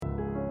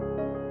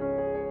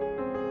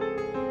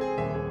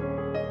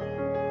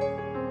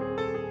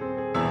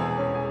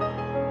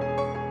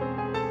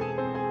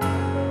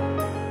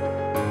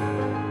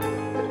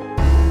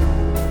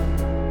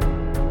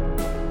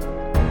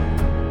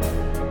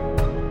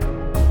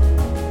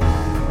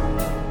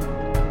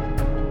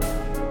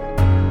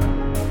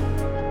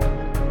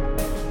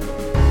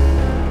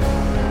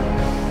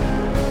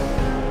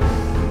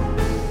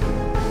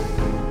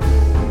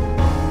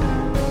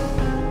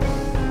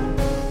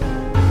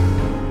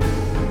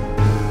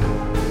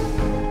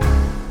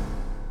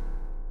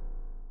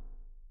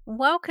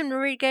welcome to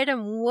Redgate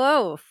and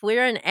Wolf.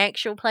 We're an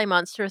actual play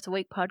Monster of the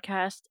Week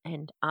podcast,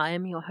 and I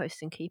am your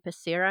host and keeper,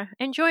 Sarah.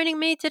 And joining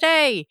me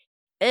today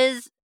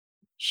is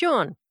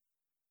Sean.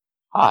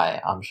 Hi,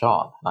 I'm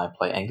Sean, and I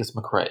play Angus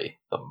McRae,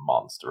 the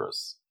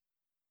Monstrous.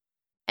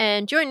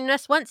 And joining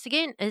us once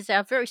again is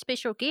our very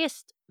special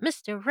guest,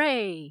 Mr.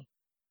 Ray.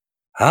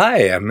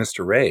 Hi, I'm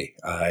Mr. Ray.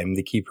 I'm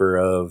the keeper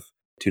of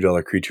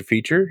 $2 Creature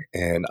Feature,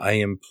 and I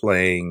am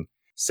playing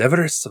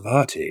Severus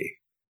Savati,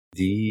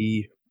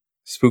 the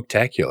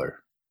Spooktacular.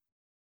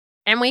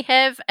 And we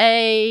have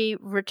a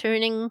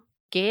returning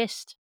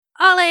guest,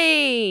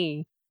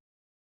 Ollie.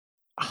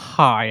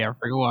 Hi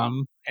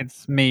everyone,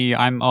 it's me,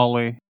 I'm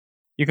Ollie.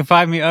 You can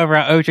find me over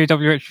at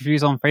OJWH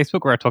Reviews on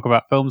Facebook, where I talk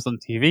about films and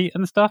TV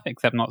and stuff,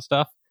 except not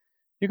stuff.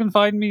 You can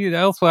find me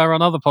elsewhere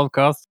on other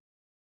podcasts.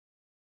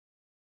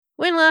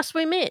 When last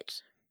we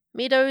met,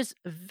 Meadow's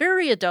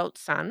very adult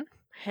son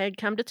had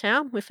come to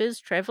town with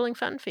his travelling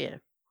funfair.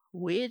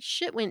 Weird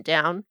shit went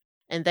down,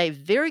 and they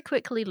very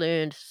quickly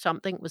learned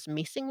something was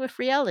messing with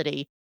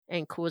reality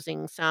and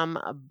causing some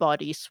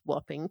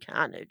body-swapping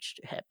carnage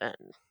to happen.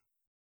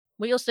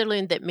 We also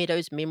learned that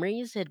Meadow's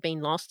memories had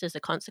been lost as a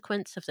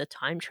consequence of the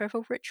time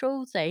travel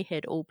ritual they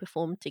had all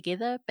performed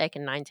together back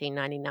in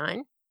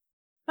 1999.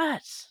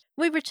 But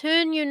we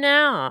return you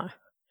now,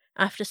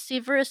 after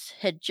Severus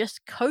had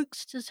just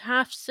coaxed his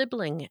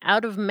half-sibling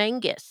out of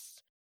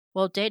Mangus,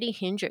 while Daddy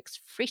Hendrix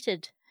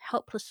fretted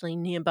helplessly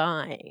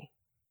nearby.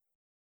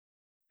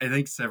 I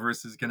think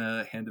Severus is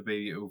gonna hand the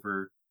baby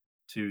over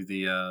to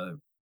the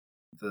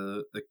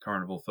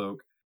carnival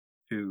folk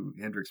who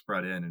Hendrix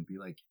brought in and be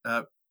like,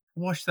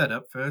 wash that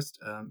up first.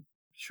 Be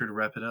sure to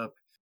wrap it up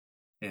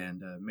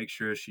and make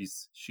sure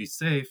she's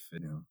safe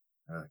and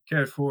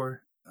cared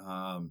for.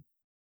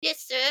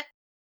 Yes, sir.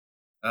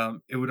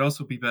 It would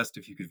also be best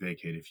if you could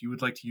vacate. If you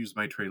would like to use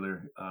my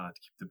trailer to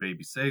keep the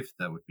baby safe,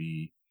 that would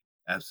be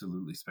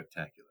absolutely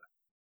spectacular.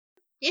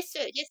 Yes,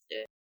 sir. Yes,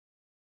 sir.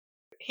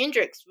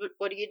 Hendrix,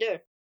 what do you do?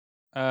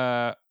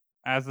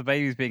 As the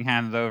baby's being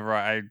handed over,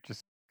 I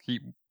just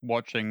keep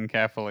watching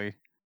carefully.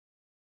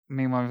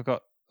 Meanwhile,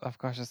 I've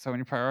got just so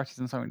many priorities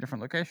in so many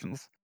different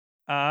locations.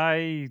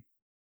 Where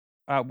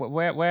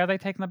are they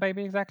taking the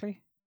baby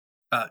exactly?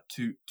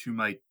 To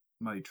my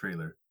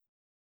trailer.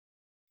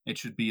 It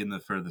should be in the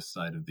furthest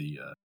side of the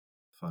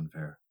fun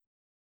fair.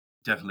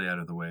 Definitely out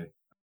of the way.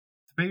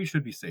 The baby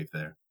should be safe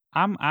there.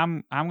 I'm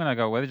gonna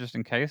go with it just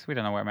in case. We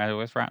don't know where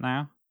Meadow is right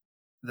now.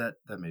 That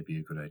may be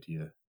a good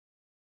idea.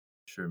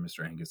 Sure,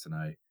 Mr. Angus and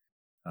I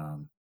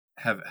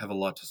have a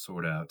lot to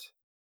sort out.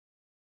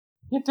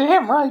 You're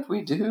damn right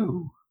we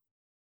do.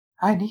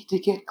 I need to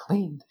get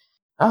cleaned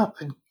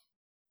up and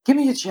give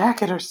me a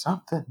jacket or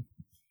something.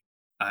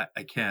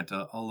 I can't.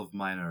 All of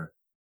mine are...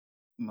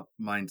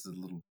 mine's a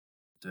little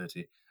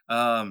dirty.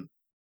 And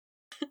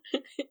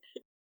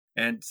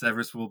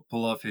Severus will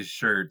pull off his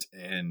shirt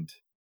and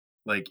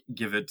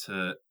give it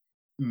to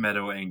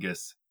Meadow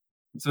Angus.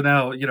 So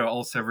now,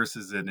 all Severus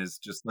is in is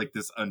just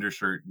this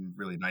undershirt and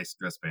really nice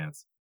dress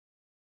pants.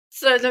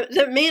 So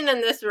the men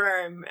in this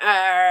room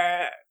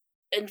are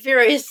in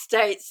various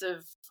states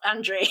of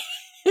undress.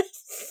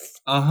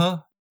 Uh-huh.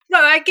 No,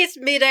 I guess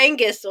Med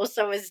Angus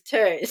also is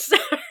too. So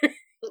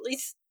at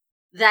least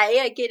they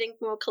are getting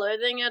more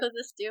clothing out of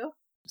this deal.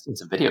 I've seen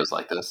some videos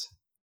like this.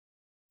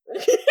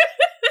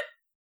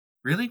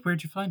 Really?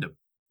 Where'd you find them?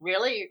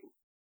 Really?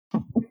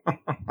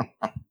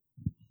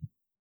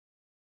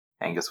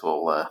 Angus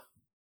will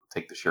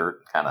take the shirt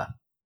and kind of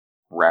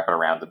wrap it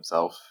around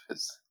himself,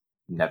 his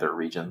nether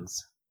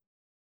regions.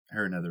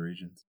 Her nether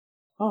regions.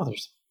 Oh,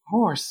 there's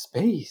more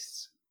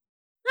space.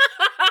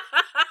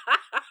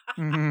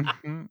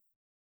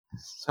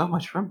 So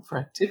much room for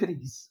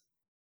activities.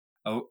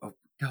 Oh,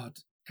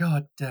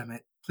 God damn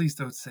it. Please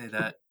don't say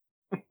that.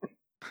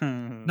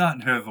 Not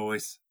in her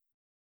voice.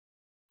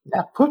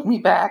 Now put me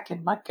back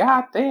in my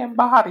goddamn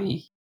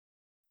body.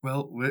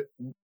 Well,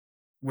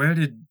 where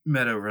did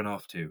Meadow run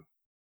off to?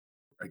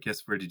 I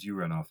guess where did you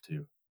run off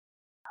to?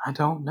 I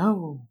don't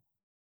know.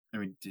 I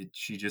mean, did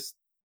she just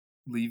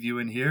leave you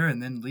in here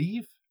and then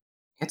leave?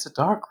 It's a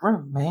dark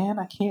room, man.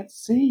 I can't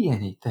see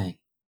anything.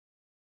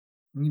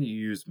 I'm going to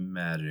use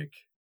magic.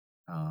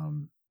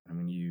 I'm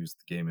going to use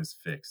the game is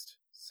fixed,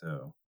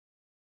 so...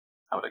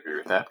 I would agree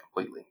with that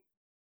completely.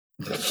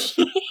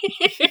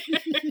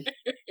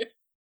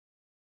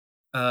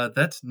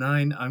 That's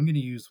 9. I'm going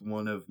to use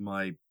one of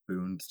my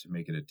boons to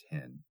make it a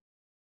 10.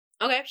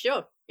 Okay,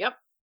 sure. Yep.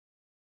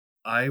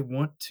 I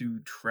want to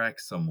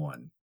track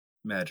someone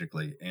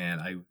magically,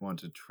 and I want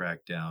to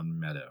track down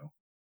Meadow.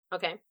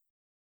 Okay.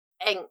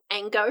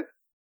 Ango?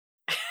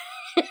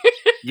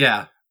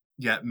 Yeah,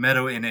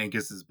 Meadow in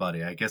Angus's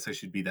body. I guess I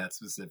should be that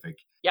specific.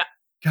 Yeah.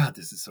 God,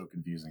 this is so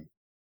confusing.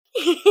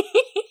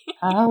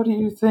 How do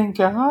you think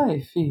I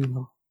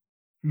feel?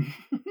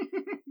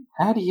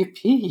 How do you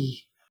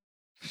pee?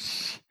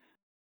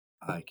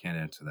 I can't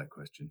answer that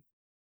question.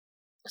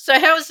 So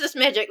how is this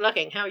magic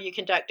looking? How are you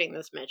conducting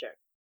this magic?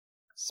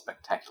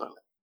 Spectacularly.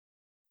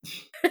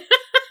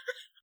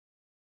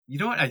 You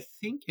know what? I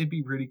think it'd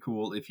be really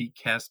cool if he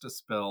cast a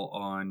spell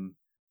on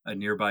a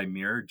nearby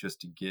mirror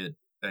just to get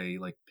a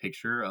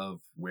picture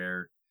of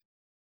where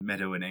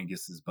Meadow and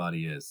Angus's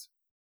body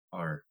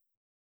are.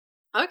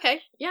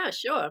 Okay, yeah,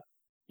 sure.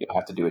 You'll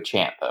have to do a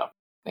chant, though.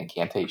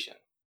 Incantation.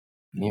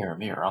 Mirror,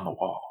 mirror on the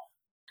wall.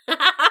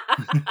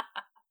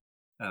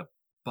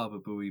 Baba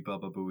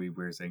Booey,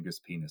 where's Angus'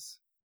 penis?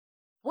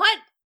 What?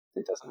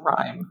 It doesn't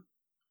rhyme.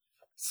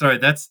 Sorry,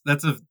 that's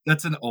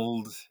an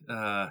old.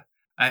 I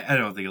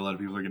don't think a lot of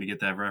people are going to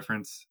get that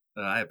reference.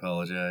 I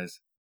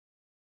apologize.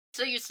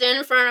 So you stand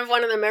in front of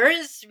one of the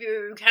mirrors,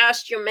 you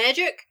cast your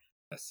magic,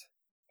 Yes.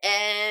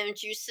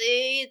 and you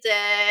see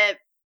that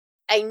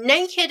a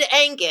naked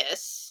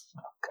Angus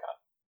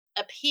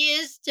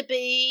appears to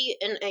be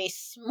in a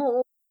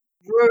small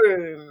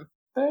room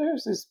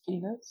There's his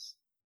penis.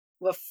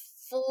 with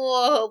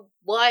 4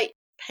 white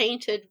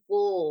painted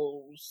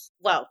walls.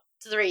 Well,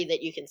 3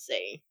 that you can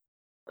see.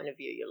 Point of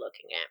view you're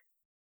looking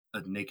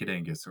at. A naked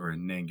Angus, or a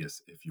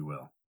Nangus, if you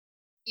will.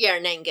 Yeah,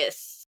 an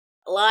Angus.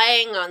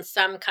 Lying on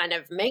some kind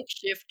of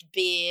makeshift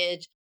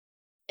bed.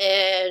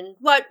 And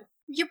what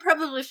you're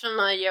probably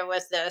familiar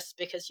with this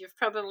because you've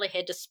probably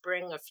had to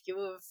spring a few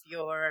of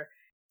your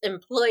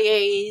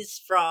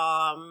employees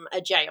from a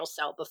jail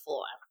cell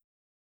before.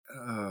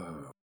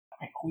 Oh.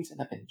 I always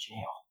end up in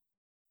jail.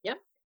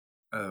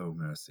 Oh,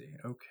 mercy.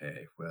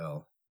 Okay,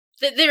 well.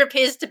 There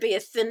appears to be a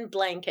thin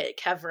blanket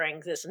covering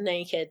this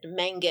naked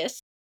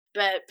Mangus,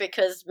 but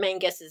because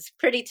Mangus is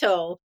pretty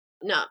tall,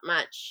 not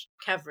much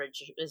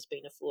coverage is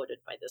being afforded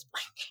by this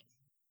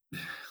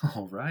blanket.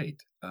 All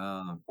right.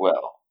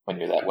 Well, when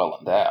you're that well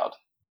endowed.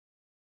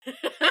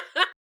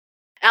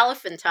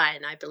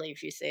 Elephantine, I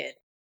believe you said.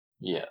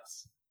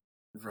 Yes.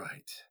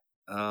 Right.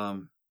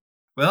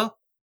 Well,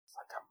 It's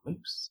like a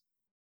moose.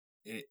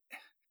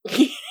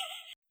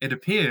 it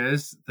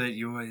appears that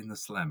you are in the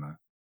slammer.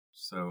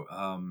 So,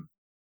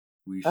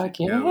 we should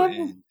Again? go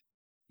and...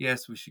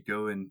 Yes, we should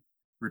go and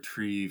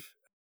retrieve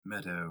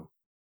Meadow.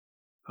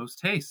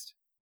 Post haste.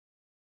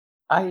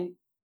 I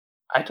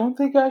don't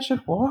think I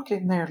should walk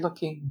in there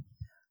looking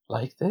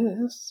like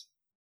this.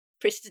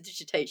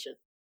 Prestidigitation.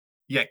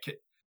 Yeah,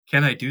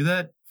 can I do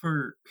that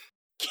for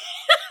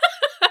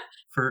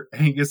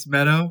Angus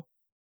Meadow?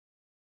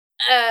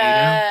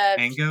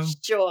 Ango?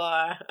 Sure.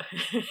 All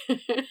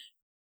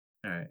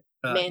right.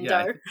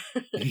 Mando.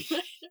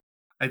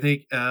 I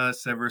think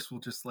Severus will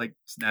just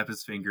snap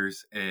his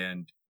fingers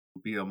and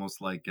be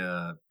almost like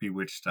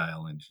Bewitched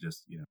style and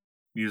just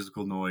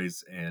musical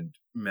noise and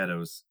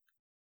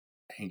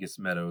Angus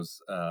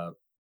Meadows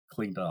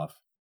cleaned off.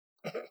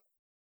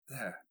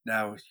 There.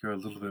 Now you're a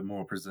little bit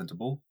more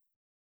presentable.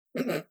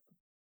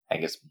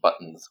 Angus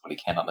buttons what he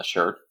can on the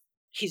shirt.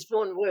 He's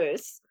worn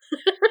worse.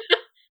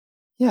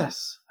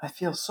 Yes, I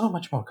feel so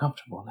much more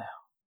comfortable now.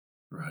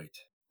 Right.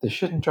 This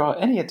shouldn't draw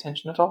any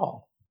attention at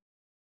all.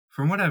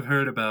 From what I've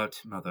heard about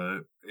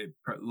Mother, it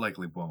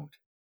likely won't.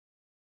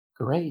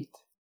 Great.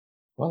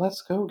 Well,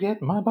 let's go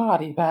get my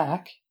body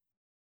back.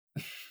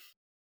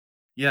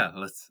 Yeah,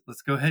 let's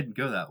go ahead and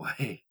go that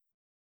way.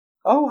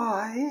 Oh,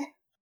 I.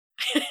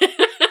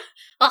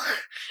 Oh.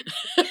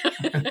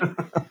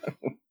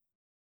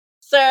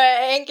 So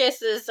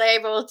Angus is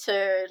able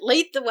to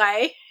lead the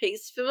way.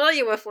 He's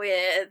familiar with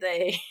where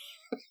the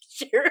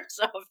sheriff's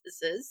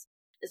office is,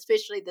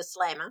 especially the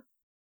slammer.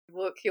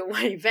 Work your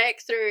way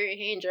back through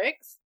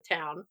Hendrix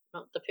town,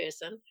 not the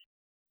person,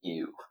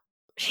 You.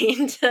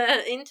 into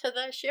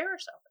the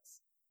sheriff's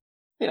office.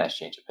 Be a nice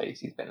change of pace.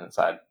 He's been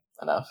inside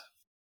enough.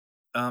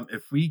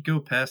 If we go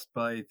past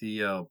by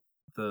the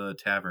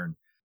tavern,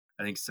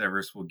 I think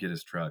Severus will get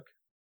his truck.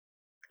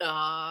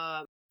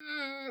 Well,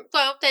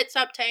 that's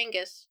up to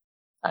Angus.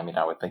 I mean,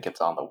 I would think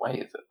it's on the way,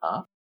 is it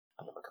not?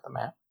 Let me look at the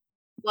map.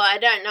 Well, I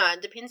don't know.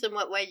 It depends on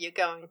what way you're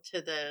going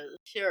to the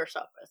sheriff's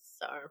office,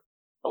 so...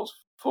 Those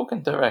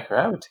fucking direct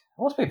route.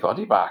 What's my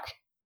body back?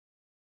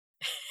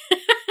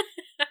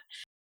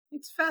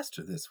 It's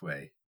faster this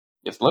way.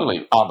 It's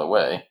literally on the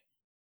way.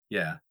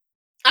 Yeah.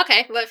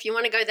 Okay, well, if you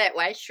want to go that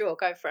way, sure,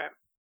 go for it.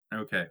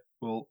 Okay.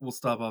 We'll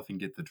stop off and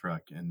get the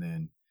truck and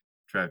then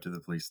drive to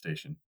the police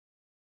station.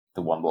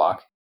 The 1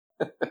 block.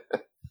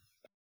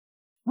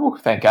 Ooh,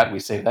 thank God we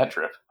saved that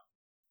trip.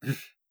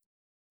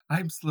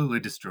 I'm slowly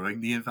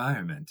destroying the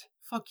environment.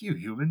 Fuck you,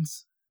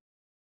 humans.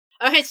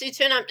 Okay, so you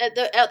turn up at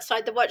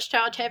outside the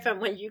Watchtower Tavern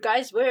when you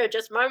guys were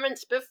just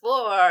moments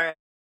before.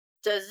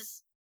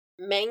 Does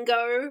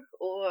Mango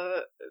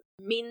or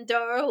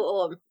Mindo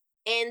or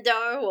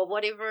Ando or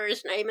whatever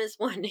his name is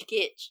want to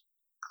get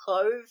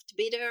clothed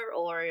better,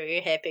 or are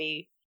you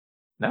happy?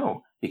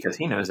 No, because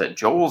he knows that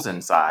Joel's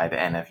inside,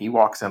 and if he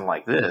walks in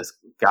like this,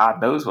 God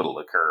knows what'll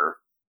occur.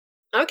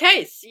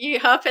 Okay, so you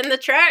hop in the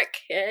truck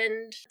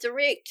and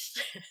direct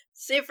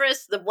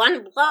Severus the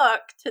 1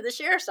 block to the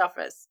sheriff's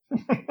office.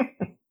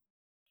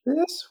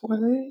 This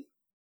way.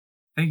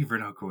 Thank you for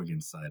not going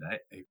inside.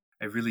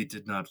 I really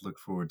did not look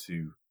forward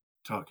to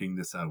talking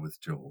this out with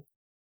Joel.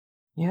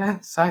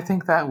 Yes, I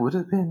think that would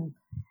have been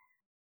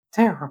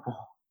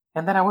terrible.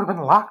 And then I would have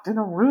been locked in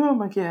a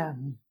room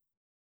again.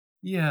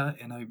 Yeah,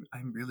 and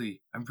I'm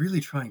really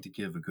trying to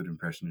give a good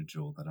impression to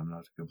Joel that I'm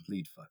not a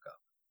complete fuck up.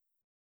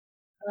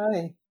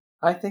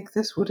 I think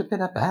this would have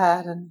been a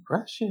bad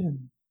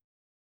impression.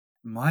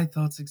 My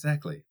thoughts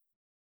exactly.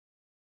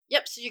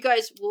 Yep, so you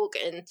guys walk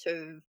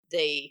into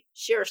the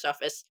sheriff's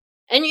office,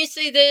 and you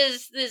see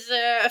there's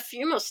a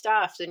few more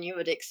staff than you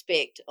would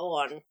expect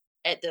on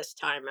at this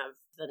time of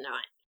the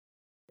night.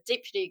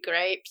 Deputy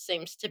Grape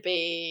seems to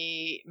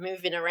be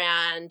moving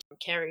around,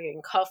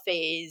 carrying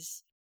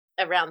coffees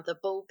around the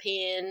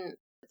bullpen.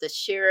 The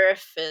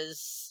sheriff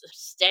is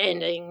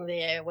standing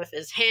there with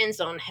his hands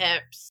on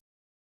hips,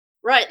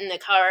 right in the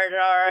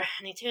corridor,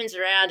 and he turns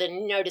around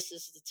and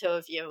notices the two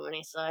of you, and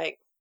he's like,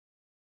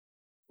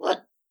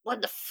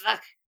 What the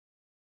fuck?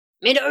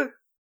 Meadow?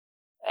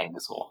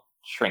 Angus will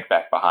shrink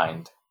back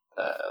behind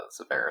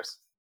Severus.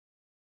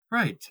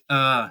 Right,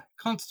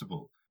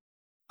 Constable.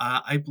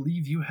 I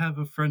believe you have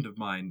a friend of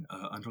mine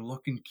under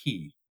lock and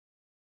key.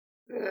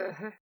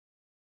 Uh-huh.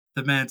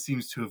 The man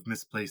seems to have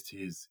misplaced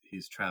his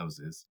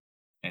trousers,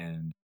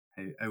 and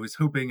I was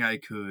hoping I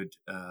could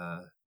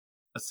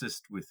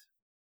assist with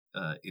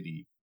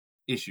any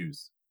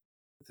issues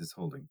with his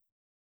holding.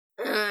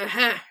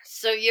 Uh-huh.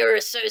 So you're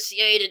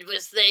associated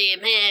with the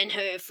man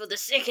who, for the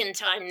second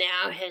time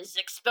now, has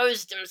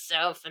exposed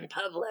himself in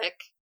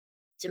public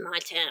to my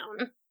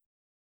town.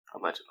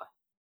 Allegedly.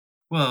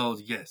 Well,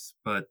 yes,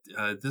 but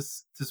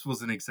this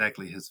wasn't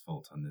exactly his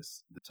fault on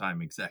the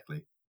time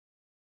exactly.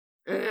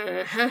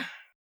 Uh-huh.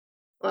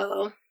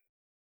 Well,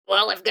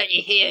 while I've got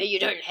you here, you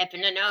don't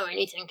happen to know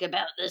anything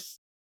about this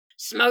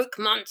smoke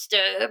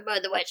monster by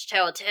the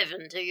Watchtower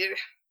Tavern, do you?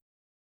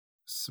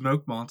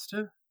 Smoke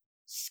monster?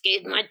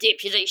 Scared my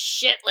deputy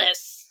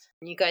shitless.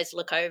 And you guys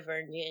look over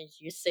and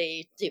you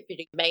see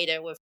Deputy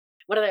Mater with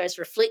one of those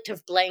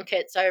reflective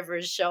blankets over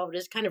his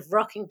shoulders, kind of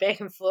rocking back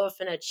and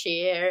forth in a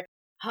chair,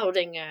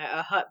 holding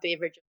a hot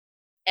beverage,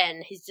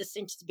 and he just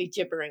seems to be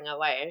gibbering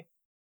away.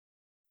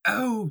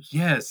 Oh,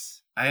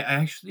 yes. I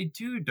actually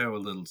do know a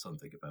little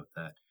something about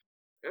that.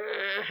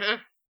 Uh-huh.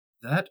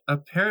 That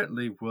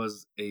apparently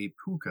was a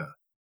puka,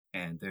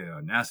 and they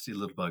are nasty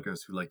little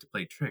buggers who like to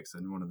play tricks,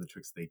 and one of the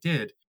tricks they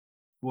did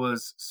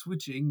was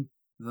switching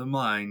the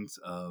minds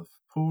of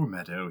poor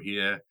Meadow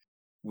here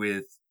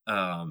with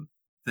the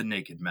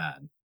naked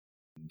man.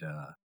 And,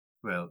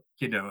 well,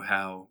 you know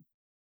how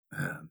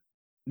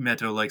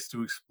Meadow likes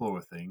to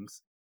explore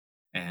things,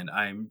 and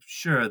I'm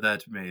sure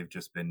that may have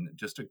just been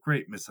just a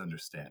great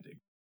misunderstanding.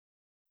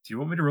 Do you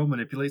want me to roll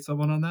manipulate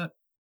someone on that?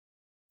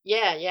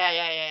 Yeah.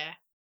 I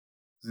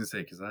was gonna say,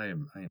 because I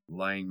am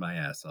lying my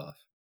ass off.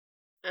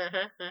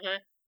 Uh-huh.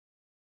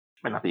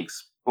 Might not be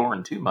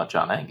exploring too much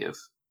on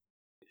Angus.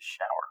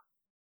 Shower.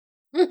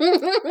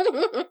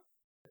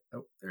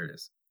 Oh, there it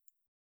is.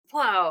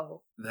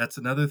 Wow. That's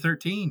another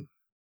 13.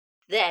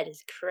 That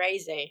is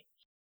crazy.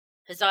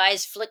 His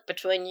eyes flick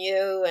between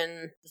you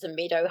and the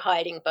meadow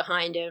hiding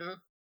behind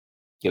him.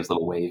 Gives a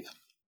little wave.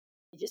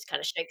 He just kind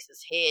of shakes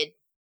his head.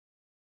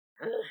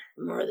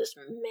 More of this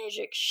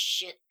magic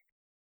shit.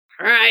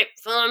 Alright,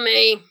 follow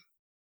me.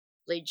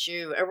 Leads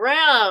you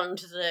around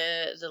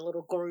the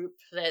little group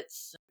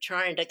that's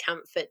trying to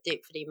comfort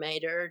Deputy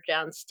Mater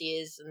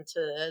downstairs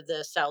into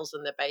the cells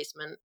in the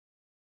basement.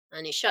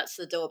 And he shuts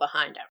the door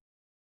behind him.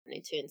 And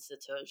he turns to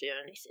the two of you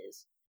and he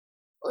says,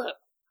 Look,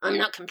 I'm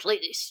not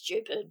completely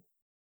stupid.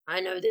 I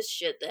know this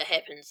shit that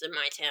happens in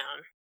my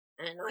town.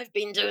 And I've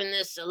been doing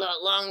this a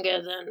lot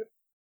longer than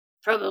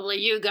probably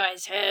you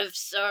guys have,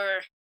 so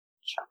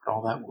Chopped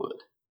all that wood.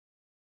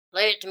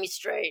 lay it to me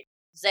straight.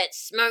 Is that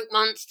smoke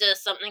monster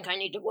something I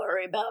need to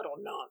worry about or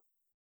not?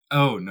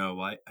 Oh, no,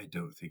 I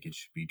don't think it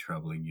should be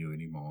troubling you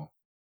anymore.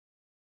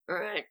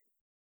 Alright.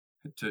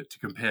 To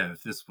compare,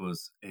 if this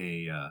was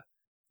a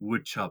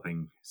wood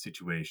chopping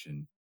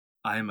situation,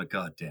 I am a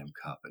goddamn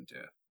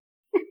carpenter.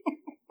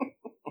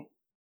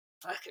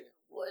 Fucking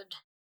wood.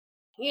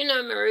 You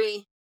know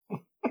Marie.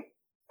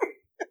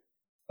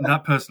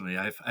 Not personally.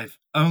 I've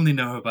only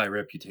know her by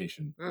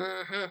reputation.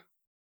 Mm-hmm.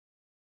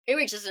 He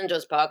reaches into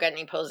his pocket and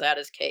he pulls out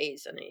his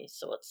keys and he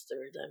sorts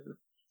through them.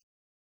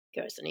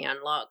 Goes and he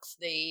unlocks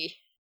the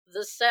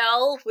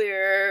cell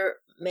where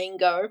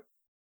Mango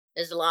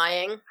is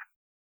lying.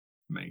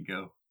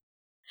 Mango.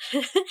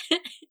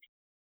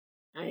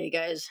 And he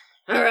goes,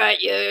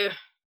 Alright, you.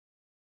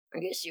 I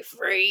guess you're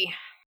free.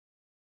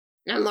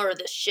 No more of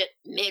this shit,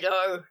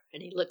 Meadow.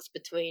 And he looks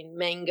between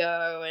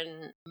Mango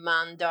and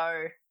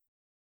Mando.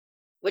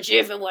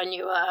 Whichever one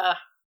you are.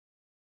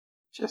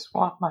 Just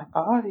want my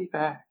body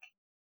back.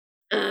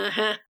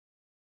 Uh-huh.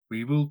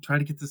 We will try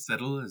to get this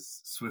settled as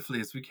swiftly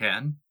as we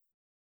can.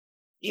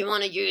 Do you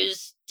want to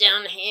use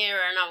down here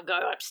and I'll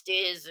go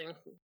upstairs and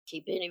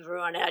keep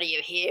everyone out of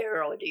your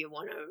hair, or do you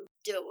want to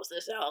deal with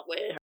this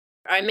elsewhere?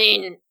 I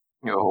mean,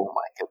 Oh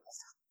my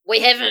goodness.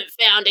 we haven't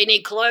found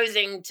any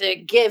clothing to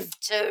give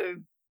to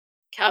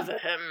cover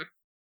him.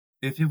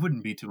 If it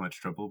wouldn't be too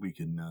much trouble, we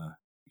can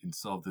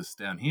solve this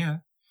down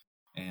here,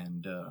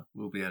 and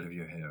we'll be out of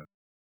your hair.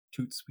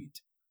 Toot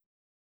sweet.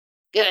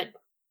 Good.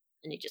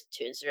 And he just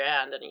turns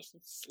around and he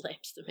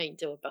slams the main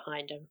door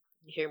behind him.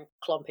 You hear him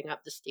clomping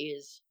up the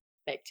stairs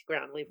back to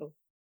ground level.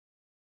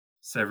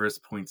 Severus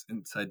points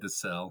inside the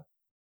cell.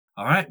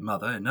 All right,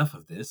 Mother, enough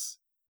of this.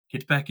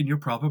 get back in your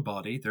proper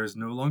body. There's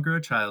no longer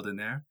a child in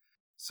there,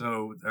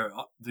 so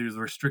the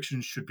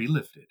restrictions should be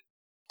lifted.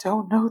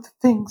 Don't know the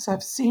things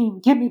I've seen.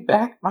 Give me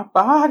back my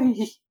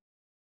body.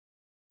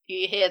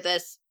 You hear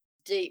this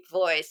deep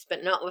voice,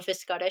 but not with a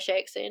Scottish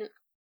accent.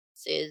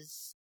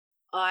 Says,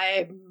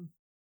 I'm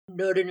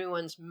not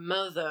anyone's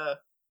mother.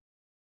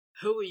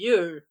 Who are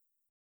you?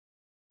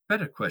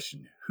 Better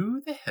question,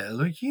 who the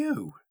hell are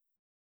you?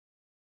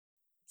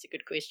 It's a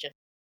good question.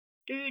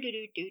 Do.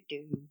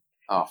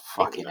 Oh,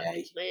 fucking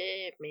A.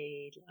 Let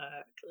me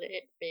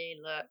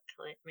look.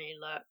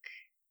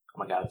 Oh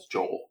my god, it's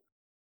Joel.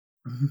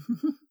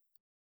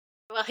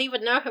 Well, he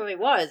would know who he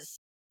was.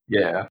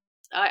 Yeah.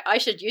 I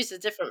should use a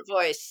different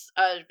voice.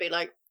 I'd be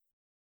like,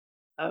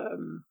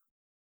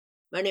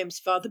 my name's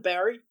Father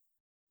Barry.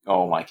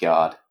 Oh my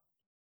god.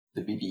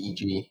 The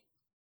BBEG.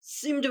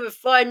 Seem to have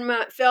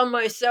found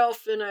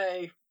myself in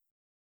a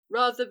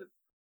rather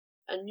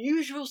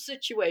unusual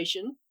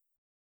situation.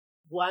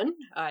 1,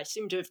 I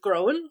seem to have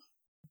grown.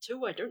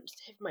 2, I don't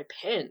have my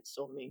pants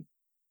on me.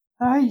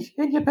 Aye,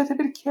 and you better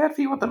be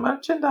careful with the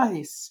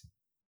merchandise.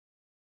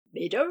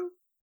 Meadow?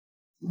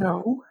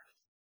 No.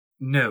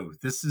 No,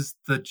 this is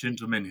the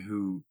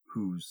gentleman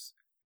whose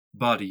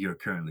body you're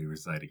currently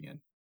residing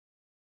in.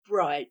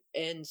 Right,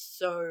 and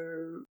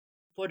so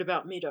what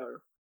about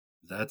Meadow?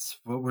 That's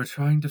what we're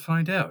trying to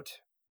find out.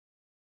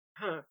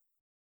 Huh.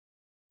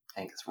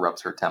 Angus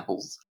rubs her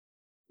temples.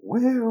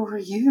 Where were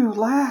you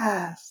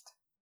last?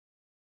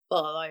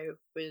 Well, I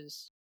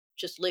was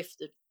just left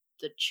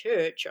the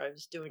church. I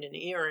was doing an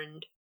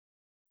errand.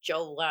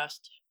 Joel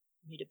asked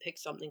me to pick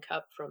something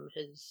up from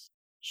his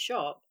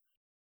shop,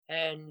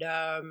 and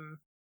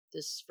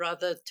this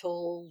rather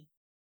tall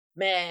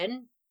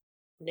man,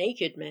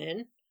 naked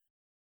man,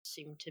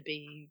 seemed to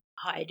be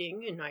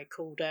hiding, and I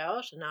called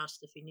out and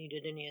asked if he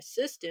needed any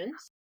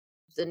assistance.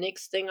 The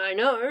next thing I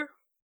know,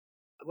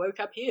 I woke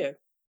up here.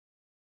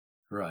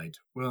 Right.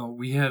 Well,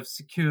 we have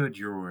secured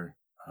your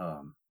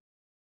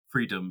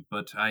freedom,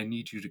 but I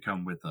need you to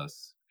come with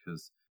us,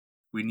 because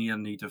we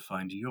need to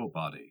find your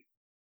body.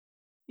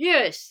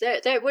 Yes,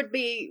 that would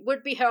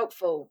be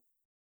helpful.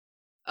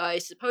 I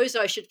suppose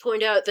I should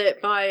point out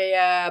that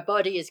my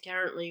body is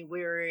currently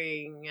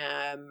wearing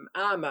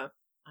armor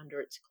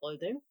under its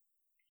clothing.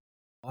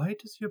 Why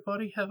does your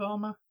body have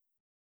armor?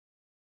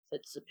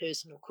 That's a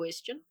personal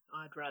question.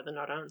 I'd rather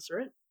not answer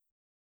it.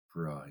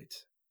 Right.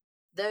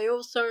 They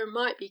also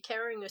might be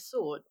carrying a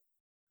sword.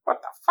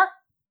 What the fuck?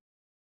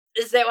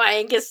 Is that what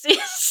Angus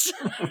says?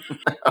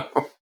 I'm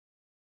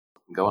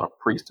going a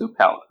priest to a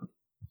paladin.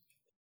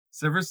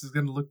 Severus is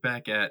going to look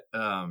back at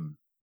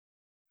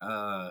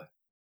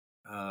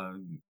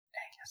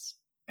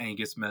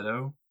Angus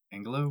Meadow,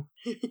 Anglo,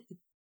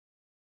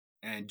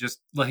 and just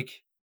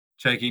like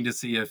checking to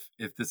see if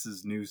this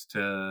is news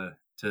to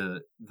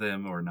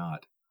them or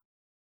not.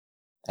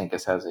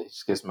 Angus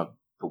just gives him a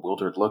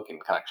bewildered look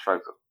and kind of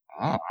shrugs it.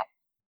 Oh.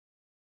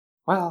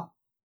 Well,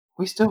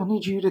 we still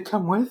need you to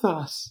come with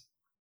us.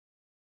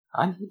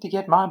 I need to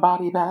get my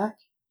body back.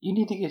 You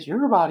need to get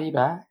your body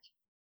back.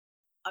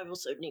 I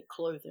also need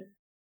clothing.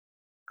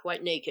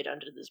 Quite naked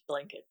under this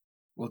blanket.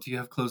 Well, do you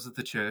have clothes at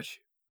the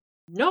church?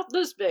 Not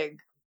this big.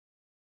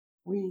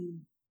 We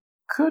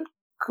could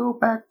go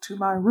back to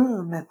my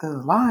room at the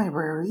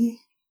library.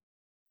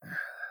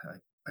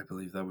 I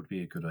believe that would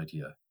be a good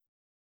idea.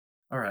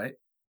 All right.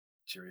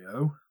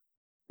 Cheerio.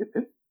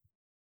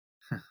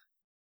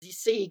 You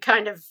see, he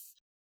kind of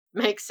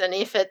makes an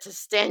effort to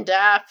stand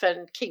up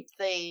and keep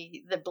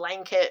the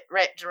blanket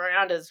wrapped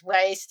around his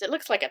waist. It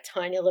looks like a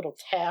tiny little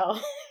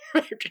towel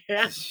wrapped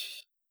around.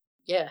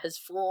 Yeah, his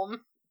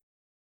form.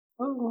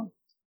 Oh,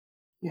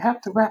 you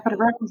have to wrap it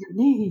around your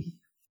knee.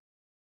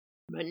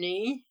 My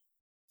knee?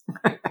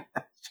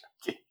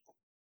 It's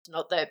It's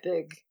not that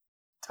big.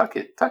 Tuck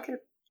it.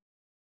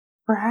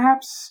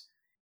 Perhaps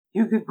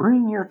you could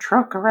bring your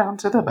truck around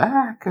to the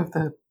back of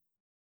the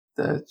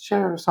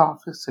sheriff's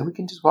office so we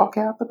can just walk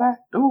out the back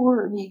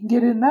door and you can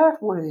get in that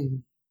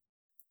way.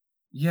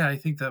 Yeah, I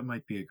think that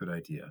might be a good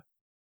idea.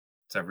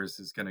 Severus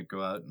is going to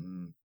go out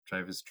and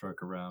drive his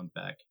truck around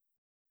back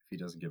if he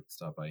doesn't get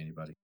stopped by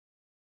anybody.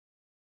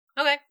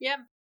 Okay, yeah.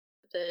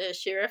 The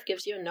sheriff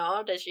gives you a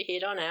nod as you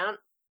head on out.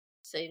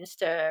 Seems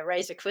to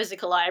raise a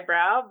quizzical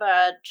eyebrow,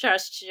 but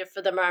trusts you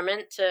for the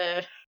moment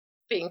to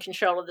be in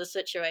control of the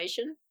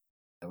situation.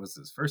 That was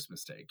his first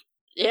mistake.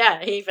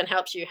 Yeah, he even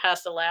helps you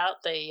hustle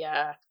out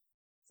the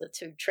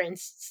two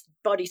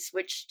body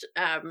switched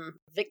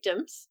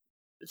victims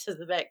to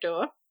the back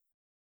door.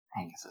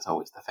 Angus is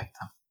always the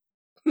victim.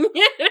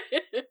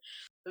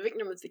 The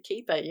victim of the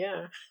keeper,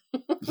 yeah.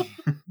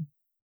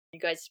 You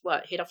guys,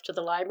 head off to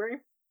the library?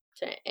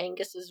 To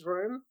Angus's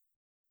room?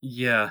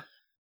 Yeah.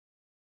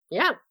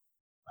 Yeah.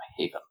 I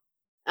hate him.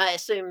 I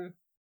assume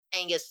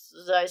Angus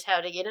knows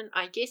how to get in.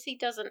 I guess he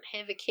doesn't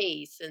have a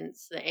key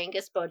since the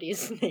Angus body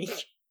is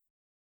naked.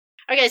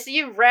 Okay, so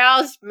you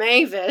roused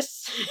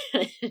Mavis.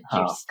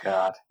 Oh,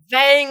 God.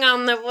 Bang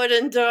on the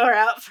wooden door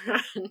out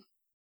front.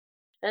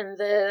 And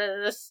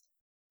this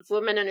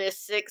woman in her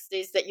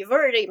 60s that you've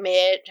already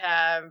met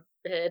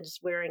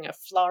is wearing a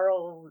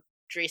floral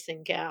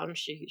dressing gown.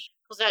 She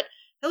calls out,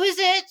 "Who is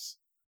it?"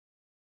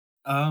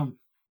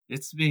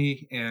 It's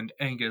me and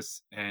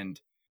Angus and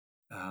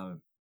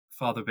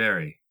Father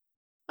Barry.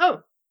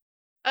 Oh,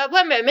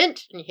 one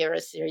moment. And you hear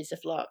a series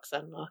of locks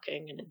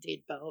unlocking and a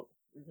deadbolt.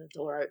 And the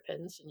door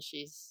opens and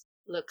she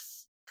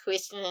looks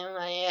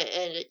questioningly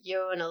at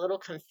you and a little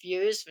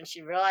confused when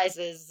she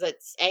realizes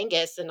it's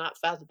Angus and not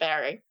Father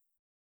Barry.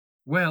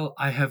 Well,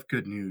 I have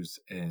good news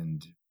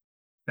and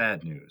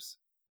bad news.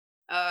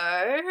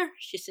 Oh,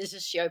 she says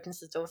as she opens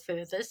the door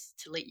furthest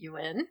to let you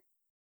in.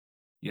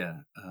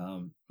 Yeah,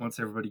 once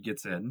everybody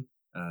gets in,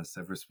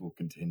 Severus will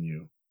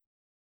continue.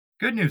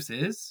 Good news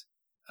is,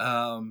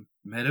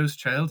 Meadow's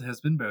child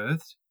has been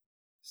birthed,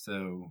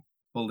 so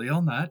bully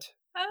on that.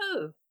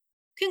 Oh,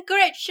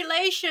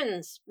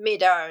 congratulations,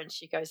 Meadow. And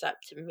she goes up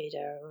to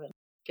Meadow and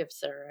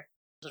gives her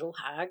a little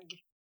hug.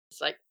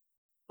 It's like,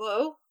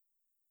 whoa,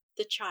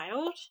 the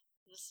child?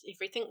 Is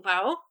everything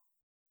well?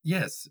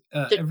 Yes,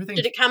 everything.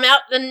 Did it come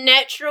out the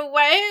natural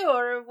way,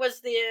 or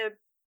was there...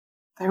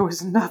 There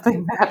was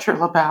nothing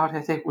natural about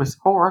it. It was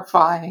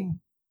horrifying.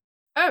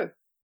 Oh,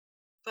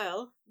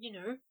 well,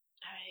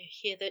 I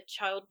hear that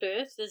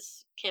childbirth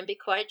can be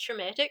quite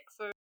traumatic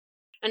for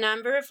a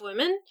number of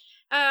women.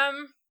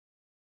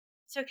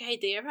 It's okay,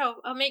 dear.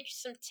 I'll make you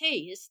some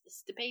tea. Is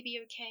the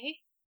baby okay?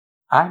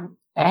 I'm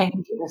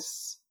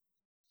Angus.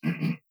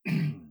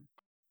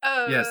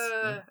 Oh, Yes.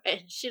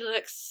 And she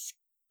looks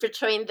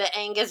between the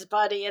Angus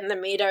body and the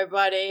Meadow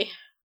body.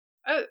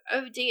 Oh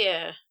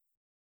dear.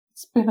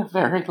 It's been a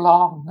very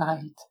long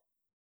night.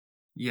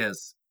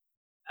 Yes.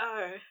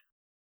 Oh,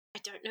 I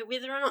don't know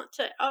whether or not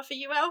to offer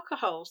you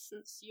alcohol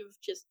since you've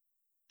just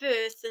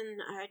birthed,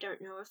 and I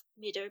don't know if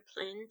Meadow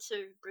planned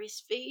to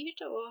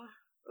breastfeed or...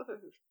 Oh,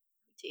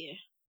 dear.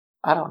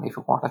 I don't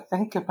even want to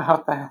think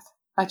about that.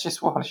 I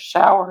just want to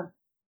shower.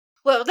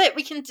 Well, that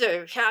we can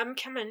do. Come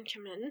in.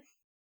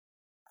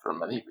 For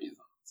many reasons.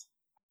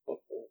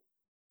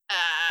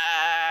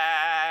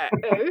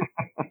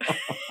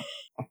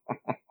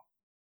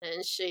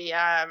 And she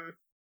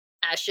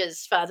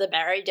ushers Father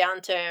Barry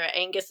down to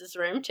Angus's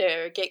room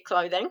to get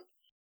clothing.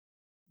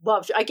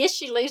 Well, I guess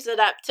she leaves it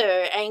up to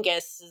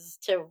Angus as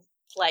to,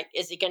 like,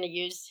 is he going to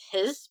use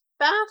his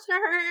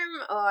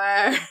bathroom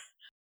or...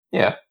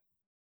 Yeah.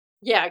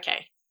 Yeah,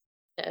 okay.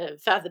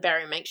 Father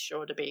Barry makes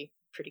sure to be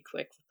pretty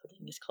quick with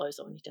putting his clothes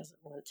on. He doesn't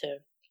want to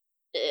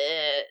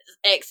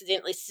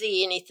accidentally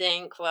see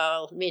anything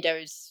while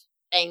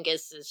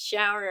Angus is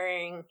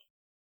showering.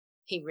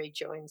 He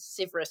rejoins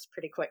Severus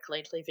pretty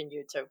quickly, leaving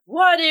you to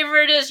whatever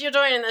it is you're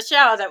doing in the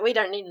shower that we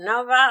don't need to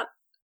know about.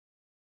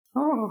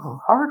 Oh,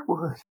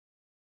 hardwood.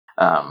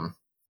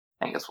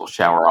 Angus will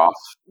shower off.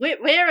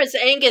 Where is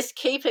Angus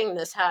keeping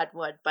this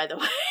hardwood, by the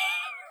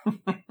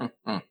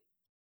way?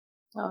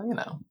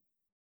 Well,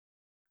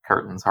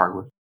 curtains,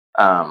 hardwood.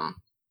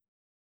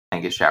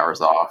 Angus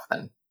showers off,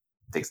 then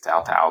takes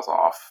towels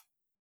off,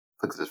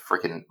 looks at his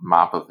freaking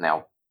mop of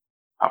now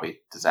probably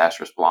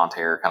disastrous blonde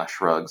hair, kind of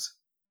shrugs,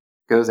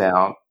 goes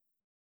out,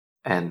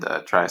 and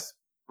tries,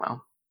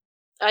 well...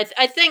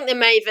 I think the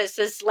Mavis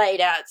has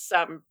laid out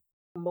some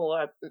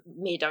more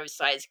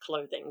Meadow-sized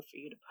clothing for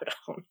you to put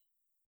on.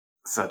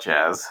 Such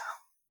as?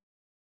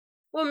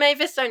 Well,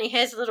 Mavis only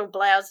has little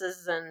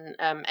blouses and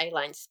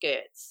A-line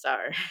skirts, so...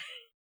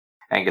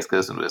 Angus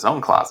goes into his own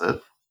closet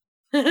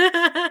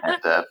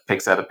and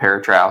picks out a pair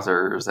of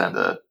trousers and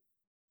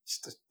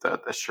just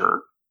a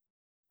shirt,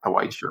 a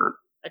white shirt.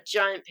 A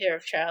giant pair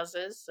of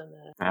trousers and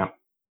a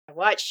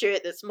white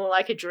shirt that's more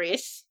like a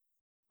dress.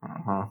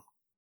 Mm-hmm.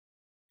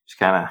 She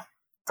kind of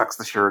tucks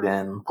the shirt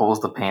in, pulls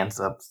the pants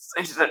up,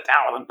 cinches it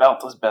down with a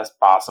belt as best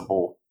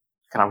possible,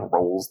 kind of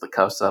rolls the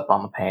cuffs up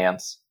on the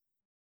pants.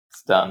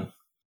 It's done.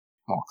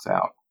 Walks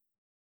out.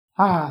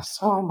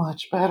 So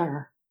much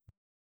better.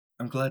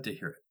 I'm glad to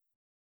hear it.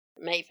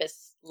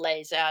 Mavis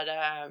lays out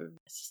a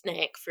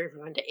snack for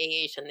everyone to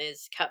eat, and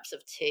there's cups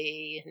of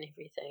tea and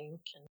everything.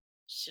 And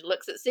she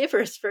looks at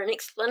Severus for an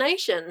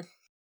explanation.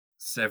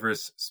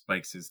 Severus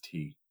spikes his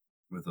tea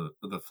with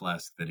a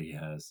flask that he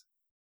has.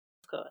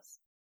 Of course.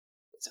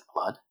 Is it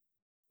blood?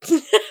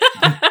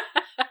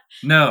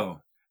 No.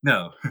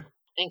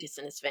 Angus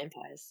and his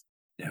vampires.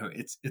 No,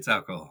 it's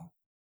alcohol.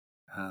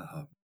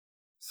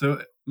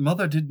 So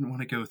Mother didn't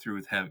want to go through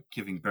with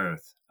giving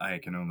birth, I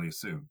can only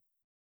assume.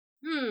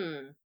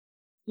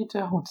 You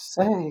don't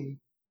say.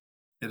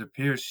 It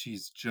appears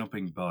she's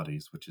jumping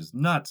bodies, which is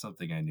not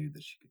something I knew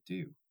that she could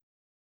do.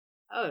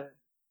 Oh,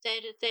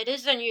 that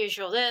is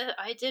unusual.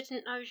 I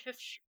didn't know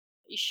if...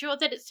 You sure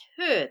that it's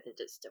her that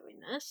is doing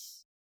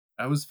this?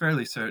 I was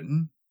fairly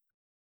certain.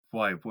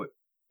 Why, what?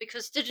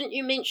 Because didn't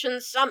you mention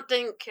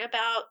something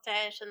about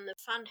that in the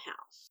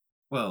funhouse?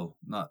 Well,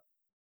 not...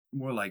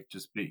 More like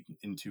just being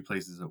in two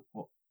places at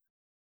what?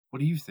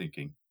 What are you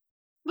thinking?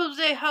 Well,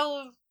 the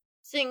whole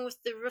thing with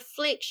the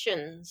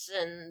reflections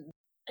and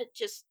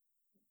just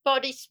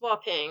body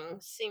swapping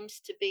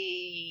seems to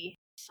be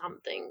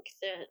something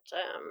that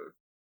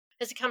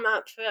has come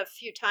up a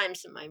few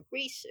times in my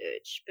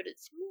research, but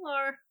it's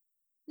more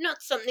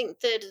not something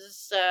that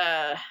is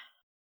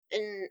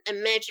a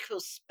magical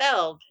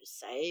spell per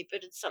se,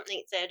 but it's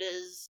something that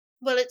is,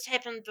 well, it's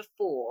happened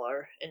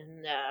before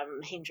in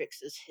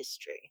Hendrix's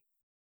history.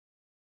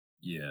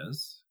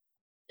 Yes.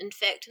 In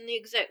fact, in the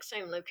exact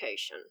same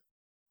location.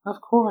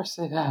 Of course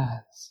it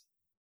has.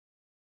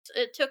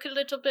 It took a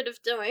little bit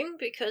of doing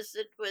because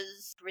it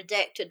was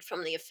redacted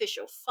from the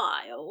official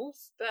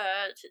files,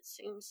 but it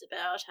seems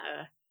about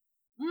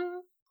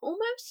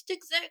almost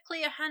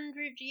exactly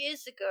 100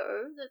 years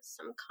ago that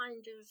some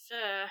kind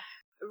of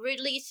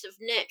release of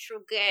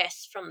natural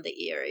gas from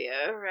the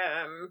area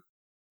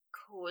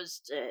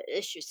caused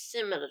issues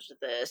similar to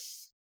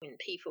this when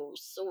people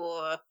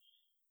saw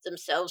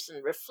themselves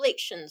in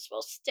reflections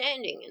while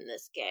standing in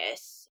this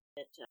gas.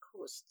 It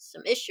caused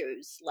some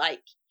issues,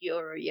 like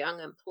you're a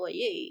young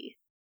employee,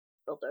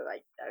 although I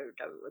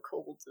don't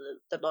recall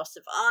the loss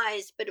of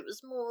eyes, but it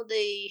was more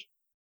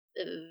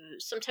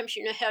sometimes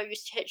you know how you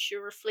catch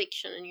your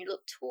reflection and you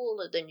look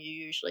taller than you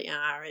usually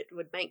are. It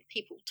would make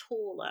people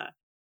taller,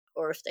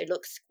 or if they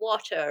look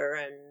squatter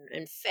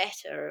and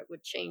fatter, it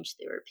would change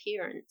their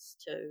appearance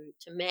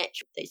to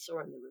match what they saw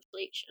in the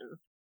reflection.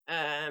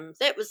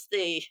 That was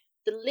the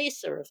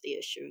lesser of the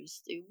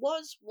issues. There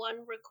was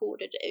one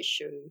recorded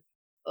issue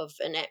of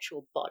an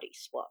actual body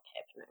swap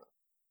happening.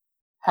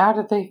 How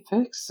did they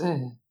fix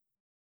it?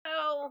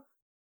 Well,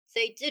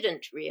 they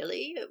didn't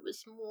really. It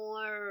was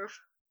more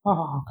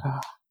Oh,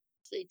 God.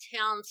 the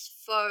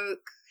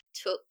townsfolk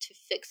took to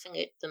fixing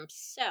it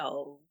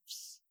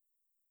themselves.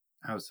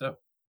 How so?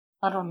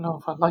 I don't know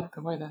if I like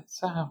the way that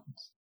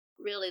sounds.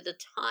 Really the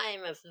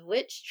time of the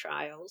witch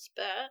trials,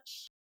 but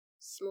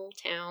small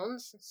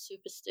towns and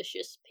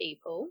superstitious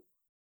people,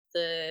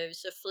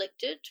 those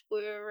afflicted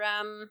were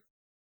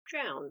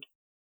drowned.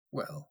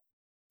 Well,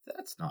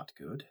 that's not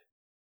good.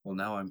 Well,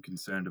 now I'm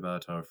concerned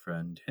about our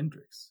friend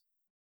Hendrix.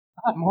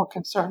 I'm more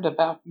concerned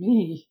about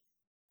me.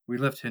 We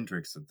left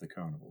Hendrix at the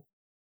carnival.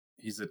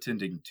 He's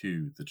attending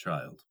to the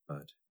child,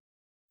 but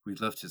we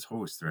left his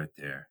horse right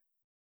there.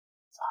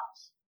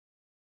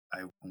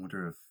 I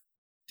wonder if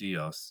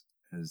Dios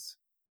has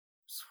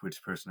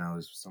switched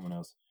personalities with someone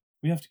else.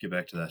 We have to get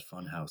back to that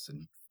fun house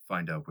and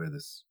find out where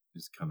this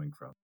is coming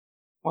from.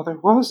 Well, there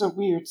was a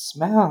weird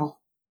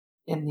smell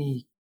in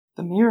the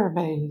mirror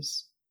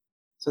maze,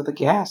 so the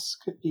gas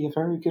could be a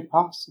very good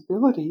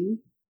possibility.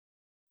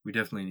 We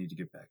definitely need to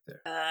get back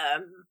there.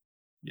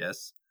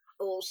 Yes?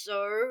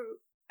 Also,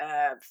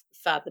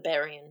 Father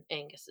Barry and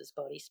Angus's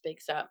body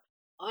speaks up.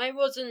 I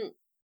wasn't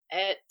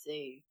at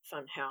the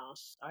fun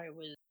house. I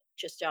was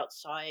just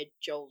outside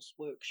Joel's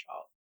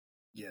workshop.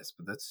 Yes,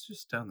 but that's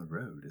just down the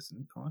road, isn't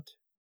it, Aunt?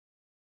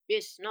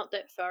 Yes, not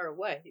that far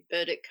away,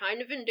 but it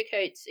kind of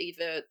indicates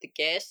either the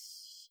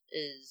gas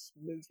is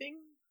moving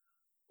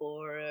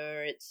or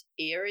its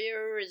area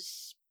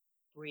is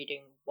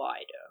spreading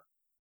wider.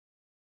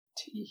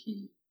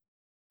 Tee.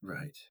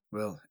 Right.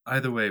 Well,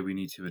 either way, we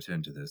need to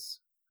attend to this.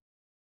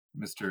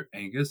 Mr.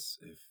 Angus,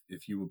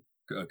 if you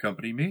will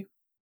accompany me,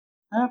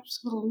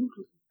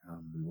 Absolutely.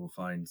 we will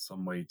find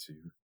some way to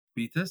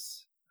beat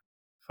this.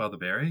 Father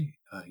Barry,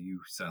 you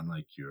sound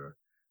like you're a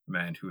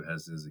man who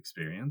has his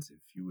experience.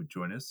 If you would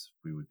join us,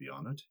 we would be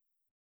honored.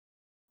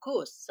 Of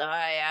course,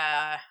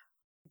 I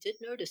did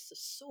notice a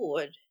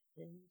sword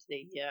in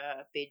the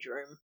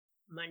bedroom.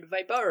 Mind if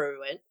I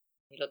borrow it?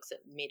 He looks at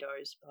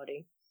Meadows'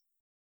 body.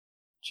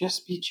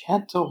 Just be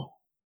gentle.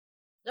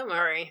 Don't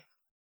worry,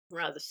 I'm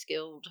rather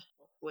skilled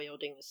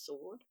wielding a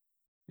sword.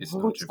 It's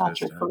Well, not it's your not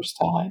first your time. first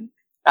time.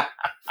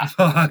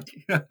 Fuck.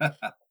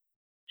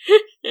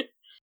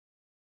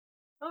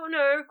 Oh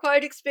no,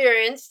 quite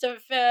experienced.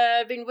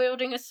 I've been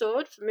wielding a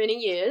sword for many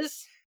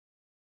years.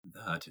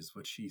 That is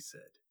what she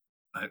said.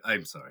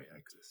 I'm sorry, I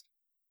exist.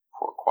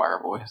 Poor choir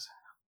boys.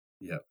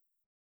 Yep.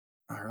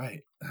 All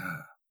right.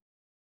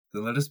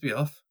 Then let us be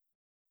off.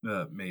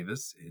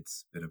 Mavis,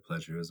 it's been a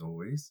pleasure as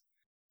always.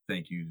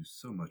 Thank you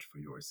so much for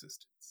your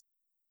assistance.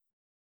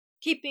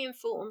 Keep me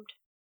informed.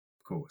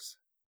 Of course.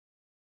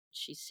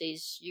 She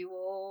sees you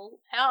all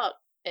out,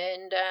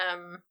 and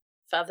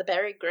Father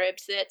Barry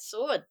grabs that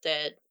sword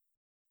that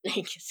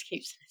Angus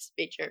keeps in his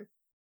bedroom.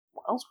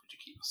 Why else would you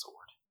keep a sword?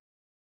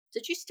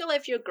 Did you still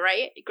have your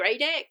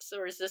great axe,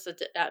 or is this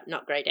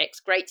not great axe,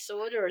 great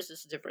sword, or is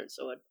this a different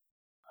sword?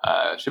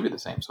 It should be the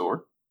same sword.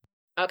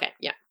 Okay,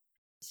 yeah.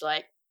 It's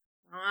like,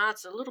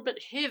 it's a little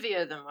bit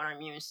heavier than what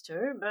I'm used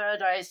to,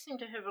 but I seem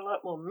to have a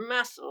lot more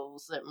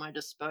muscles at my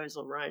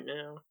disposal right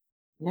now.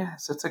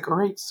 Yes, it's a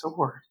great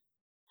sword.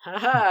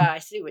 Haha, I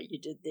see what you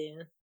did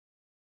there.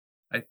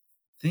 I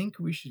think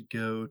we should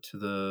go to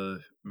the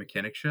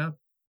mechanic shop.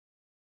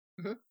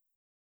 Mhm.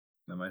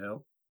 That might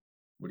help.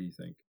 What do you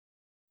think?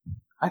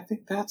 I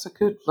think that's a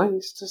good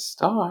place to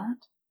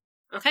start.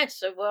 Okay,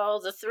 so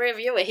while the three of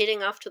you are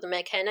heading off to the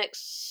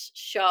mechanic's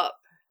shop,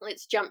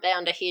 let's jump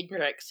down to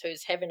Hendrix,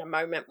 who's having a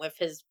moment with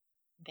his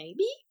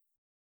baby?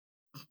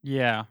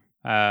 Yeah.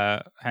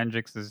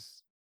 Hendrix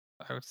is,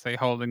 I would say,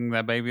 holding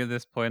their baby at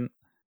this point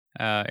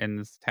in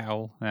this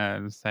towel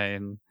and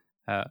saying,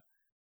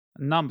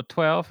 number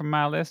 12 from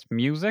my list,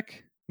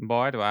 music.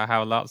 Boy, do I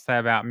have a lot to say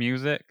about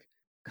music.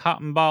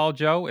 Cotton Ball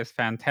Joe is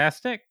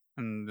fantastic.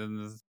 and then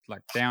there's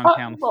like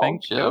downtown Lol,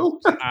 think. 'cause Joe.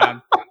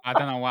 I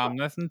don't know what I'm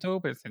listening to,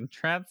 but it's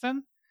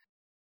entrancing.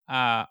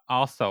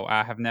 Also,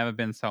 I have never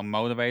been so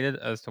motivated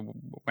as to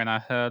when I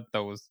heard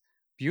those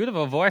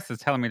beautiful voices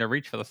telling me to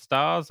reach for the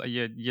stars.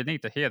 You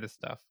need to hear this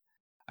stuff.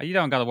 You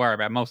don't got to worry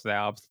about most of the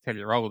albums until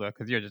you're older,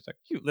 because you're just a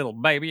cute little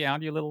baby,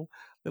 aren't you,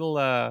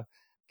 little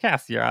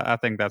Cassia? I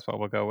think that's what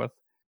we'll go with.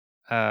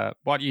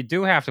 What you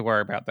do have to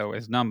worry about, though,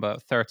 is number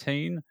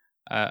 13,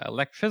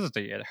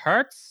 electricity. It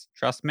hurts.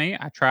 Trust me,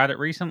 I tried it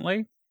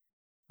recently.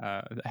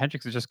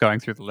 Hendrix is just going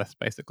through the list,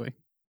 basically.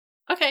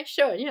 Okay,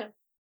 sure, yeah.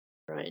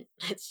 Right,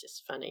 it's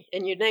just funny.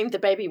 And you named the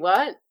baby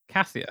what?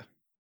 Cassia.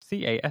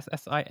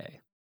 Cassia.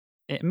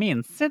 It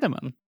means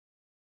cinnamon.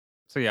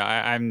 So yeah,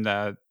 I'm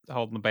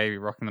holding the baby,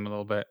 rocking them a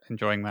little bit,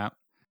 enjoying that.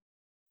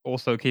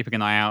 Also keeping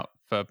an eye out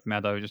for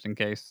Meadow, just in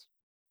case.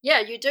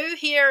 Yeah, you do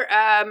hear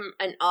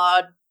an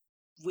odd,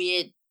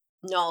 weird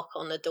knock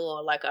on the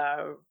door, like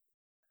a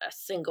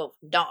single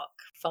knock,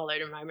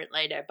 followed a moment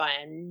later by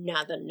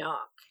another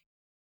knock.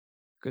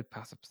 Good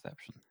passive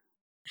perception.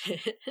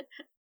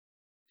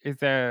 Is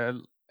there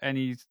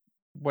any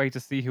way to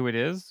see who it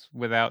is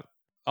without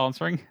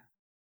answering?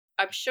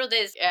 I'm sure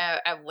there's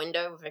a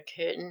window with a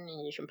curtain,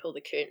 and you can pull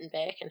the curtain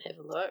back and have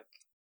a look.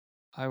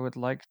 I would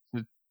like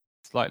to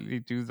slightly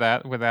do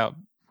that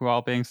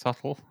while being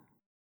subtle.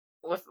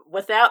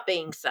 Without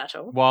being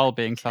subtle. While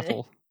being Okay.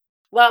 subtle.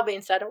 While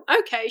being subtle.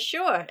 Okay,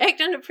 sure.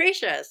 Act under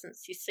pressure,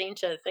 since you seem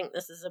to think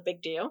this is a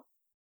big deal.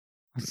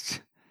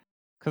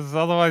 Because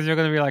otherwise you're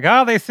going to be like,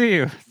 oh, they see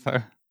you.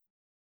 So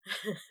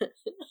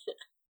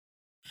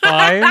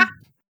 5.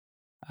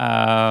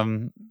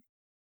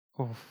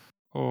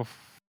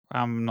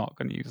 I'm not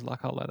going to use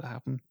luck. I'll let it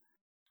happen.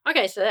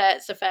 Okay, so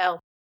that's a fail.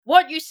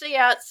 What you see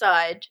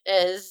outside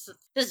is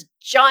this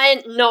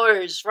giant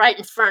nose right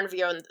in front of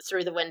you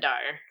through the window.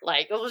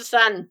 Like, all of a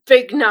sudden,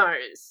 big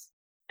nose.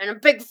 And a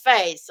big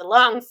face, a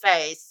long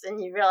face. And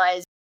you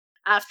realize,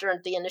 after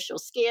the initial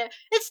scare,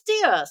 it's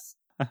Dios.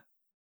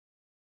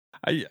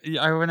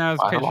 When I was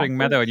Why the picturing long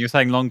Meadow face? and you were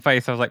saying long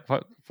face, I was like,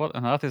 what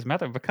on earth is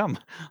Meadow become?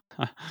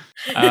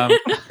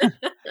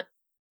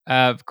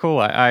 Cool.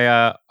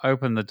 I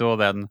opened the door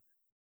then.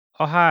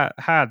 Oh,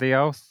 hi,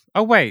 Dios.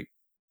 Oh, wait.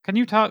 Can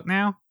you talk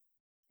now?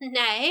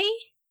 Nay?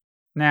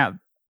 Now,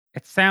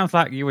 it sounds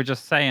like you were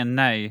just saying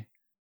nay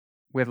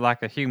with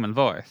like a human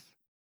voice.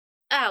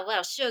 Oh,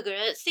 well, sugar,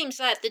 it seems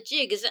like the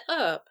jig is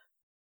up.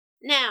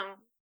 Now,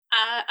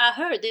 I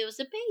heard there was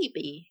a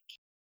baby.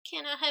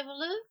 Can I have a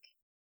look?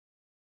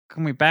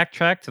 Can we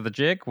backtrack to the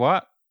jig?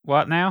 What?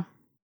 What now?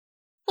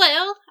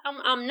 Well,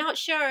 I'm not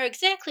sure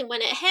exactly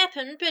when it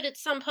happened, but at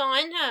some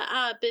point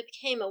I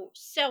became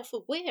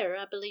self-aware,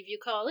 I believe you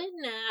call it,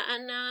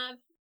 and I've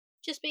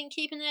just been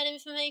keeping that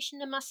information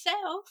to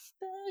myself,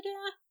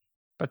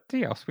 But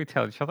Dios, we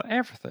tell each other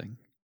everything.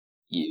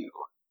 You.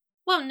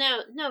 Well,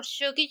 no,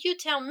 sugar, you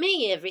tell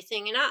me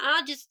everything, and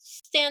I'll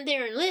just stand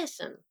there and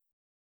listen.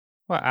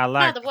 Well, I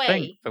like the to way,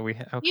 think that we...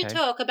 Okay. You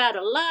talk about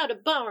a lot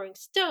of boring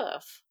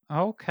stuff.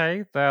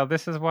 Okay, well,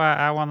 this is why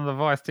I wanted to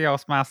voice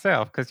Dios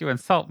myself, because you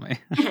insult me.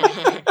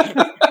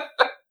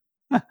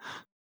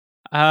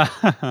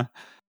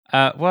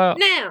 Well...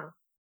 Now,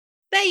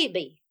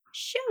 baby,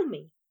 show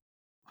me.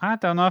 I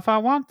don't know if I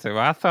want to.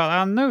 I thought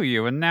I knew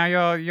you, and now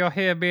you're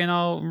here being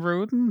all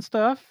rude and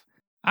stuff.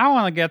 I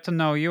want to get to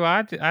know you.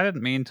 I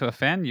didn't mean to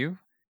offend you,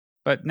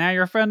 but now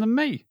you're a friend of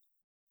me.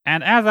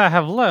 And as I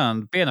have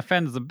learned, being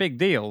offended is a big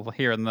deal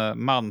here in the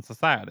modern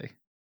society.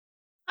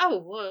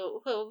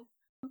 Oh, well,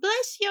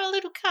 bless your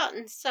little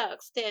cotton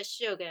socks there,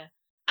 sugar.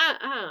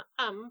 I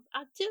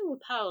do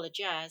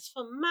apologize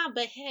for my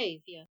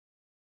behavior.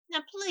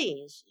 Now,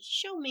 please,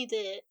 show me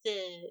the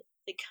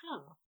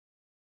car.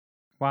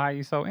 Why are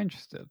you so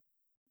interested?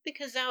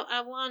 Because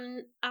I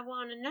want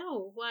to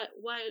know what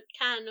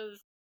kind of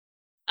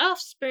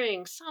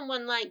offspring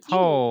someone like you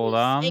Hold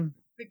was able on. to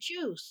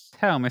produce.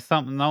 Tell me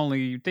something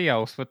only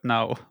Dios would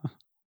know.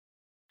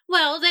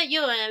 Well, that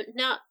you're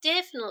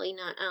definitely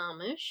not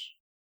Amish.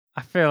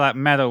 I feel like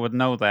Meadow would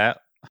know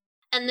that.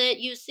 And that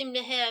you seem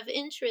to have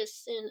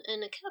interest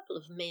in a couple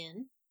of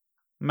men.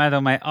 Meadow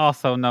may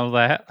also know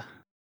that.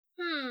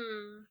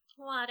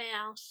 What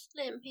else?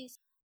 Let me see.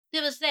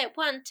 There was that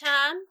one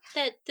time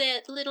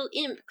that little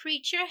imp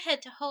creature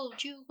had to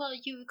hold you while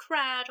you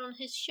cried on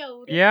his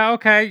shoulder. Yeah,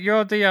 okay,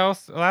 you're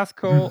Dios. Well, that's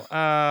cool.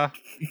 Well,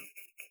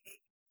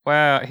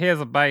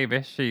 here's a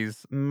baby.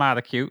 She's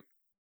mighty cute.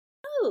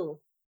 Oh.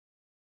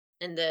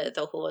 And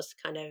the horse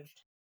kind of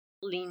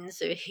leans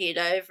her head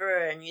over,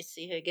 and you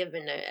see her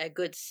giving a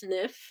good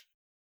sniff.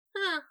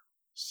 Huh.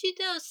 She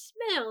does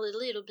smell a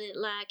little bit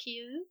like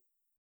you.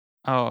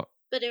 Oh.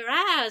 But her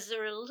eyes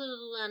are a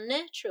little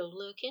unnatural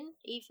looking,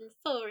 even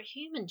for a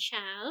human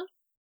child.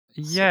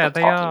 Yeah,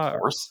 they are.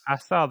 Horse. I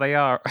saw they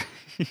are.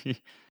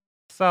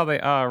 Saw they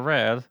are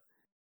red.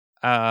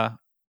 I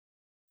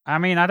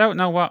mean, I don't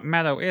know what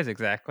Meadow is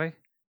exactly,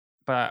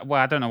 but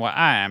I don't know what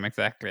I am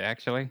exactly,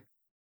 actually.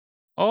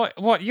 Or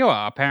what you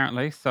are,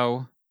 apparently.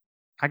 So,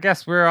 I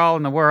guess we're all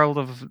in the world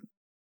of.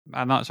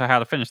 I'm not sure how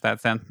to finish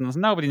that sentence.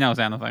 Nobody knows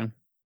anything.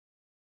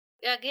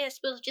 I guess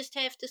we'll just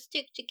have to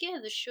stick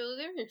together,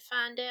 sugar, and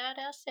find out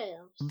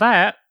ourselves.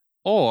 That,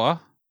 or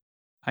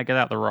I get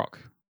out the rock.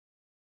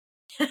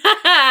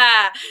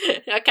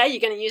 Okay, you're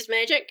going to use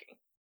magic?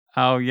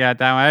 Oh, yeah,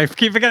 damn it. I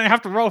keep forgetting I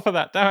have to roll for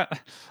that. Damn it.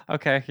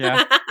 Okay,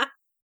 yeah.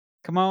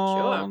 Come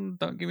on.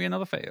 Don't give me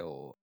another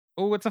fail.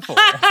 Oh, it's a 4.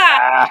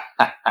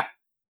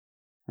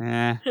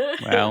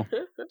 Well,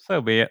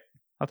 so be it.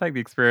 I'll take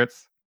the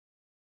experience.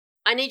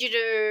 I need you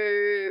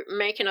to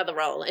make another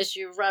roll as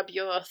you rub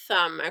your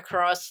thumb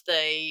across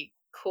the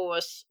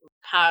coarse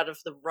part of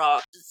the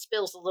rock. It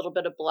spills a little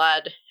bit of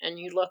blood, and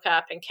you look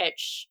up and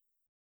catch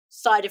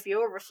sight of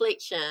your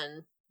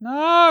reflection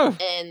No!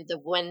 in the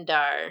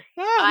window.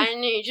 No! I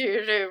need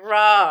you to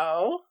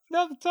roll.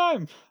 Not the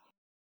time.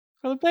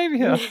 Got the baby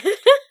here.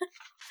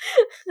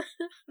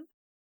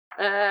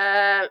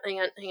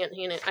 Hang on.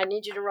 I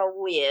need you to roll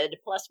weird,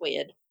 plus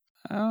weird.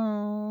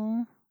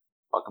 Oh.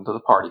 Welcome to the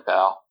party,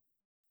 pal.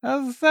 That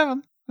was a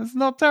 7. It's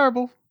not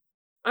terrible.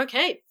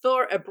 Okay,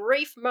 for a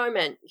brief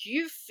moment,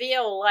 you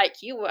feel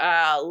like you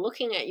are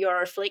looking at your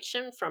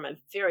reflection from a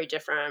very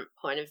different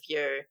point of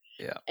view.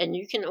 Yeah. And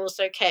you can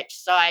also catch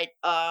sight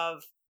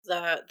of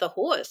the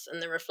horse in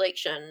the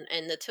reflection,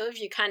 and the two of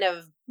you kind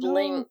of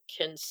blink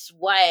and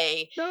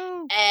sway.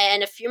 No.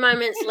 And a few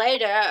moments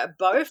later,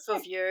 both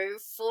of you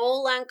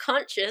fall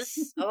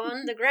unconscious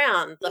on the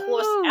ground. The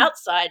horse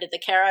outside of the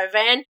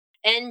caravan,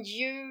 and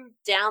you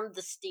down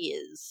the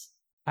stairs.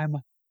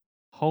 I'm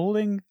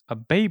holding a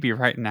baby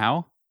right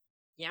now.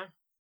 Yeah.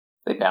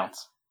 They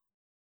bounce.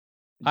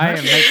 I am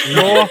Not making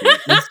your sure baby,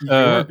 it's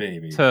your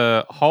baby.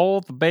 to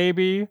hold the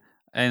baby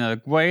in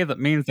a way that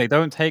means they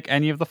don't take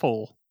any of the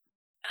fall.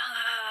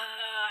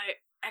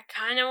 I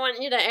kind of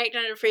want you to act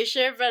under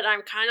pressure, but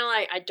I'm kind of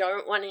like, I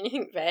don't want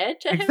anything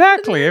bad to happen.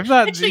 Exactly. If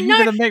that Actually, you're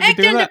no, gonna make me act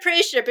do under that.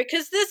 pressure,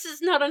 because this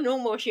is not a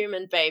normal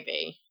human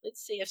baby.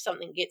 Let's see if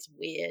something gets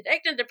weird.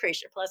 Act under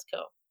pressure, plus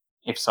cool.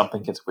 If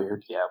something gets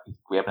weird, yeah,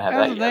 we haven't had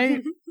Guys, that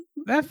yet.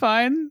 They're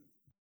fine.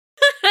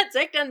 It's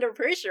act under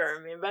pressure,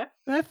 remember?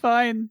 They're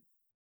fine.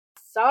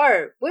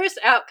 So, worst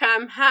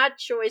outcome, hard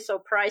choice or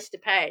price to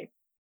pay.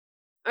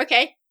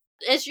 Okay,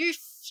 as you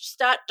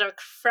start to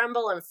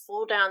crumble and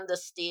fall down the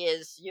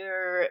stairs,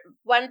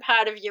 one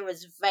part of you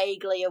is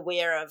vaguely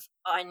aware of,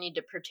 I need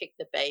to protect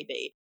the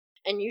baby.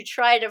 And you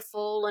try to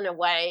fall in a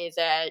way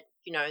that,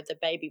 the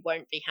baby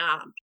won't be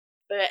harmed.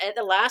 But at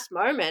the last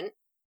moment,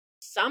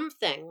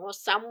 something or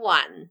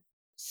someone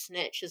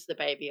snatches the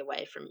baby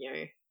away from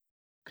you.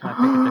 Can I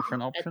pick a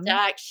different A option?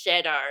 dark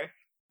shadow.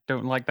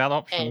 Don't like that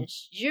option. And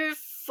you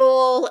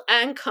fall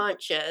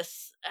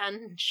unconscious,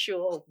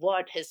 unsure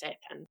what has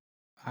happened.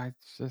 I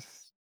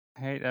just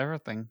hate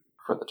everything.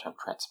 For the term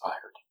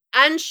transpired.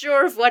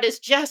 Unsure of what has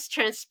just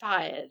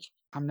transpired.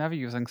 I'm never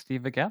using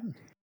Steve again.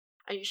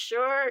 Are you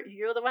sure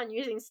you're the one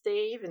using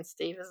Steve and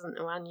Steve isn't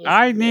the one using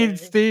I need you?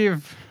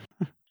 Steve.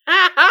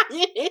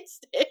 You need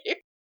Steve.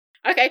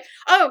 Okay.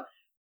 Oh.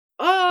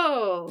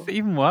 Does it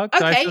even work?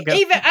 Do I Okay. still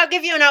get I'll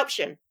give you an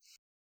option.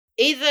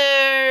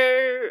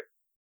 Either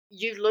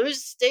you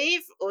lose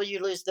Steve or you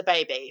lose the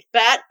baby.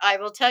 But I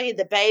will tell you,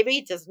 the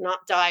baby does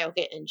not die or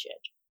get injured.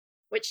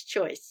 Which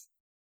choice?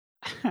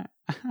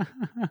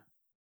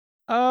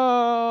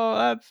 Oh,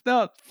 that's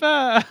not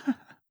fair.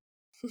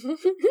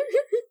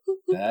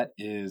 That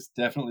is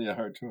definitely a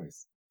hard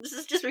choice. This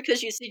is just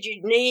because you said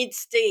you need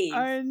Steve.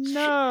 I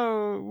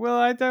know. Well,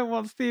 I don't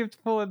want Steve to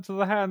fall into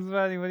the hands of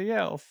anybody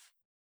else.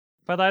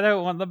 But I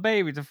don't want the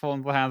baby to fall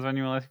into the hands of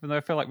anyone else, even though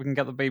I feel like we can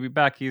get the baby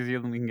back easier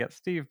than we can get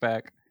Steve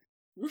back.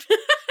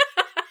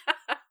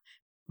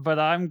 But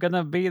I'm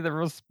gonna be the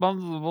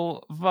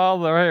responsible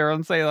father here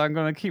and say that I'm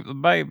gonna keep the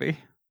baby.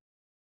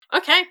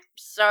 Okay,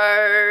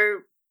 so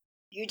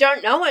you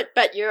don't know it,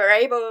 but you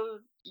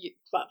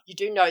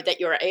do know that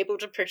you're able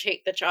to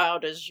protect the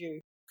child as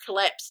you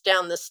collapse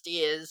down the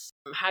stairs,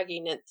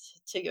 hugging it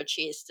to your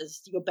chest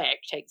as your back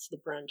takes the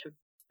brunt of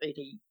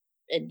any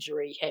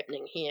injury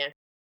happening here.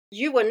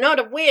 You were not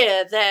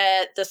aware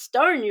that the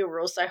stone you were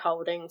also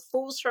holding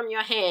falls from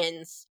your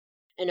hands,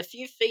 and a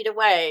few feet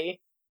away,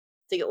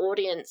 the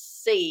audience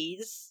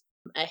sees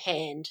a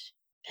hand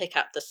pick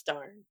up the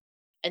stone,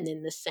 and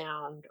then the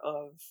sound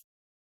of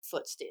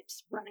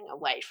footsteps running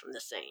away from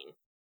the scene.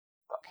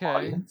 Okay.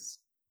 Audience.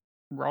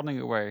 Running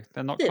away.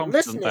 They're not The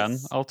confident then.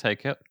 listeners. I'll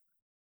take it.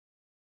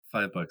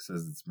 $5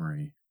 says it's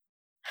Marie.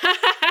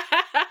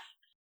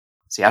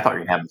 See, I thought you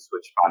were going to have them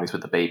switch bodies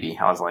with the baby.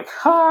 I was like,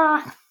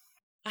 ha!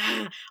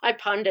 I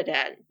pondered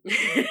it.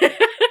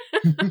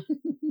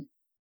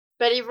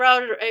 But he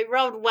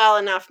rolled well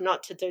enough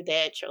not to do the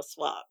actual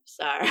swap,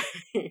 so...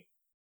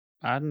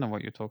 I don't know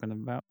what you're talking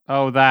about.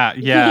 Oh, that.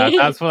 Yeah,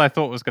 that's what I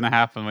thought was going to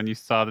happen when you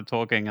started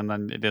talking and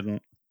then it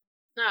didn't.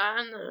 No,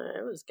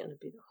 it was going to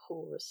be the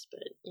horse,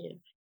 but yeah.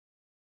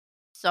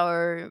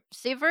 So,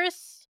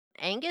 Severus,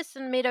 Angus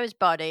and Meadows'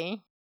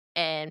 body,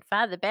 and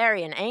Father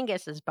Barry and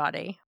Angus's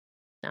body,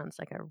 sounds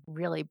like a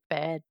really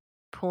bad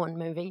porn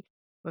movie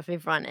with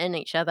everyone in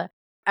each other,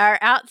 are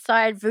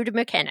outside Voodoo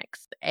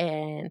Mechanics,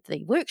 and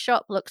the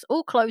workshop looks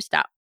all closed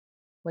up.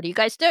 What do you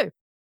guys do?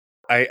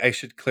 I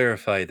should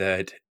clarify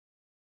that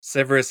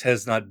Severus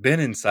has not been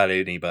inside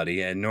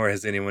anybody, and nor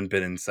has anyone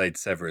been inside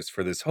Severus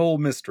for this whole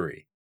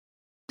mystery.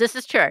 This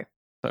is true.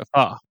 So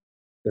far.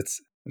 It's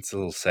a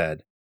little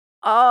sad.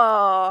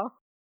 Oh.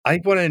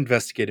 I want to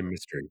investigate a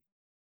mystery.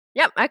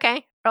 Yep,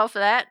 okay. Roll for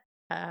that.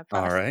 Plus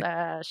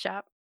Alright.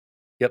 sharp.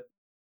 Yep.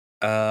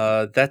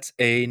 That's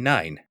a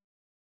 9.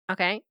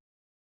 Okay.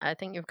 I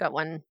think you've got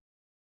one.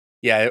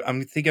 Yeah,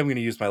 I think I'm going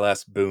to use my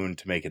last boon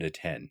to make it a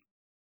 10.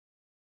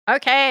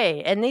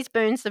 Okay, and these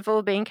boons have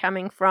all been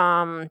coming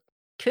from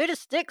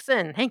Curtis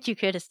Dixon. Thank you,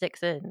 Curtis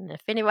Dixon.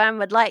 If anyone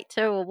would like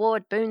to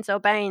award boons or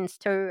banes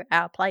to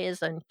our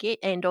players and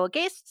or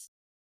guests,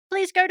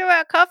 please go to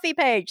our coffee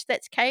page.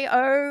 That's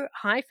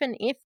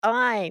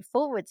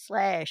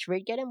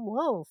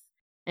ko-fi.com/RedGettingWolf.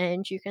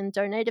 And you can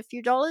donate a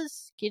few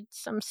dollars, get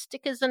some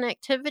stickers and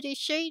activity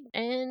sheet,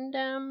 and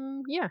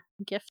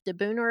gift a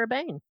boon or a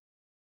bane.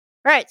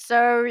 Right,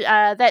 so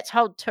that's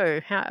hold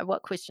 2.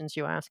 What questions are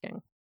you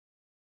asking?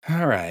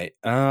 All right.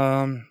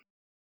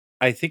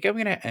 I think I'm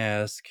going to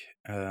ask,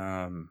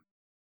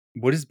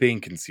 what is being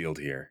concealed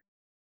here?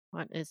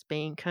 What is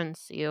being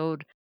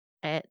concealed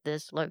at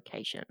this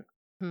location?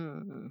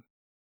 I'm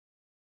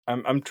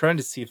trying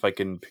to see if I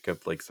can pick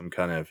up like some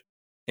kind of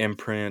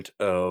imprint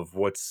of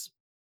what's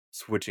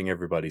switching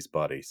everybody's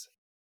bodies.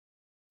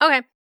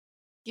 Okay.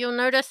 You'll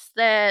notice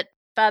that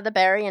Father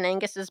Barry and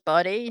Angus's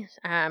body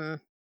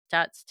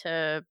starts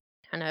to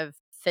kind of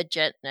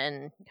fidget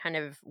and kind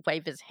of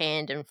wave his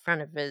hand in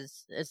front of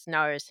his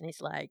nose, and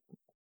he's like,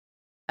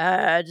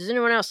 does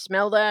anyone else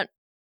smell that?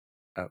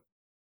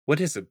 What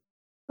is it?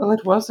 Well,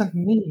 it wasn't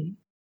me.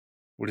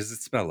 What does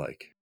it smell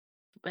like?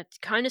 It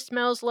kind of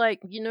smells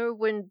like,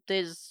 when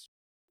there's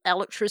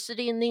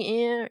electricity in the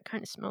air, it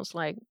kind of smells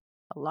like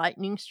a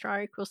lightning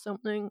strike or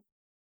something.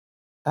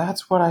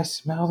 That's what I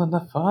smelled in the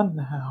fun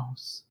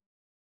house.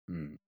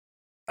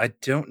 I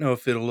don't know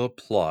if it'll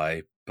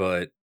apply,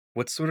 but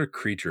what sort of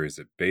creature is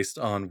it based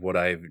on what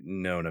I've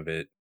known of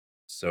it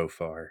so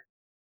far?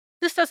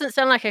 This doesn't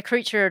sound like a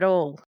creature at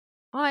all.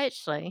 Oh,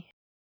 actually,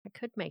 I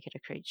could make it a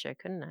creature,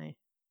 couldn't I?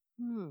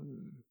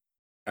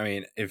 I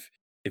mean, if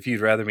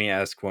you'd rather me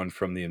ask one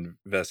from the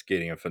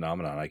investigating a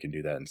phenomenon, I can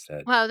do that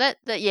instead. Well,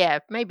 yeah,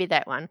 maybe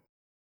that one.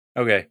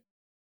 Okay.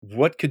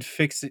 What could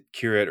fix it,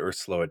 cure it, or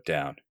slow it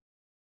down?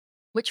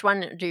 Which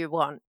one do you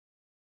want?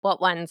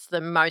 What one's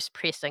the most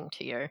pressing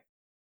to you?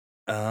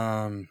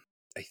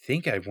 I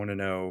think I want to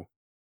know.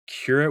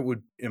 Cure it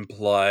would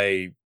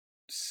imply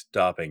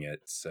stopping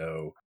it,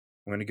 so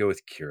I'm going to go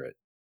with cure it.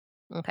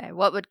 Okay,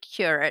 what would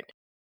cure it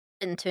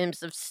in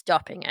terms of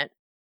stopping it?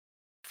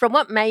 From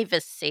what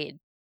Mavis said,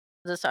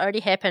 this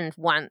already happened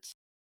once,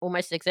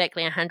 almost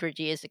exactly 100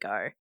 years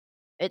ago.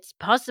 It's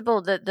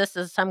possible that this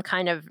is some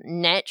kind of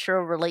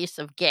natural release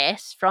of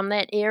gas from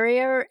that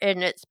area,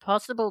 and it's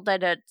possible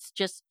that it's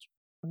just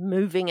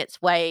moving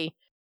its way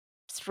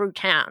through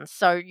town.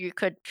 So you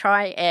could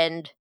try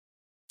and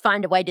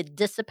find a way to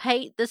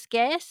dissipate this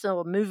gas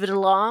or move it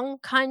along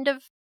kind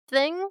of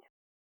thing,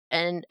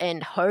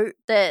 and hope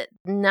that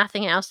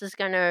nothing else is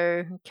going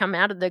to come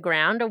out of the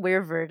ground or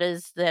wherever it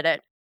is that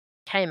it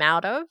came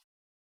out of.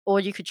 Or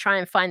you could try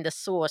and find the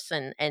source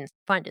and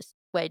find a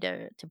way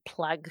to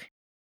plug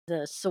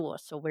the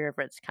source or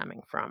wherever it's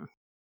coming from.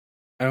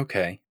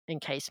 Okay. In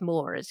case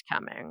more is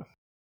coming.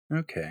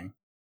 Okay.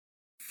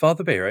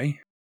 Father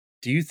Barry,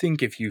 do you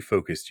think if you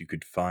focused, you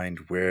could find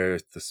where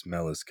the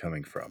smell is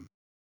coming from?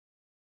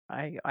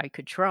 I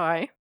could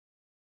try.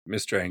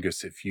 Mr.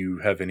 Angus, if you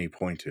have any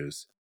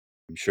pointers,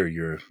 I'm sure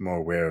you're more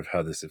aware of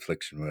how this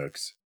affliction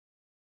works.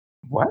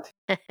 What?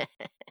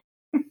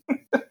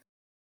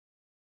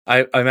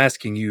 I'm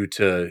asking you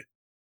to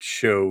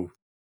show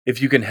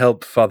if you can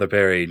help Father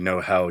Barry know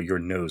how your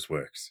nose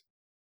works.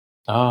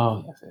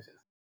 Oh, yes.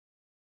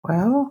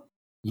 Well,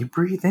 you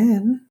breathe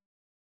in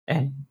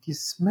and you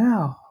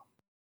smell.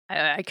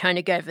 I kind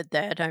of gave it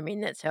that. I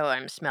mean, that's how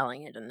I'm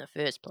smelling it in the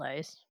first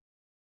place.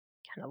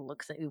 Kind of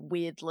looks at it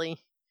weirdly.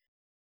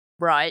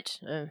 Right,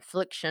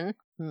 affliction.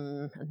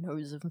 A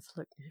nose of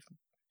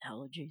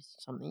allergies,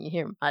 something you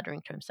hear him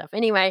muttering to himself.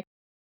 Anyway,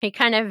 he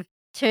kind of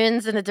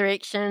turns in a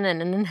direction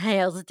and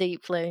inhales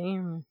deeply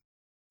and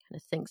kind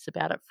of thinks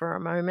about it for a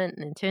moment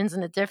and then turns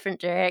in a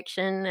different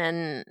direction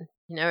and,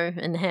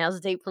 inhales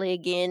deeply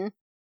again.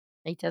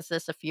 He does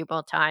this a few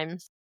more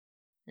times.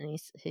 And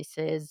he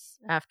says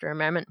after a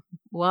moment,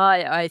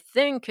 "Why, I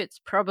think it's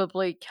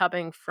probably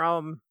coming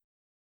from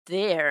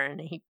there."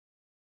 And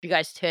you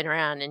guys turn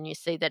around and you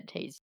see that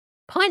he's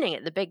pointing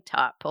at the big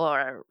top,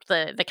 or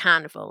the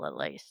carnival at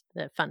least,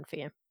 the fun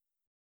fair.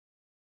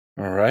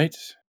 All right.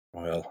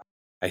 Well,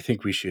 I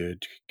think we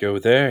should go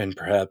there and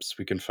perhaps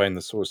we can find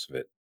the source of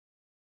it.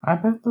 I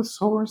bet the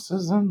source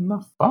is in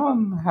the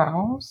fun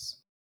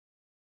house.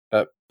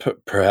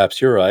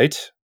 Perhaps you're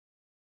right.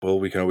 Well,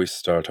 we can always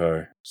start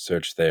our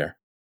search there.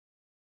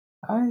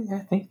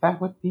 I think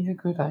that would be a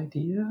good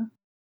idea.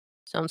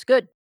 Sounds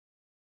good.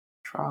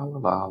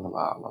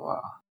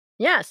 Tra-la-la-la-la-la-la.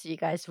 Yeah, so you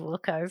guys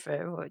walk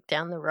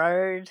down the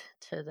road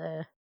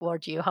or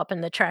do you hop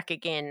in the truck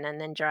again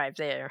and then drive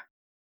there?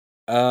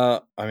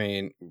 I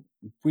mean,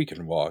 we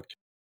can walk.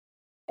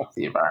 of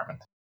the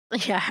environment.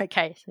 Yeah,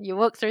 okay. So you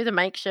walk through the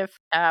makeshift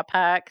car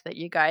park that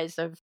you guys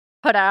have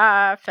put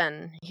up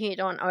and head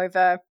on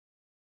over.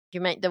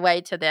 You make the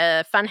way to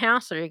the fun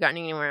house, or are you going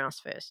anywhere else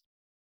first?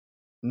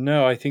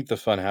 No, I think the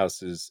fun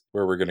house is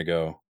where we're going to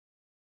go.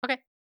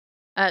 Okay.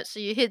 So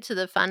you head to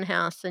the fun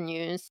house and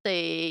you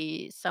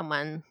see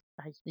someone,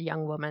 a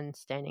young woman,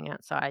 standing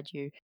outside.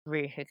 You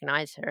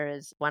recognize her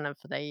as one of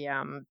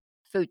the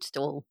food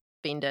stall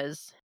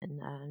vendors,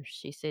 and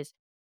she says,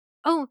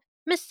 "Oh,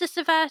 Mr.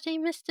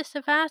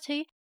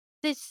 Savati,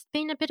 there's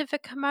been a bit of a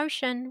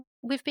commotion.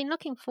 We've been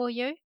looking for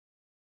you.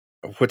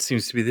 What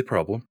seems to be the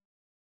problem?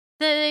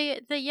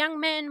 The young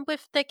man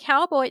with the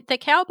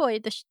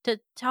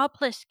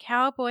topless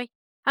cowboy,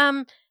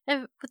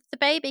 with the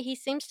baby. He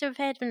seems to have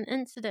had an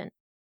incident."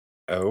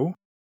 Oh?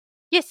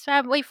 Yes,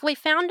 we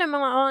found him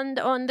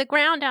on the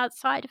ground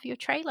outside of your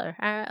trailer,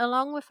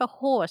 along with a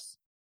horse,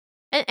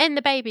 and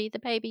the baby. The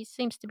baby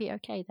seems to be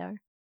okay though.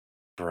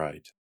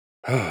 Right.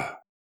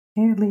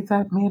 Can't leave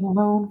that man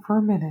alone for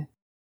a minute.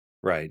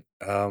 Right.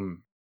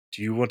 Do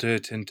you want to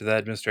attend to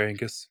that, Mr.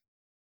 Angus?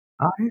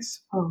 I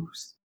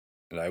suppose.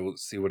 And I will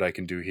see what I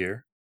can do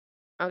here.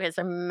 Okay,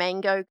 so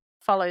Mango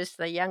follows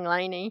the young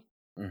lady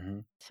Mm-hmm.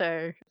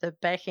 to the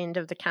back end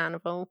of the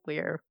carnival,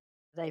 where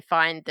they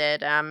find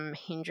that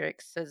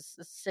Hendrix is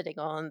sitting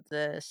on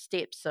the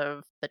steps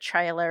of the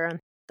trailer, and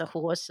the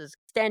horse is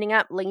standing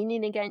up,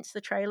 leaning against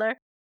the trailer.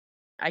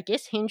 I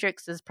guess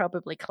Hendrix is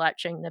probably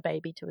clutching the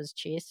baby to his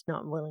chest,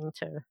 not willing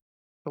to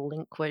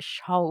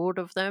relinquish hold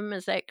of them.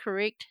 Is that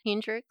correct,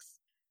 Hendrix?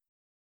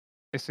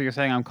 So you're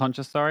saying I'm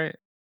conscious, sorry?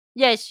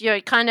 Yes,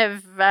 you're kind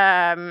of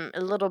a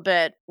little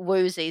bit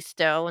woozy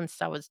still, and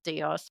so is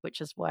Dios,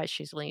 which is why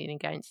she's leaning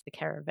against the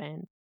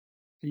caravan.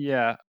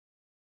 Yeah.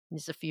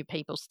 There's a few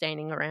people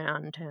standing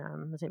around.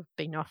 They've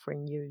been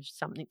offering you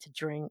something to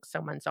drink.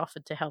 Someone's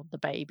offered to help the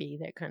baby,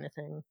 that kind of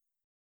thing.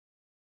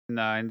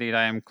 No, indeed,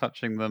 I am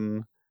clutching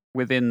them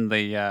within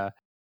the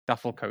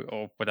duffel coat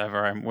or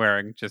whatever I'm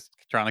wearing, just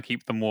trying to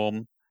keep them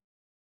warm.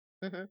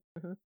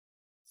 Mm-hmm.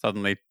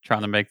 Suddenly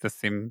trying to make this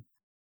seem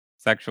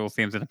sexual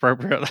seems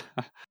inappropriate.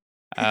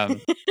 But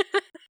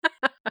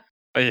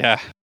yeah,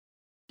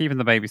 keeping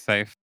the baby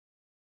safe.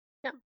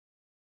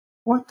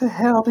 What the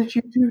hell did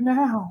you do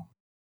now?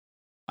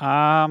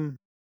 I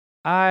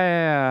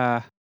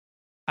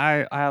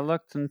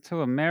looked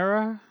into a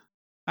mirror,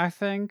 I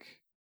think.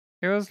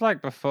 It was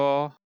like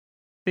before.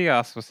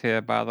 Diaz was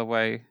here, by the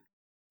way.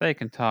 They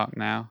can talk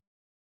now.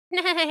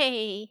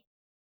 Nay.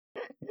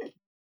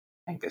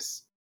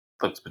 Angus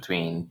looks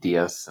between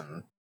Diaz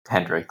and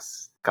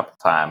Hendrix a couple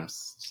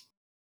times, just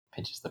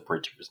pinches the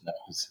bridge of his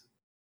nose.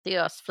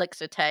 Dios flicks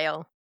her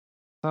tail.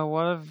 So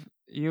what have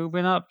you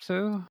been up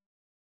to?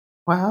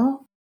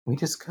 Well, we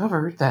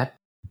discovered that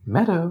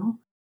Meadow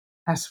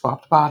has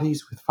swapped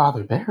bodies with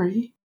Father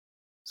Barry,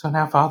 so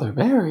now Father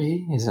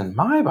Barry is in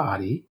my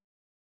body.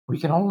 We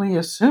can only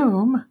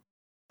assume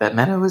that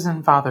Meadow is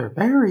in Father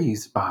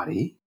Barry's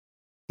body.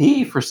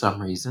 He, for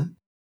some reason,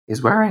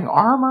 is wearing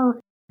armor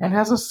and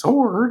has a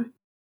sword,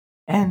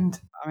 and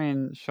I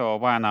mean, sure,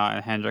 why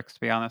not, Hendrix, to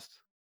be honest?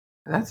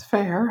 that's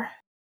fair.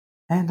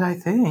 And I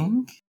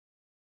think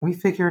we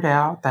figured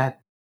out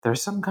that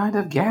there's some kind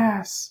of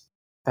gas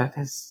that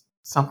has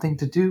something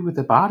to do with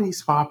the body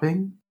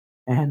swapping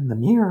and the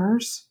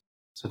mirrors.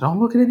 So don't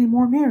look at any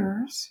more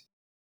mirrors.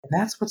 And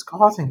that's what's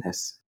causing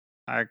this.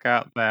 I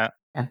got that.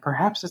 And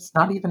perhaps it's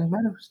not even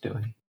Meadow's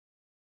doing.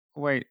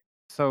 Wait,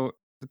 so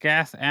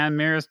gas and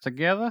mirrors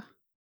together?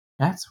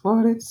 That's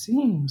what it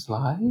seems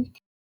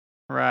like.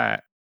 Right.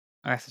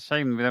 That's a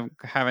shame we don't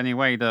have any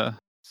way to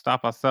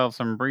stop ourselves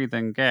from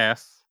breathing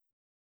gas.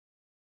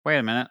 Wait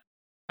a minute.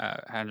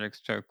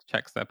 Hendrix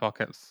checks their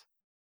pockets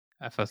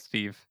for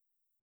Steve.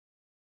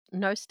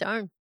 No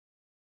stone.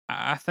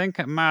 I think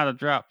it might have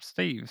dropped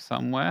Steve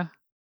somewhere.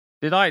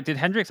 Did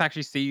Hendrix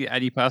actually see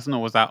any person,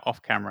 or was that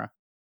off camera?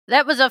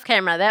 That was off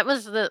camera. That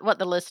was what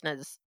the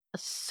listeners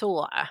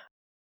saw.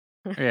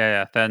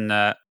 Yeah. Then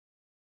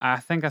I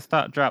think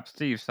I dropped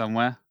Steve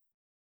somewhere.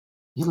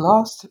 You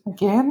lost him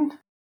again?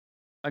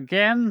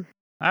 Again?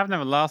 I've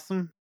never lost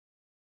him.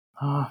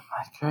 Oh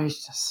my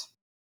gracious.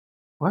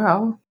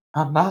 Well,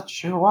 I'm not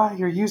sure why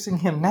you're using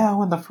him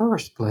now in the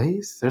first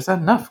place. There's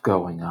enough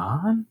going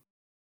on.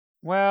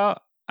 Well,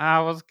 I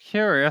was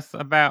curious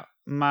about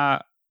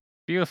my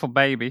beautiful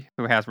baby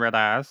who has red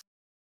eyes,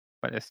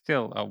 but is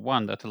still a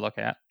wonder to look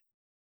at.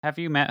 Have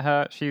you met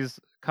her? She's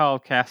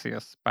called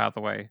Cassius, by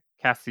the way.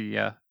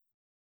 Cassia.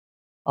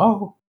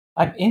 Oh,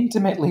 I'm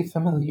intimately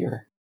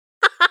familiar.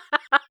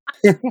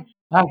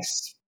 I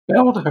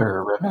spelled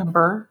her,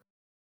 remember?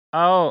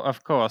 Oh,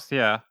 of course,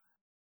 yeah.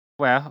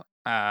 Well,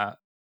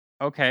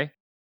 okay.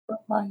 From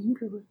my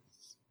uterus.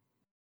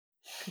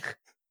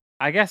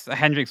 I guess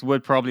Hendrix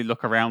would probably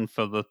look around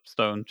for the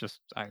stone,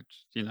 just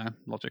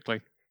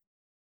logically.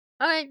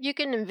 Oh, you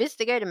can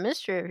investigate a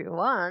mystery if you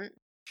want.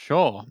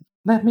 Sure.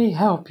 Let me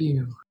help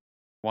you.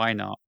 Why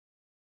not?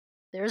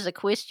 There's a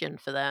question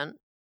for that.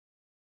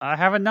 I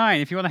have a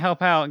 9. If you want to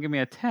help out and give me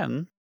a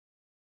 10.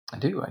 I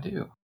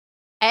do.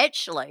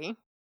 Actually,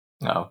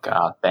 Oh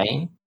God,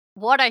 Bane.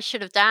 what I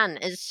should have done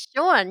is,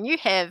 Sean, you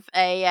have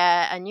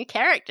a new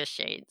character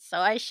sheet, so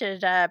I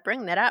should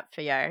bring that up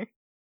for you.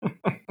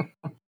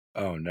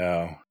 Oh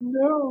no.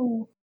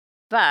 No.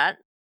 But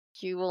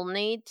you will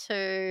need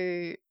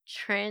to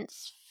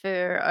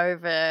transfer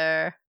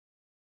over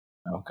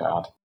Oh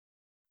God.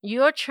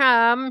 your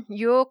charm,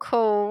 your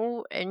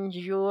cool, and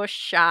your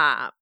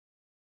sharp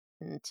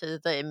into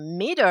the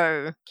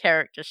Meadow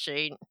character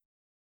sheet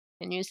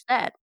and use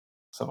that.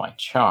 So my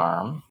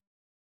charm.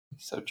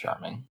 So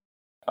charming.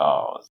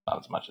 Oh, it's not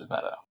as much as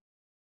Meadow.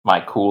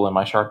 My cool and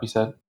my sharp, you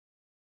said?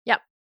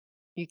 Yep.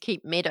 You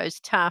keep Meadow's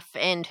tough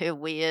and her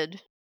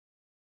weird.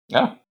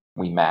 No.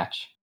 We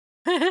match.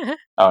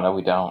 Oh, no,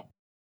 we don't.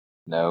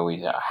 No, we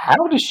don't.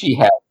 How does she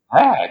have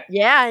that?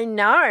 Yeah, I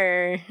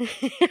know.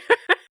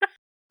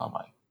 Oh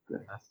my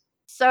goodness.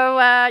 So,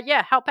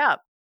 yeah, help out.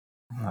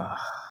 Ugh.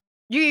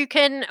 You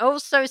can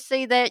also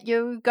see that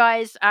you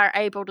guys are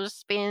able to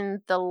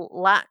spend the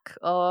luck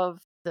of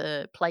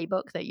the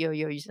playbook that you're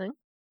using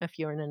if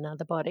you're in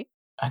another body.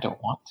 I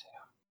don't want to.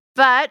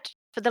 But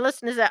for the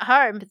listeners at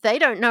home, they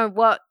don't know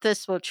what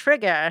this will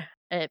trigger.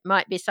 It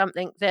might be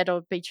something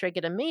that'll be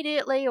triggered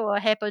immediately or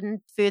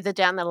happen further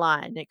down the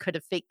line. It could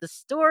affect the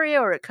story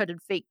or it could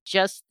affect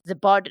just the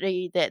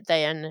body that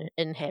they are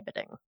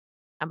inhabiting.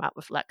 Come up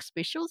with luck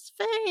specials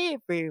for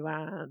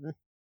everyone.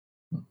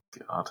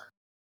 God.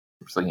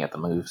 I'm just looking at the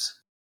moves.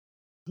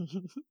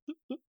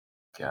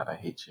 God, I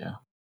hate you.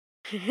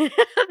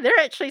 They're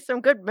actually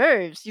some good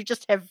moves. You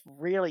just have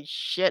really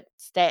shit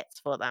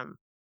stats for them.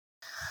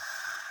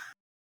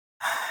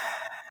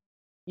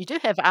 You do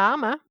have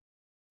armor.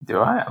 Do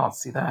I? I don't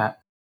see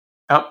that.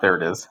 Oh, there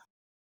it is.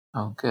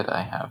 Oh, good.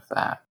 I have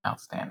that.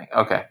 Outstanding.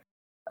 Okay.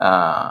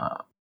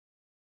 What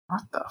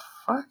the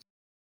fuck?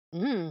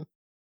 Mm.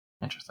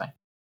 Interesting.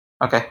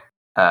 Okay.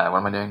 What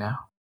am I doing now?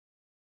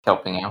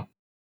 Helping out.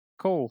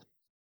 Cool.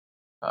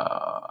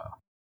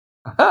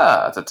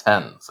 It's a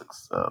 10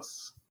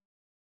 success.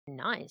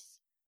 Nice.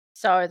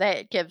 So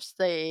that gives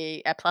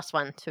a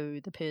 +1 to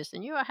the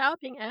person you are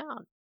helping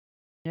out.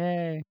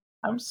 Yay.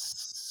 I'm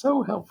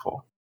so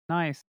helpful.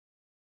 Nice.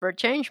 For a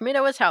change,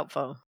 Meadow is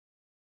helpful.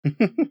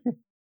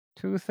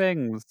 2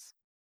 things.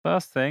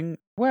 First thing,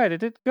 where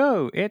did it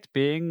go? It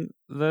being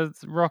the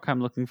rock I'm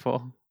looking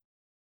for.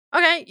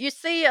 Okay, you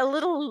see a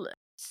little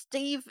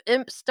Steve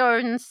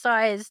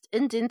Impstone-sized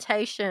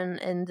indentation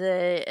in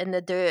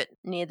the dirt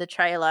near the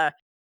trailer,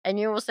 and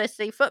you also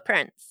see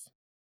footprints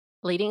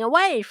leading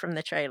away from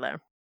the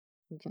trailer.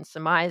 You can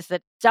surmise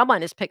that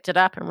someone has picked it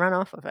up and run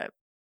off with it.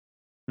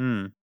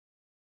 I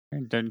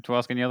don't need to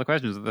ask any other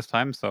questions at this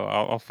time, so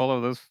I'll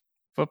follow those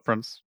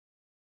footprints.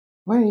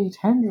 Wait,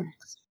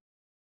 Hendrix.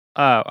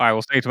 I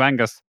will say to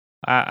Angus,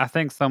 I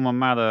think someone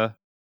might have...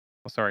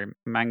 Oh, sorry,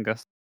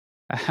 Mangus.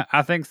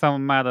 I think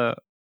someone might have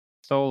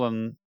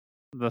stolen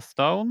the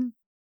stone.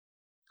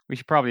 We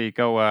should probably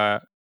go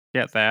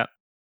get that.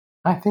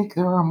 I think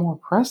there are more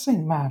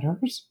pressing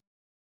matters.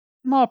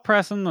 More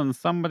pressing than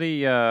somebody...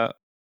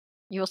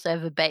 You also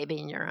have a baby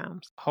in your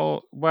arms.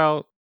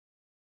 Well,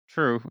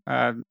 true.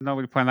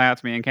 Nobody pointed that out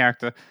to me in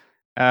character.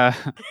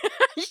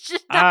 You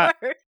should know.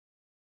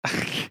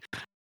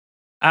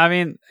 I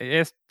mean,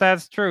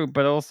 that's true,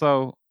 but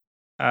also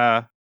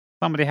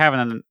somebody having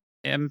an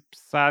imp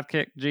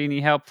sidekick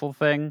genie helpful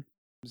thing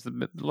is a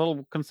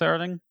little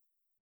concerning.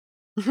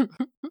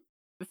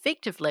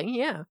 Effectively,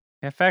 yeah.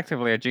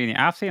 Effectively a genie.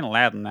 I've seen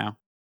Aladdin now.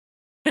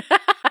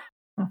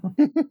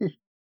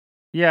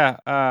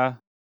 Yeah,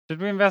 should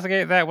we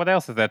investigate that? What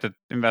else is there to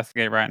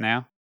investigate right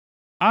now?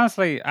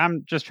 Honestly,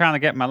 I'm just trying to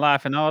get my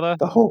life in order.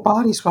 The whole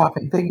body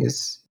swapping thing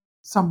is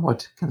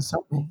somewhat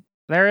concerning.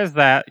 There is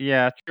that,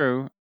 yeah,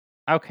 true.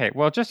 Okay,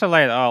 well, just to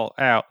lay it all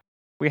out,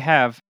 we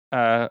have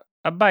a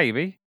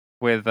baby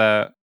with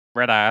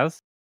red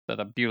eyes that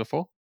are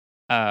beautiful.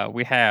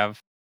 We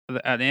have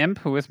an imp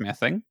who is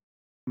missing.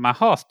 My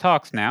horse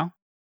talks now.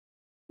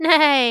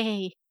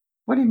 Nay.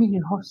 What do you mean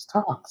your horse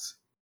talks?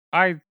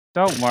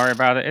 Don't worry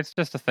about it. It's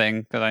just a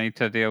thing that I need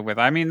to deal with.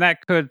 I mean,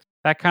 that kind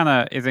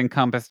of is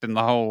encompassed in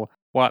the whole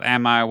what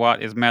am I,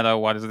 what is Meadow,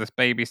 what is this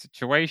baby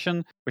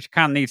situation, which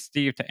kind of needs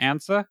Steve to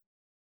answer,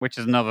 which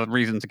is another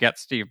reason to get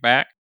Steve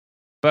back.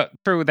 But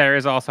true, there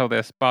is also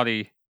this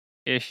body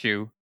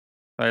issue.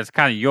 But it's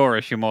kind of your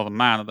issue more than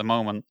mine at the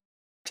moment.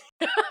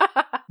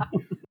 That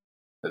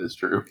is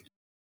true.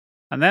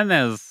 And then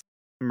there's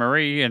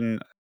Marie in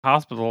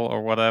hospital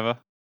or whatever.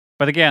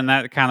 But again,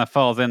 that kind of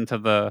falls into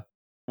the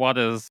what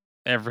is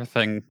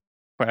everything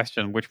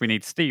question, which we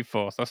need Steve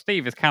for. So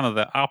Steve is kind of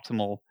the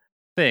optimal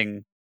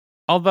thing.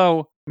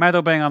 Although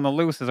Meadow being on the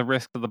loose is a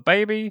risk to the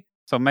baby,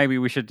 so maybe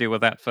we should deal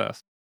with that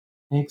first.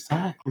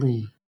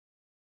 Exactly.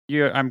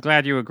 I'm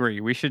glad you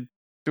agree. We should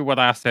do what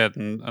I said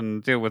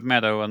and deal with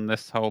Meadow and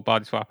this whole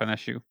body swapping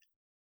issue.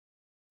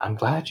 I'm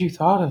glad you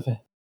thought of it.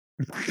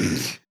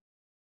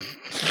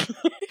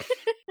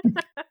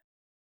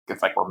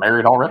 It's like we're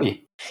married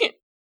already. Can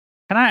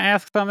I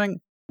ask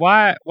something?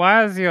 Why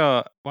are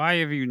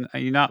you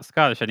not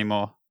Scottish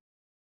anymore?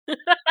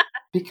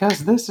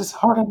 Because this is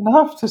hard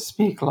enough to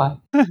speak like.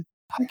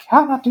 I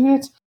cannot do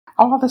it.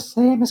 All the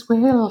same as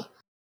Will.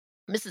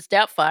 Mrs.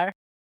 Doubtfire.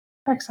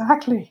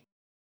 Exactly.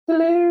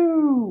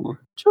 Hello.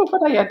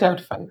 Chupadaya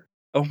Doubtfire.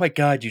 Oh my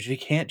god, you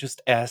can't just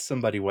ask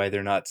somebody why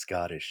they're not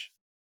Scottish.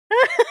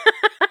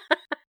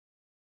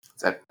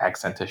 Is that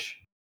accentish?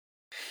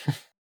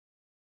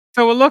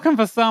 So we're looking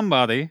for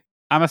somebody.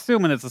 I'm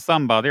assuming it's a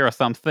somebody or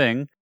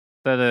something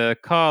that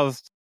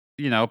caused,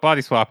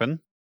 body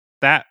swapping.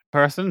 That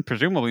person,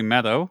 presumably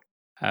Meadow,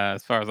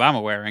 as far as I'm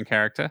aware in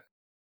character,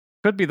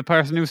 could be the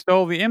person who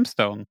stole the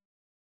Imstone.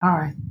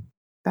 Alright,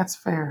 that's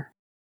fair.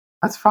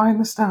 Let's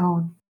find the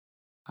stone.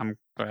 I'm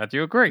glad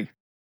you agree.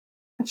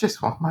 I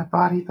just want my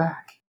body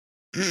back.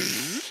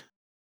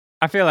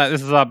 I feel like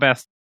this is our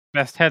best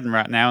heading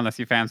right now, unless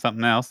you found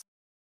something else.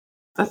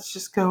 Let's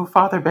just go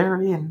Father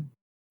Barry and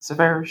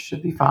Severus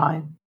should be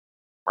fine.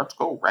 Let's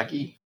go,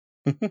 Reggie.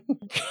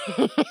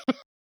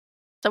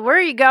 So where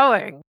are you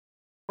going?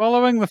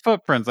 Following the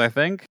footprints, I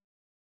think.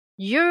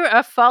 You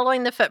are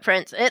following the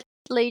footprints. It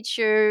leads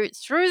you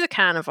through the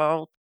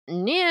carnival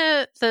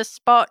near the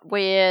spot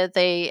where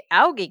the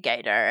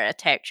alligator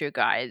attacked you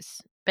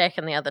guys back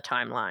in the other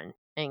timeline,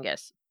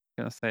 Angus.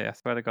 I'm gonna say, I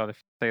swear to God, if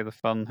you say the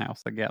fun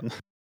house again.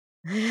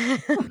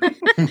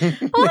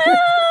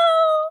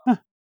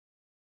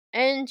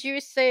 And you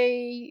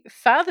see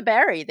Father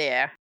Barry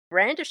there,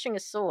 brandishing a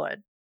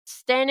sword,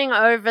 standing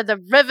over the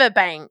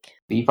riverbank.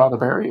 The Father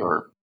Barry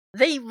or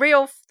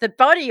The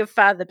body of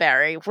Father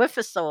Barry with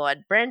a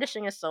sword,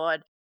 brandishing a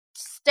sword,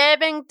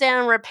 stabbing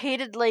down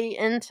repeatedly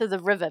into the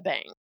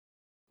riverbank.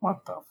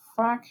 what the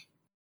fuck?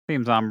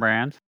 Seems on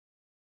brand.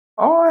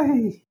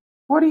 Oi!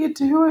 What are you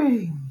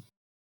doing?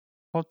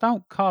 Well,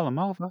 don't call him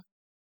over.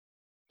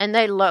 And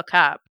they look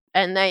up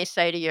and they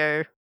say to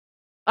you,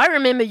 I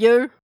remember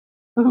you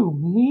Who,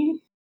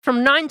 me?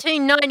 from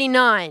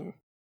 1999.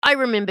 I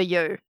remember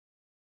you.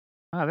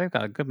 Oh, they've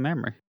got a good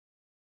memory.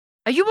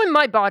 Are you in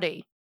my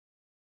body?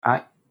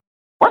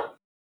 What?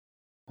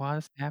 What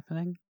is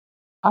happening?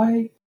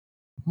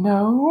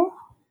 No?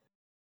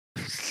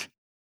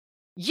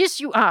 Yes,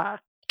 you are.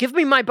 Give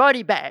me my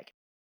body back.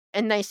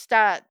 And they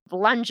start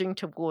lunging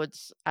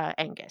towards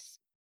Angus.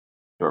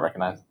 Do I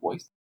recognize the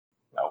voice?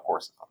 No, of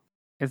course not.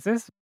 Is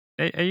this...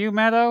 Are you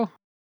Meadow?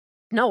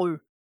 No,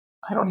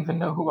 I don't even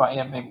know who I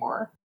am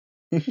anymore.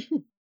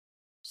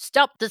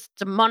 stop this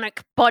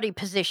demonic body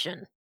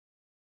position.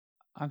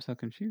 I'm so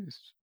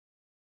confused.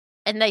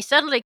 And they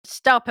suddenly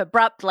stop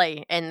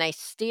abruptly and they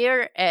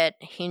stare at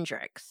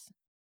Hendrix.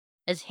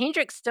 Is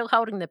Hendrix still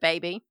holding the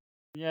baby?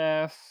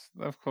 Yes,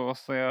 of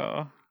course they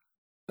are.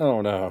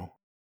 Oh no.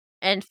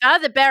 And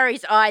Father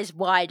Barry's eyes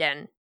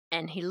widen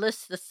and he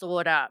lifts the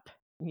sword up.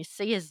 You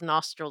see his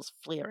nostrils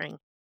flaring.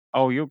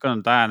 Oh, you're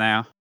gonna die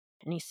now.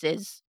 And he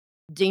says,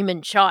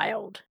 Demon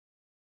child,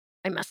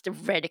 I must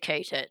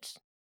eradicate it.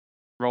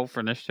 Roll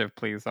for initiative,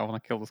 please. I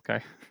want to kill this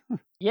guy.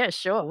 Yeah,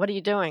 sure. What are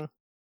you doing?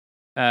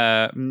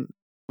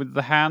 With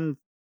the hand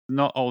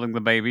not holding the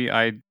baby,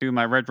 I do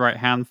my red right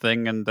hand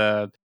thing, and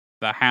the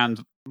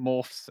hand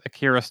morphs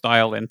Akira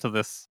style into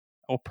this,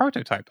 or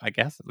prototype, I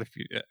guess, if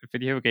you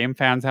video game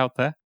fans out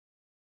there.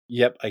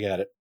 Yep, I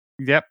got it.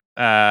 Yep.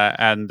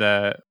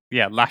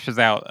 Yeah, lashes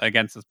out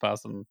against this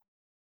person.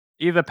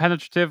 Either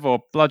penetrative or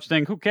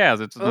bludgeoning, who cares?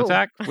 It's an Ooh.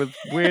 attack with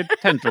weird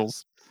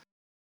tendrils.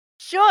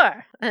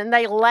 Sure. And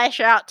they lash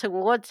out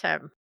towards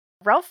him.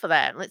 Roll for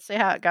that. Let's see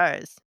how it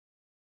goes.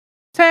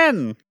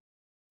 10!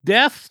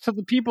 Death to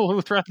the people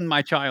who threaten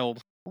my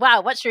child.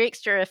 Wow, what's your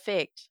extra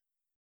effect?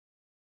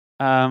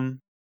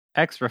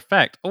 Extra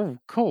effect. Oh,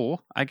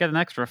 cool. I get an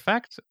extra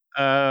effect.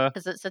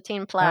 Because it's a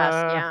 10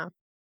 plus,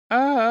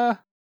 yeah.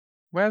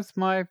 Where's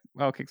my...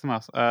 Oh, kick some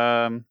ass.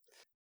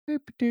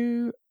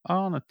 Boop-a-doo.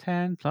 On a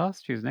 10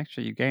 plus, choose an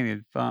extra, you gain the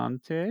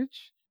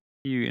advantage.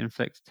 You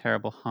inflict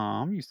terrible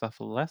harm. You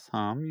suffer less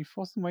harm. You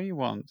force them where you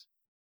want.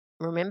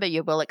 Remember,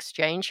 you will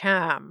exchange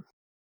harm.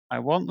 I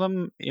want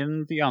them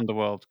in the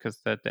underworld because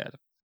they're dead.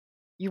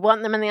 You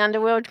want them in the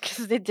underworld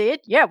because they're dead?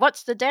 Yeah,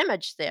 what's the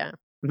damage there?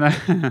 My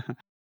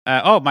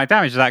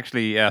damage is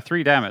actually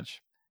 3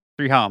 damage.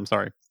 3 harm,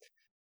 sorry.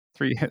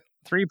 3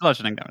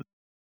 bludgeoning damage.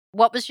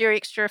 What was your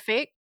extra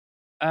effect?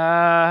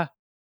 I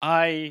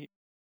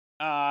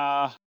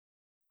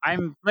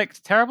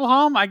inflict terrible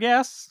harm, I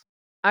guess.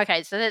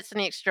 Okay, so that's an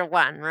extra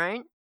 1,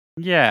 right?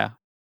 Yeah.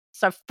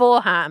 So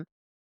 4 harm.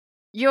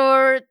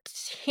 Your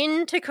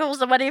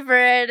tentacles or whatever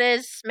it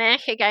is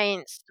smack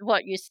against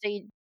what you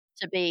see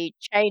to be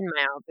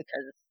chainmail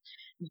because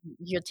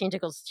your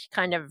tentacles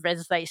kind of,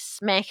 as they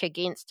smack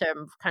against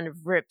him, kind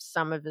of rip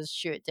some of his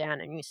shirt down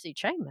and you see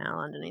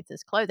chainmail underneath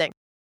his clothing.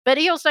 But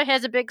he also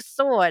has a big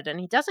sword and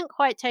he doesn't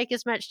quite take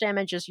as much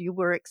damage as you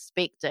were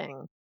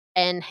expecting.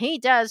 And he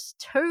does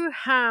 2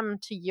 harm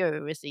to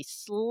you as he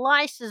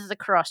slices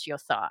across your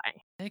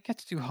thigh. They get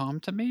to do harm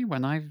to me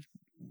when I've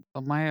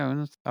on my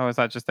own. Oh, is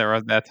that just their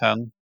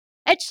turn?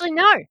 Actually,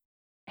 no.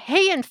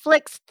 He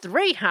inflicts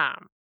 3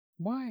 harm.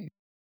 Why?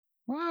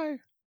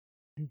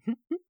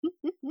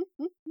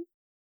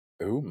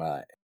 Oh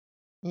my.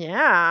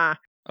 Yeah.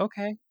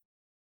 Okay.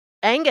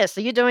 Angus,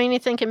 are you doing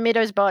anything in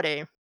Meadow's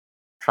body?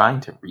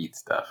 Trying to read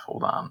stuff.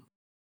 Hold on.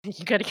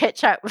 You got to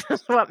catch up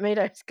with what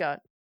Meadows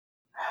got.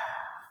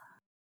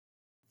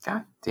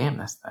 God damn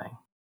this thing.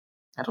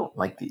 I don't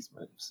like these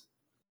moves.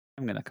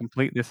 I'm going to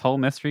complete this whole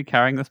mystery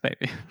carrying this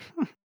baby.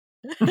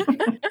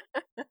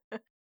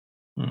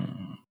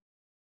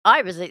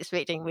 I was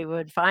expecting we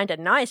would find a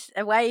nice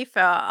way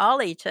for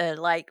Ollie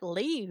to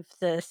leave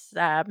this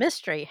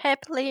mystery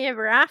happily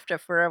ever after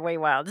for a wee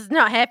while. This is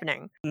not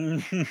happening.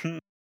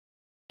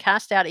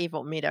 Cast out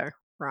evil Meadow.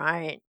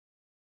 Right.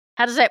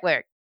 How does that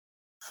work?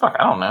 Fuck,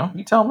 I don't know.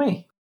 You tell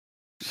me.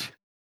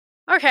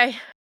 Okay.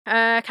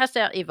 Cast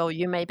out evil.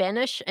 You may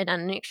banish an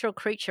unnatural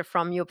creature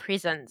from your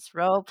presence.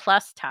 Roll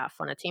plus tough.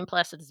 On a 10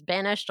 plus, it is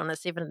banished. On a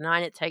 7 to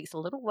 9, it takes a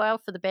little while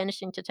for the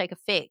banishing to take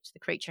effect. The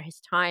creature has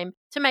time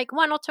to make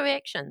 1 or 2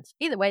 actions.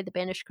 Either way, the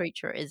banished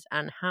creature is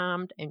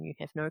unharmed and you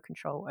have no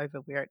control over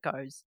where it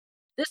goes.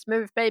 This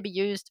move may be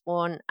used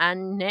on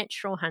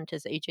unnatural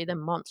hunters, e.g. the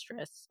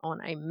monstrous. On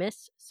a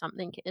miss,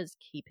 something is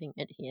keeping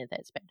it here.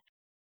 That's bad.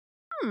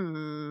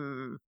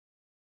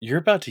 You're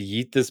about to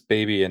yeet this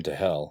baby into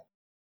hell.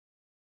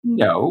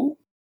 No.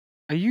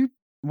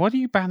 What are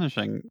you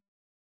banishing?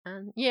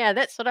 Yeah,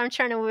 that's what I'm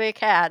trying to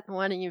work out.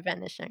 What are you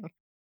banishing?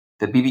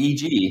 The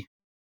BBEG.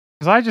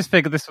 Because I just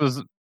figured this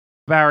was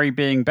Barry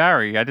being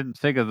Barry. I didn't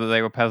figure that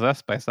they were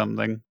possessed by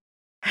something.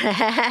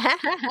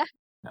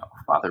 No,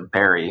 Father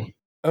Barry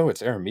Oh,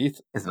 it's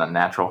Aramitha. is an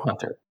unnatural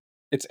hunter.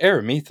 It's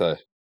Aramitha.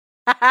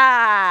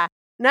 Now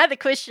the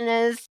question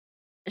is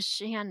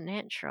she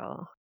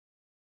unnatural?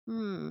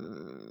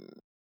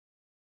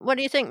 What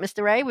do you think,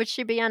 Mr. Ray? Would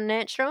she be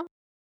unnatural?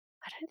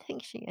 I don't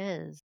think she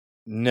is.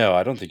 No,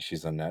 I don't think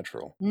she's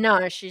unnatural.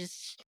 No,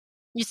 she's...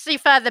 You see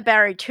Father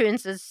Barry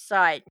turns his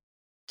sight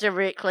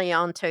directly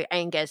onto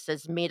Angus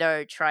as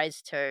Meadow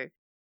tries to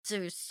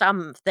do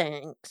some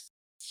things.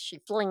 She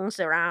flings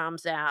her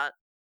arms out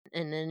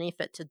in an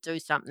effort to do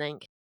something,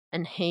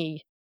 and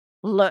he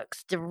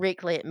looks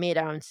directly at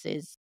Meadow and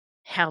says,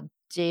 "How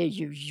dare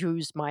you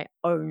use my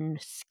own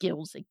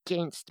skills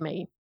against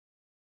me?"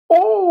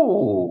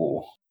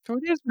 Oh! So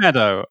it is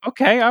Meadow.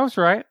 Okay, I was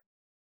right.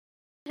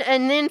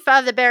 And then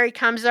Father Barry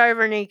comes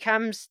over and he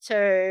comes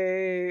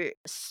to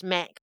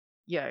smack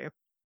you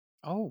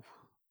Oh,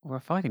 we're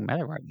fighting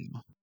Meadow right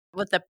now.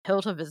 with the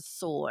hilt of his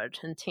sword,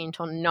 intent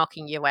on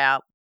knocking you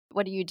out.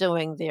 What are you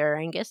doing there,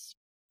 Angus?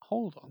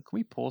 Hold on, can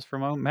we pause for a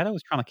moment? Meadow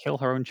is trying to kill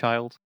her own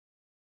child.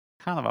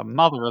 What kind of a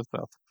mother is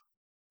this?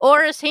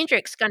 Or is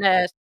Hendrix going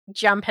to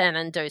jump in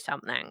and do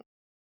something?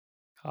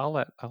 I'll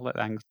let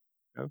Angus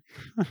go.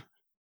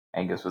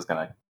 Angus was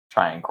going to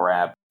try and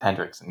grab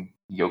Hendrix and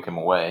yoke him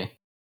away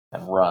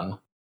and run.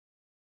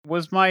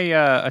 Was my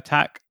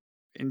attack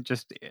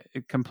just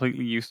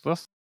completely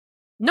useless?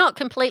 Not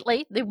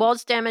completely. There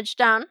was damage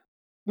done.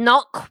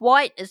 Not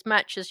quite as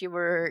much as you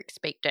were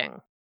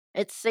expecting.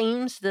 It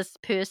seems this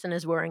person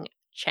is wearing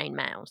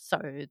chainmail, so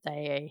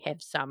they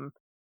have some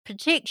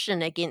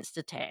protection against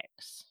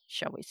attacks,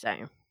 shall we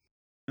say.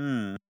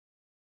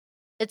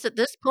 It's at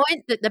this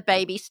point that the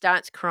baby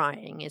starts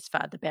crying as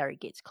Father Barry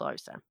gets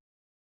closer.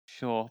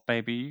 Sure,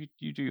 baby,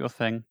 you do your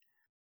thing.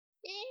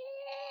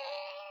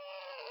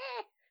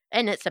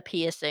 And it's a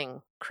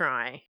piercing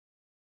cry.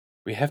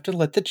 We have to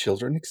let the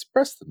children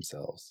express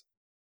themselves.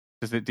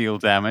 Does it deal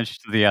damage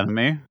to the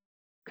enemy?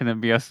 Can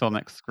it be a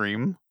sonic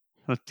scream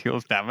that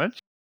deals damage?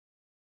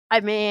 I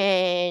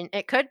mean,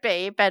 it could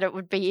be, but it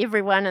would be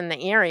everyone in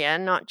the area,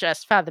 not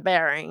just Father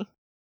Barry.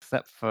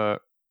 Except for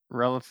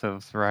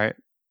relatives, right?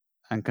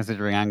 And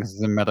considering Angus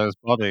is in Meadow's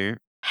body.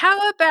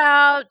 How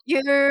about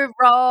you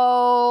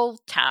roll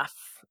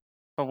tough?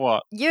 For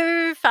what?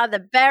 You, Father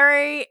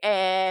Barry,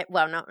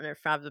 well, not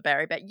Father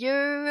Barry, but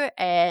you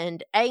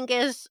and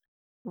Angus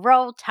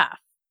roll tough.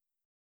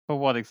 For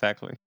what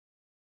exactly?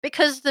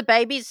 Because the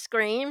baby's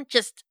scream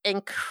just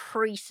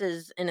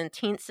increases in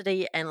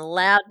intensity and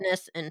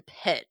loudness and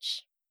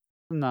pitch.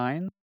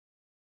 9.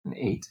 An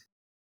 8.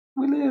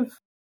 We live.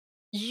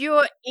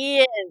 Your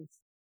ears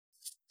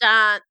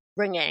start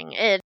ringing.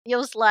 It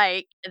feels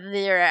like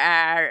there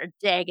are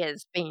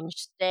daggers being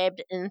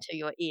stabbed into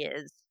your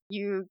ears.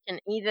 You can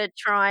either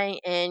try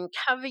and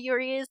cover your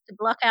ears to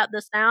block out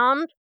the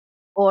sound,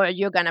 or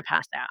you're going to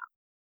pass out.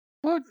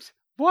 What?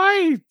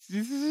 Why?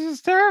 This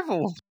is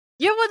terrible.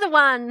 You were the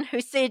one who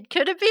said,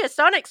 could it be a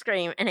sonic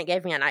scream? And it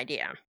gave me an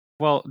idea.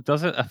 Well,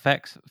 does it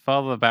affect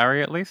Father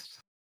Barry at least?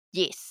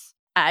 Yes.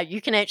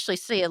 You can actually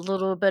see a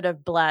little bit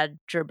of blood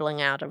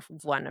dribbling out of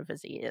one of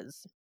his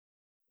ears.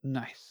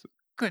 Nice.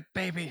 Good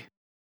baby.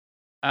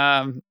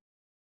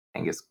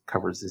 Angus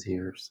covers his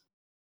ears.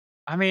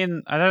 I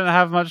mean, I don't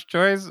have much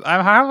choice.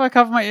 How do I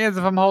cover my ears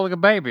if I'm holding a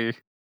baby?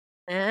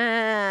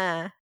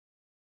 Ah.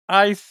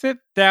 I sit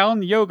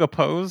down, yoga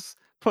pose,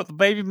 put the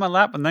baby in my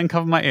lap, and then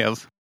cover my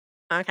ears.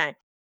 Okay.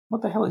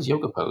 What the hell is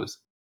yoga pose?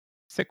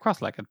 Sit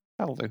cross-legged.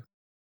 That'll do.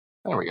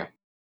 There we go.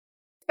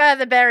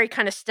 Father Barry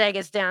kind of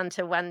staggers down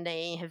to one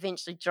knee,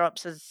 eventually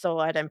drops his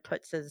sword and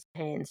puts his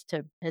hands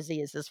to his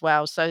ears as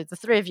well. So the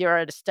three of you are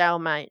at a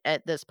stalemate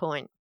at this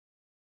point.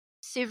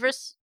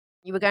 Severus,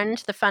 you were going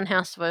into the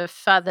funhouse with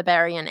Father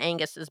Barry and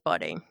Angus's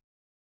body.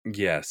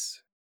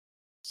 Yes.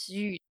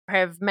 you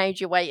have made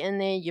your way in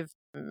there, you've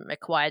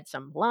acquired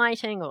some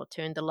lighting or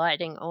turned the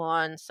lighting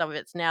on, so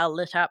it's now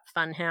lit up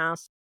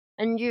funhouse.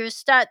 And you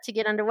start to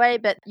get underway,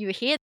 but you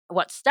hear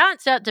what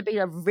starts out to be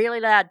a really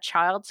loud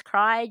child's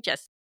cry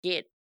just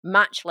get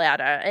much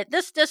louder. At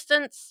this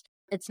distance,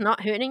 it's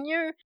not hurting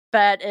you,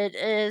 but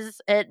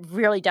it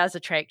really does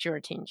attract your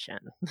attention.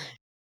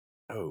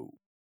 Oh,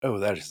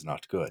 that is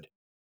not good.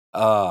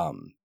 All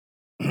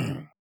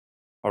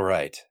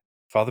right,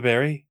 Father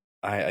Barry,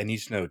 I need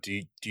to know.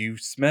 Do you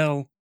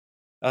smell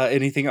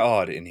anything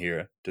odd in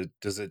here?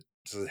 Does it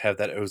have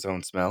that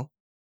ozone smell?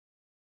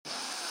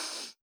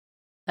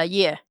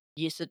 Yeah,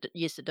 yes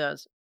it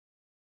does.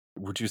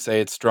 Would you say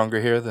it's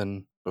stronger here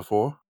than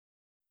before?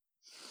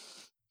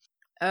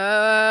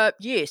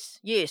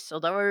 Yes.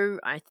 Although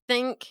I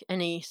think,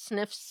 and he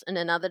sniffs in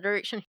another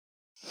direction.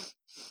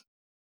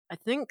 I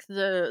think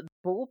the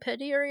bull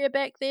pit area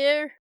back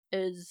there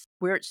is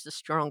where it's the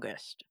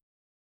strongest.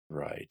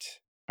 Right.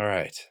 All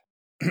right.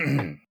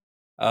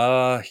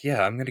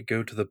 Yeah, I'm gonna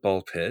go to the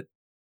ball pit.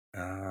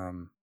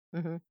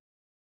 Mm-hmm.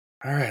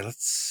 All right,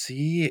 let's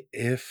see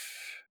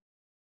if.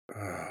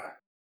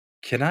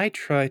 Can I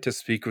try to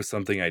speak with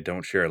something I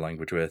don't share a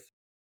language with?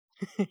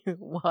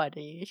 What are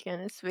you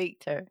going to speak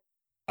to?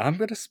 I'm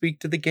gonna speak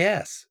to the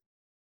gas.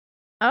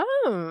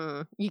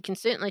 Oh, you can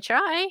certainly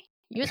try.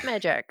 Use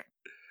magic.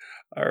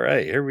 All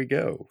right, here we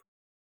go.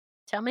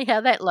 Tell me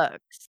how that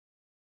looks.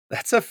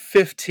 That's a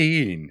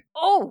 15.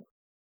 Oh,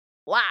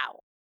 wow.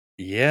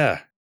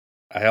 Yeah.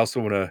 I also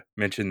want to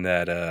mention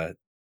that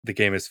the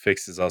game is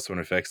fixed is also in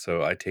effect,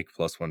 so I take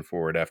 +1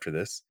 forward after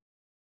this.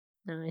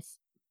 Nice.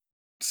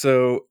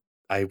 So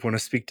I want to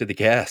speak to the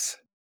gas.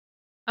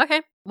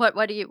 Okay. What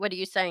are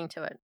you saying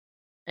to it?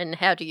 And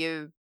how do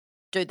you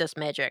do this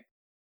magic?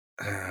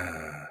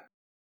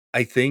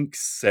 I think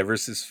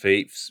Severus's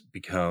face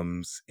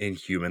becomes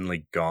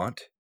inhumanly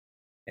gaunt,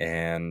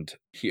 and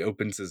he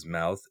opens his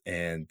mouth,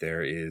 and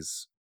there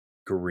is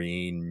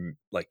green,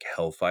 like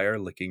hellfire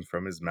licking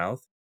from his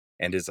mouth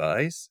and his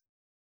eyes.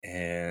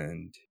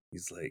 And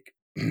he's like,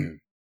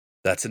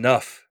 "That's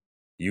enough.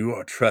 You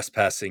are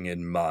trespassing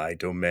in my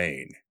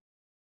domain.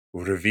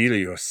 Reveal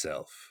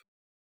yourself."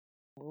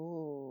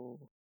 Ooh.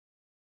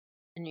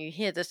 And you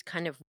hear this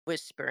kind of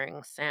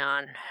whispering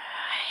sound.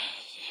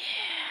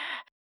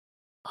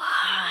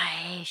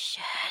 Why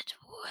should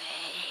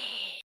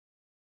we?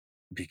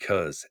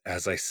 Because,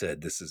 as I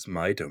said, this is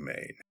my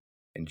domain,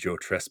 and you're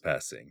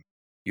trespassing.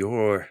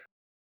 Your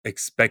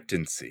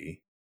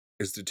expectancy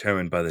is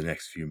determined by the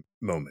next few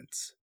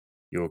moments.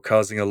 You're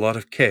causing a lot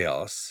of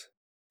chaos,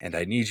 and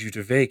I need you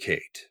to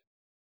vacate.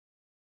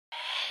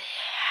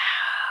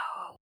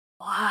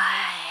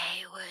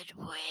 Why would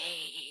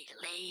we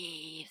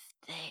leave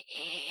the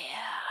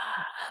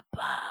air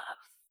above?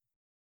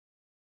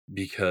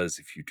 Because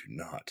if you do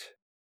not,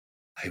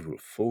 I will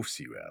force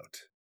you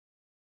out.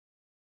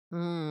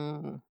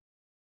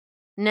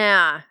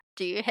 Now,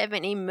 do you have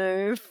any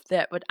move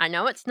that would? I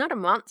know it's not a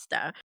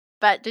monster,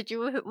 but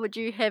would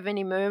you have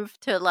any move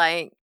to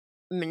like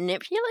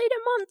manipulate a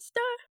monster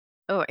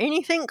or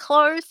anything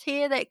close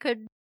here that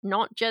could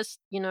not just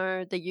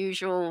the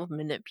usual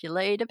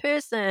manipulate a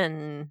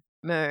person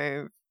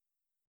move?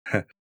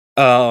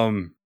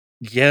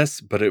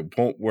 Yes, but it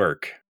won't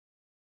work.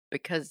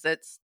 Because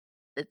it's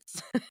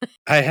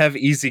I have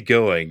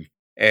easygoing,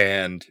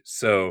 and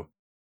so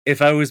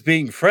if I was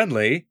being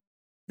friendly,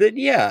 then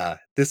yeah,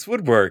 this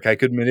would work. I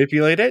could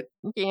manipulate it.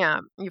 yeah,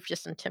 you've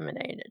just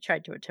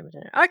tried to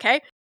intimidate it.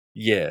 Okay.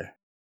 Yeah.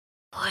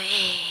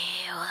 We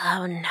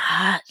will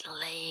not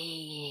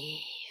leave.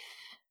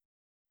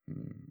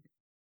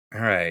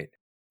 All right.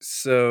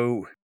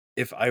 So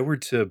if I were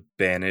to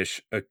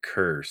banish a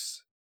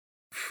curse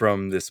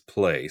from this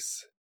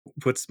place,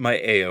 what's my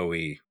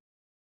AoE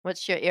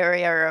What's your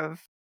area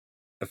of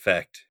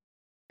effect?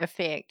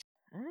 effect?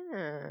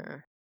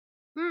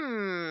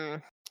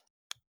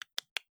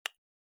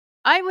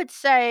 I would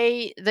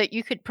say that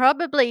you could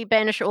probably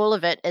banish all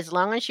of it as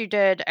long as you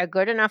did a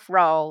good enough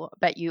roll,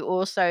 but you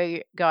also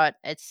got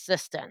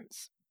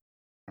assistance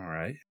All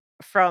right.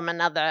 from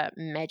another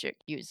magic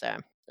user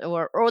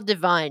or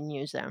divine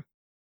user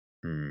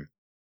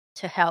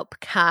to help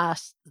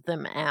cast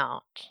them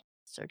out,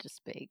 so to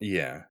speak.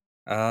 Yeah.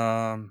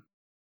 I'll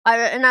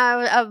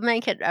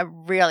make it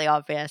really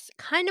obvious,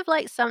 kind of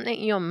like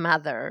something your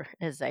mother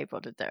is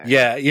able to do.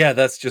 Yeah,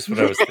 that's just what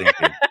I was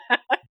thinking.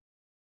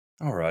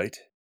 All right.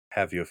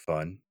 Have your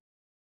fun.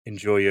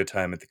 Enjoy your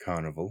time at the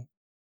carnival.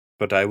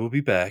 But I will be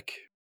back,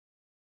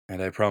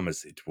 and I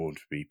promise it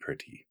won't be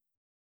pretty.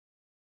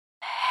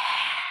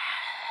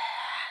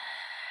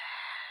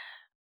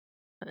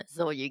 That's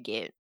all you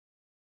get.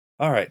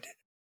 All right.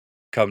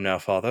 Come now,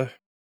 Father.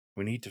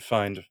 We need to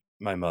find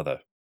my mother.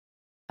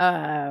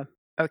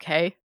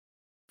 Okay.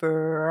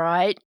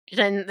 Right.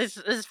 And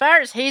as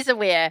far as he's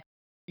aware,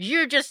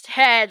 you just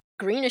had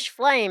greenish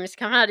flames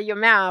come out of your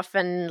mouth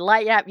and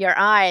light up your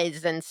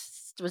eyes and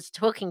was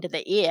talking to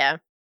the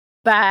ear.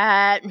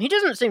 But he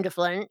doesn't seem to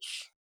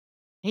flinch.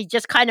 He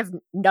just kind of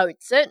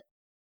notes it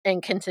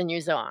and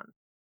continues on.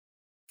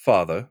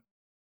 Father,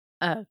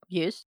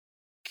 Yes.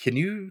 Can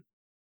you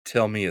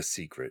tell me a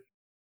secret?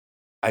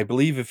 I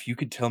believe if you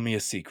could tell me a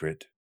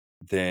secret,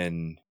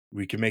 then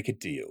we can make a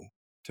deal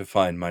to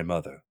find my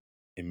mother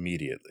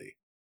immediately.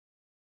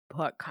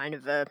 What kind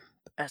of a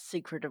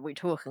secret are we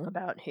talking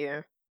about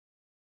here?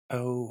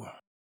 Oh,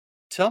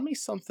 tell me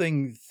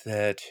something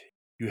that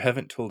you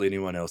haven't told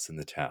anyone else in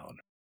the town.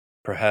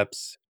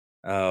 Perhaps,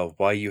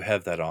 why you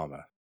have that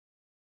armor.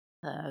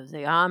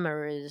 The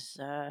armor is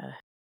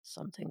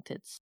something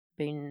that's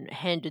been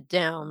handed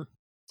down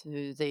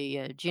to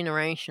the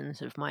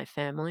generations of my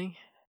family.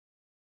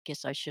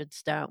 Guess I should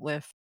start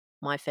with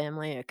my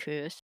family are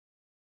cursed.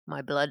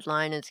 My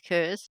bloodline is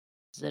cursed.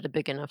 Is that a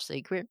big enough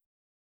secret?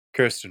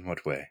 Cursed in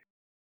what way?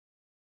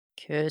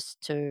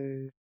 Cursed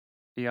to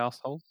The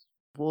assholes.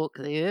 walk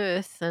the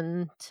earth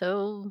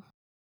until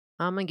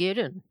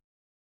Armageddon.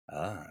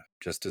 Ah,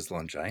 just as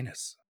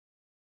Longinus.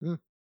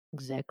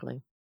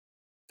 Exactly.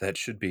 That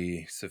should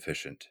be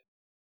sufficient.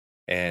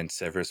 And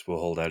Severus will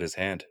hold out his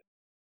hand.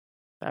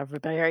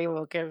 Everybody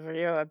will give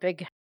you a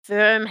big,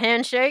 firm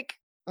handshake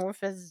with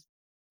his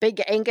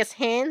big Angus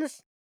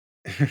hands.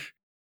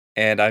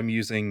 And I'm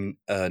using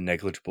a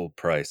negligible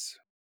price.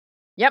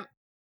 Yep.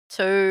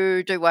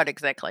 To do what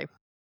exactly?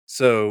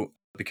 So,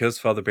 because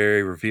Father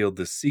Barry revealed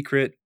this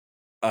secret,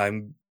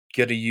 I'm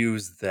gonna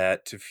use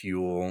that to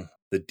fuel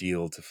the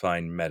deal to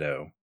find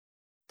Meadow.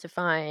 To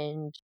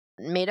find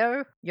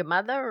Meadow, your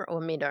mother,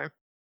 or Meadow?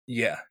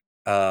 Yeah.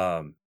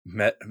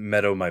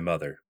 Meadow, my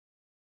mother.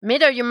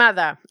 Meadow, your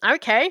mother.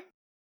 Okay.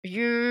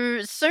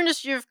 As soon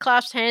as you've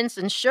clasped hands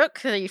and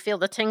shook, you feel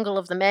the tingle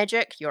of the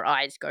magic. Your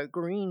eyes go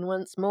green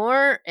once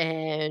more,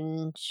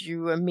 and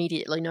you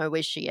immediately know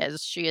where she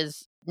is. She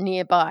is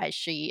nearby.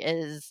 She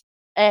is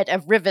at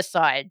a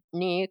riverside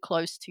near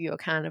close to your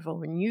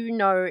carnival, and you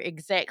know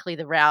exactly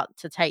the route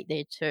to take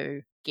there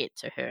to get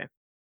to her.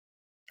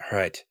 All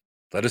right,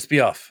 let us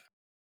be off.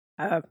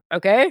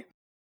 Okay.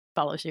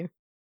 Follows you.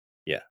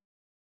 Yeah.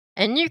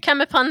 And you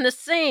come upon the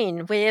scene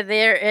where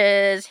there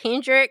is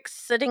Hendrix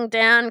sitting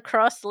down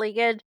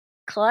cross-legged,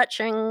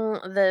 clutching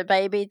the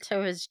baby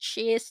to his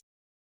chest.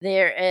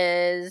 There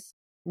is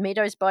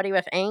Meadow's body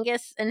with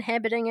Angus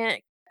inhabiting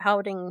it,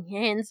 holding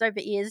hands over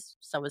ears.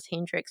 So is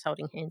Hendrix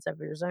holding hands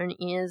over his own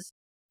ears.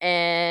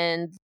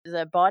 And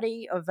the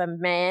body of a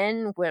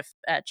man with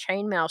a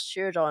chainmail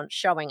shirt on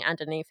showing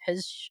underneath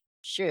his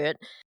shirt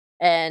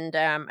and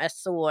a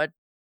sword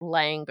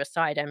laying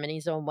beside him, and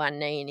he's on one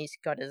knee and he's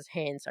got his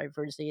hands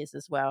over his ears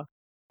as well.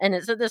 And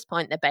it's at this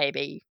point the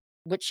baby,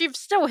 which you've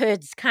still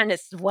heard kind of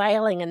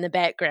wailing in the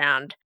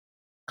background,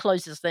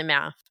 closes their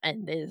mouth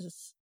and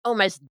there's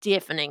almost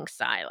deafening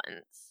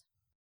silence.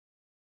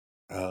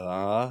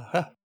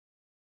 That's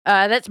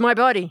my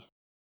body.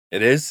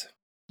 It is?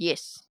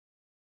 Yes.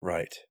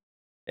 Right.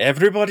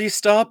 Everybody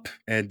stop!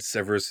 And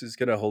Severus is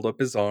gonna hold up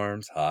his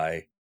arms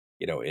high,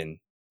 in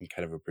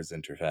kind of a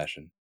presenter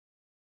fashion.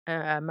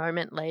 A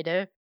moment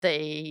later,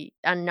 the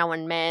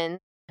unknown man,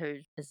 who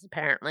is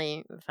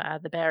apparently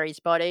Father Barry's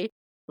body,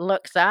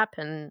 looks up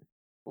and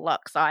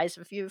locks eyes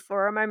with you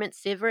for a moment,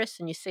 Severus,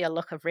 and you see a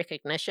look of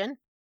recognition.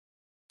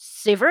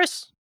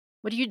 Severus?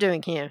 What are you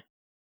doing here?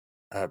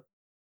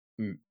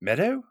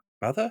 Meadow?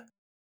 Mother?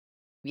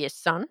 Yes,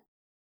 son.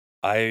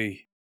 My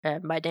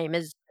name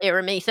is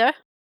Aramitha.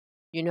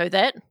 You know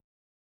that?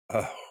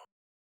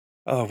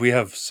 Oh, we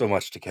have so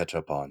much to catch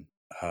up on.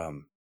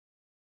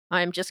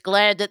 I am just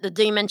glad that the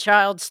demon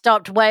child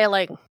stopped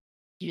wailing.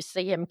 You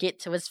see him get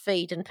to his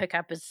feet and pick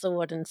up his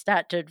sword and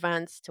start to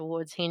advance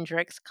towards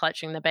Hendrix,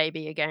 clutching the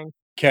baby again.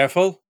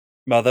 Careful,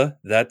 Mother.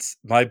 That's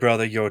my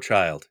brother, your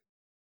child.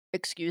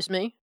 Excuse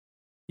me?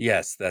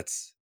 Yes,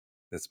 that's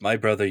my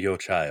brother, your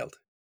child.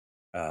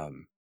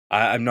 I'm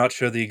not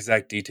sure the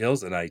exact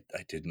details, and I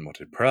didn't want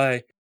to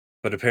pry,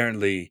 but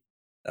apparently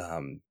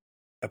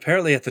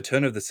at the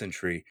turn of the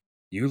century,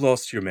 you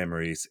lost your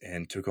memories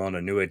and took on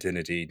a new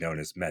identity known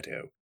as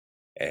Meadow.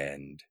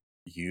 And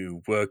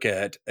you work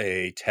at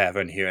a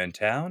tavern here in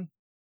town,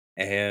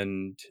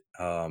 and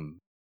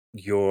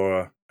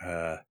you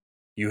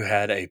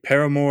had a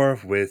paramour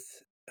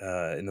with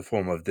in the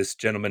form of this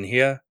gentleman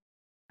here,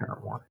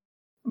 Paramour.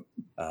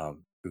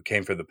 who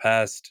came from the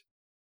past.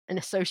 An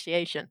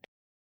association.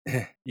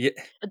 Yeah,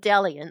 A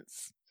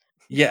dalliance.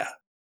 yeah.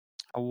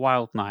 A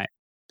wild night.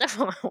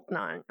 Oh,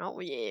 no. Oh,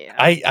 yeah.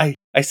 I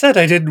said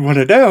I didn't want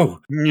to know.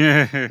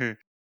 Yeah.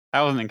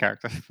 That wasn't in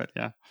character, but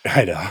yeah.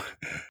 I know.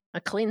 A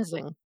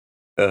cleansing.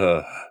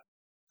 Oh,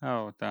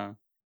 no.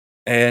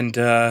 And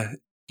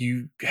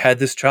you had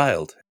this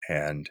child,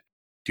 and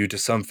due to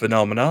some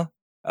phenomena,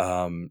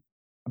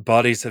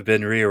 bodies have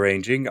been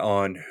rearranging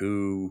on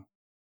who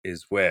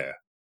is where.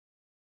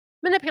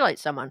 Manipulate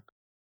someone.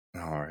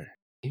 All right.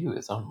 Ew,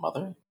 his own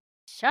mother?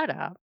 Shut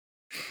up.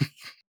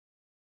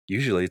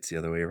 Usually it's the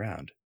other way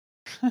around.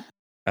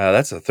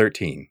 That's a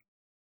 13.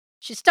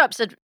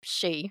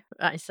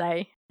 I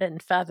say, in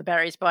Father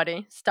Barry's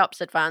body,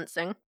 stops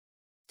advancing,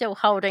 still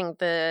holding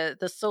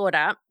the sword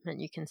up,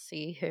 and you can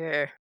see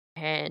her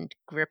hand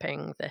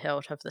gripping the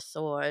hilt of the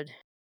sword.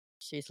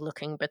 She's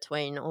looking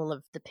between all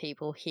of the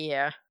people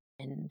here,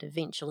 and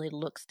eventually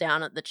looks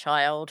down at the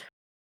child.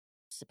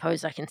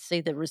 Suppose I can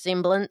see the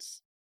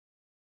resemblance.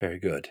 Very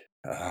good.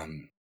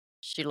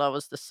 She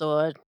lowers the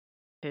sword.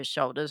 Her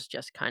shoulders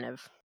just kind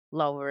of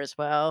lower as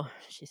well.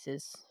 She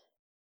says,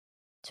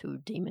 2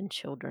 demon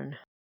children.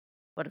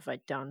 What have I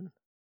done?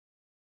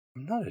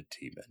 I'm not a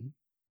demon.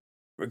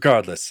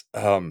 Regardless,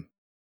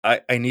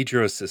 I need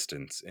your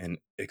assistance in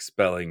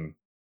expelling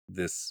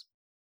this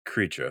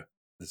creature,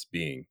 this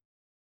being.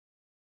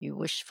 You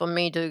wish for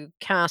me to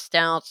cast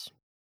out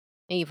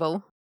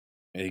evil?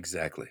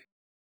 Exactly.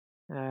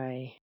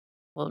 I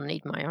will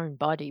need my own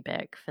body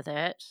back for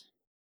that.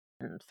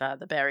 And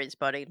Father Barry's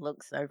body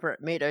looks over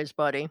at Meadow's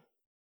body.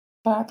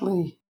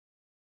 Badly.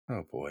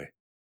 Oh boy.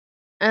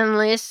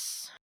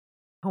 Unless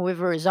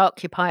whoever is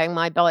occupying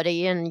my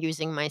body and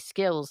using my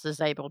skills is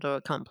able to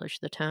accomplish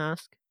the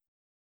task.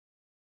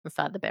 And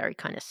Father Barry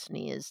kind of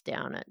sneers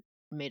down at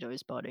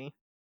Meadow's body.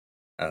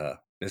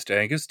 Mr.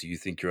 Angus, do you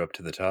think you're up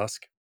to the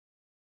task?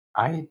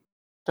 I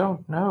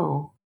don't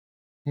know.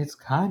 It's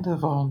kind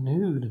of all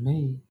new to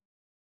me.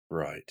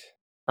 Right.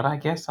 But I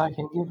guess I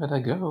can give it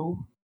a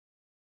go.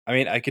 I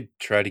mean, I could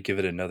try to give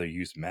it another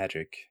use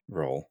magic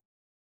roll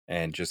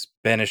and just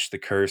banish the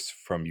curse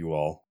from you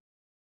all.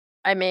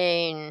 I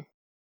mean,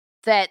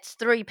 that's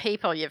 3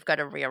 people you've got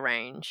to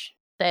rearrange.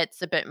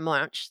 That's a bit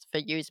much for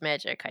use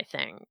magic, I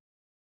think.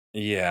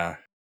 Yeah.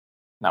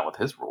 Not with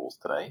his rules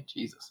today.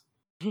 Jesus.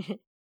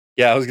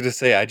 Yeah, I was going to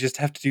say, I just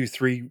have to do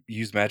 3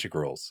 use magic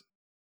rolls.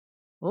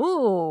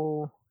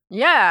 Ooh.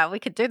 Yeah, we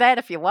could do that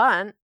if you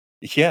want.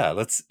 Yeah,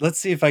 let's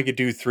see if I could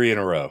do 3 in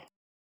a row.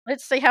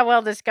 Let's see how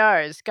well this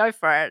goes. Go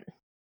for it.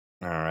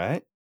 All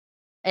right.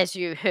 As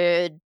you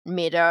heard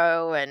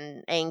Meadow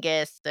and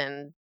Angus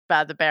and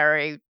Father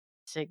Barry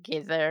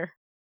together.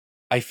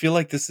 I feel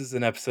like this is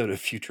an episode of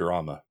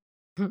Futurama.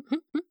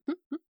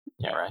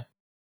 Yeah, right.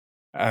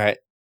 All right.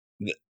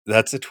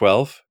 That's a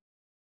 12.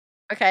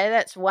 Okay,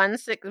 that's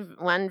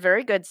one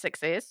very good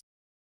success.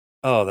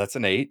 Oh, that's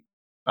an 8.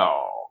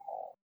 Oh.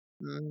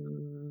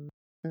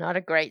 Not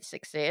a great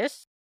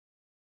success.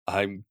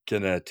 I'm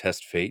going to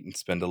test fate and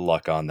spend a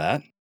luck on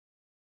that.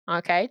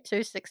 Okay,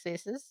 2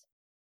 successes.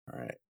 All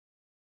right.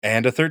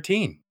 And a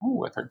 13.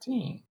 Ooh, a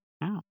 13.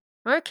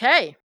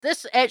 Okay,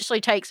 this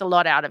actually takes a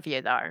lot out of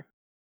you, though.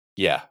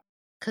 Yeah.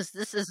 Because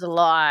this is a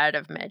lot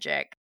of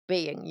magic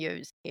being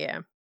used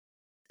here.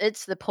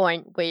 It's the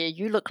point where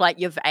you look like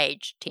you've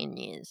aged 10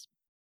 years.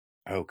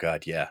 Oh,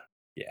 God, yeah.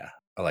 Yeah,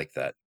 I like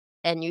that.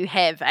 And you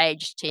have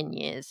aged 10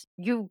 years.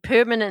 You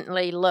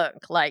permanently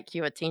look like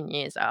you're 10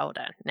 years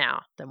older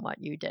now than what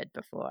you did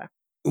before.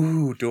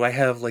 Ooh, do I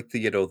have like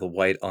the the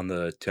white on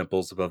the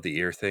temples above the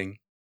ear thing?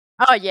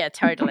 Oh yeah,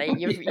 totally.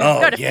 You've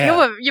got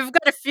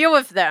a few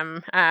of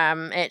them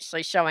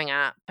actually showing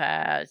up.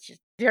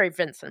 Just very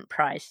Vincent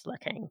Price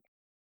looking.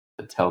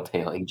 The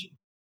telltale agent.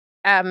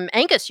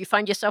 Angus, you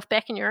find yourself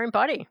back in your own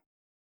body.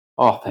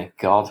 Oh, thank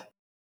God.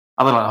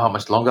 I don't know how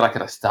much longer I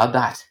could have stood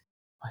that.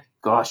 My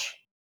gosh.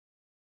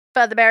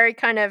 Father Barry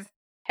kind of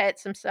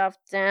pats himself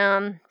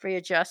down,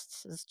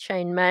 readjusts his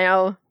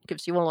chainmail,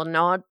 gives you all a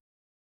nod.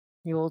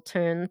 You all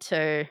turn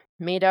to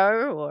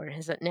Meadow, or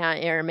is it now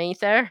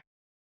Aramitha?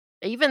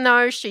 Even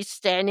though she's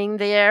standing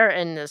there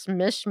in this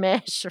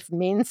mishmash of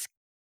men's,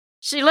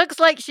 she looks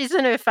like she's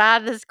in her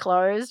father's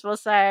clothes, we'll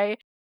say.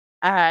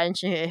 And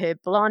her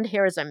blonde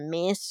hair is a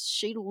mess.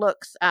 She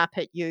looks up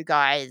at you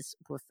guys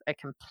with a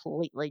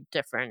completely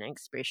different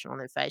expression on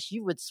her face.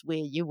 You would swear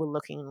you were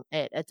looking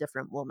at a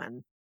different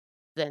woman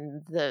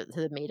than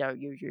the Meadow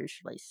you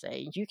usually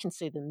see. You can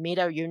see the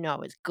Meadow you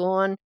know is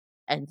gone,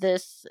 and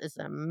this is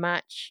a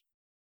much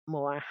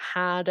more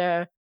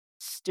harder,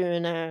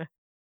 sterner,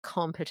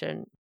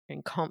 competent,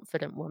 and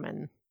confident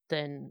woman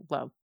than,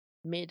 well,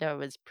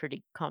 Meadow is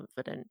pretty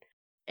confident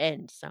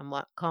and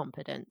somewhat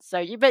competent.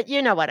 So but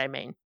you know what I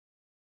mean.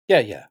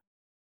 Yeah.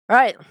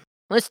 Right,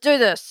 let's do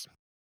this.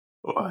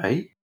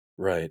 Why?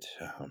 Right.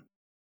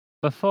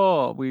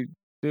 Before we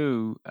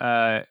do,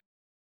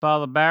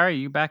 Father Barry,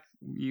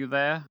 you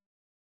there?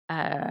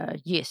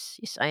 Yes,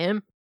 I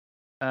am.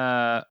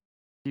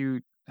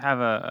 You have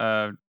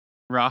a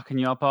rock in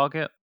your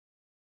pocket?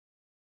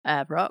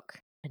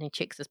 Rock, and he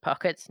checks his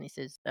pockets and he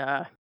says,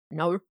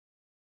 no.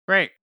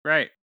 Great.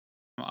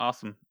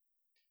 Awesome.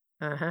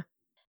 Uh-huh.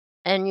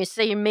 And you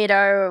see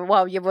Meadow,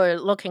 while you were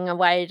looking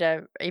away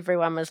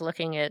everyone was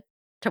looking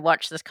to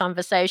watch this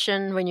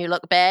conversation. When you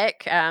look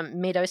back,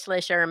 Meadow /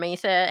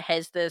 Aramitha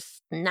has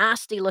this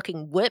nasty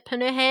looking whip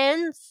in her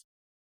hands.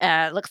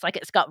 Looks like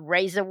it's got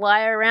razor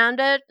wire around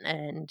it,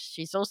 and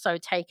she's also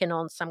taken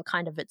on some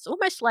kind of, it's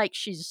almost like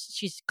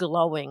she's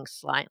glowing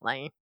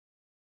slightly.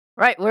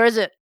 Right, where is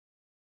it?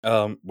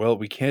 Well,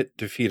 we can't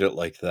defeat it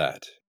like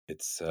that.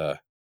 It's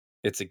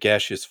a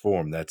gaseous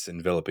form that's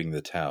enveloping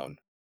the town.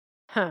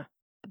 Huh.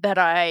 But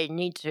I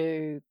need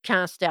to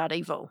cast out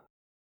evil.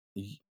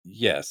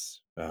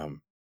 Yes.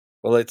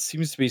 Well, it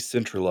seems to be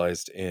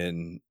centralized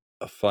in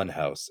a fun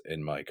house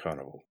in my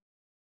carnival.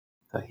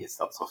 That is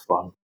not so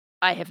fun.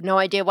 I have no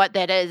idea what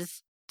that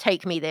is.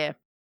 Take me there.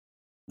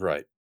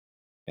 Right.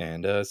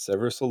 And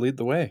Severus will lead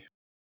the way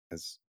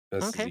as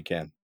best as he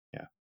can. Yeah.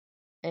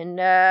 And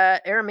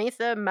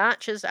Aramitha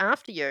marches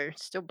after you,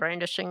 still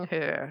brandishing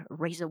her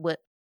razor whip.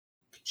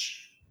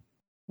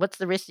 What's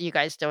the rest of you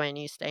guys doing?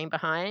 Are you staying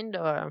behind,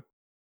 or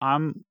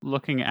I'm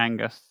looking at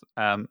Angus.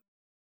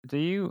 Do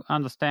you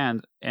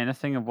understand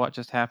anything of what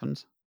just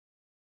happened?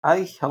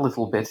 Aye, a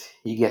little bit.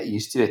 You get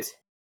used to it.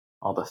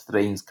 All the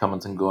strange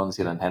comings and goings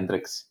here in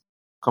Hendrix.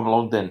 Come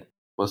along then.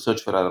 We'll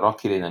search for a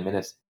rock here in a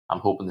minute. I'm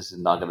hoping this is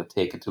not going to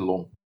take it too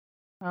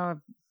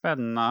long.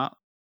 Better not.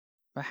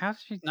 But how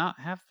did you not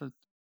have the?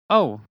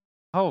 Oh,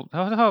 hold.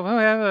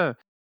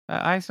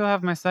 I still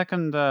have my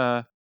second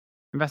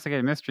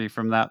investigative mystery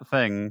from that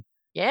thing.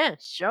 yeah,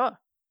 sure.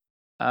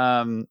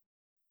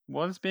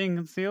 What is being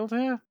concealed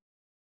here?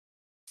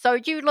 So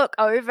you look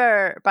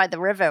over by the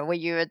river where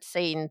you had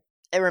seen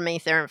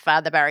Aramitha and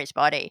Father Barry's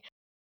body.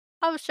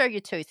 I'll show you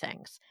two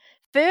things.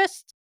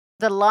 First,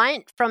 the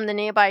light from the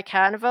nearby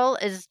carnival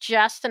is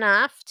just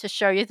enough to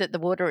show you that the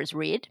water is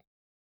red.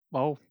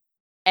 Oh,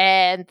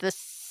 And the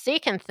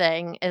second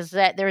thing is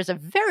that there is a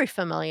very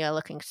familiar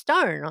looking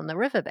stone on the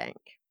riverbank.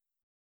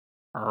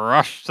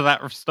 rush to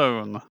that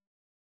stone.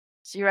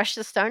 So you rush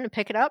the stone and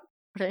pick it up,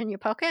 put it in your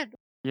pocket.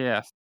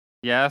 Yes.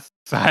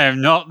 I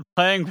am not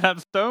playing with that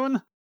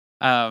stone.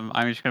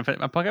 I'm just gonna put it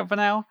in my pocket for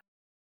now.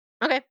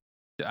 Okay.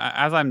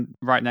 As I'm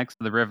right next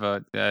to the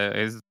river,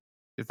 is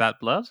that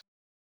blood?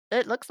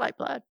 It looks like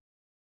blood.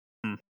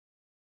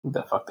 Who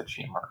the fuck did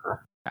she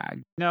murder?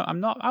 No, I'm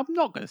not. I'm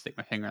not going to stick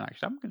my finger in.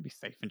 Actually, I'm going to be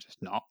safe and just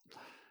not.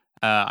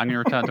 I'm going to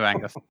return to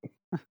Angus.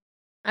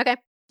 Okay.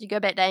 You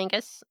go back to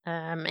Angus.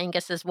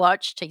 Angus has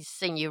watched. He's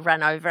seen you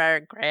run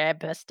over,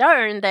 grab a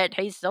stone that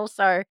he's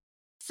also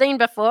seen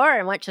before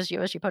and watches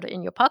you as you put it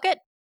in your pocket.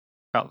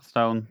 Got the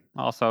stone.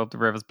 Also, the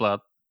river's blood.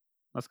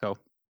 Let's go.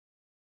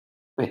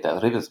 Wait,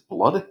 that river's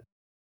blood?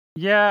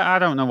 Yeah, I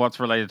don't know what's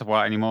related to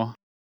what anymore.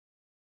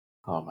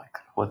 Oh my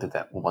god, what did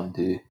that woman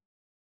do?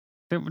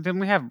 Didn't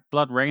we have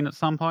blood rain at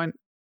some point?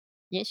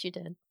 Yes, you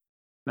did.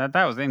 That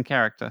was in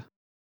character.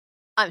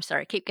 I'm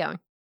sorry. Keep going.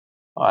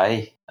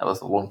 Aye, that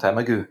was a long time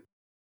ago.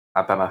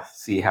 I don't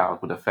see how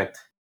it would affect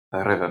the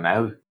river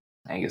now.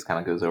 Angus kind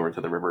of goes over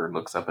to the river and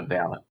looks up and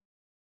down it.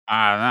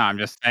 I don't know. I'm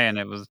just saying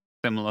it was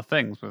similar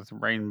things with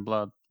rain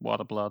blood,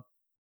 water blood.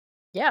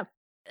 Yeah.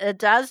 It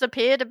does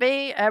appear to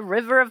be a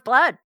river of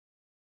blood.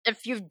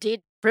 If you've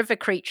dead river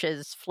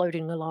creatures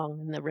floating along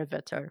in the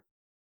river too.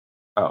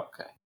 Oh,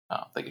 okay. I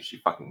don't think if she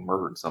fucking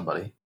murdered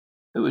somebody,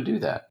 who would do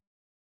that?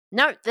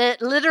 No,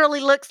 that literally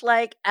looks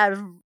like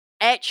an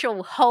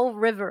actual whole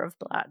river of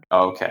blood.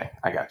 Oh, okay,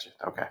 I got you.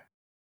 Okay.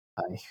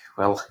 Aye,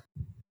 well,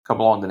 come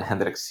along then,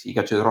 Hendrix. You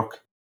got your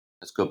rock.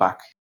 Let's go back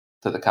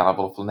to the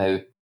carnival for now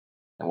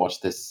and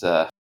watch this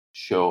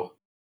show.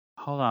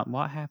 Hold on.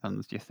 What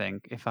happens, do you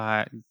think, if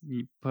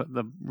you put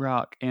the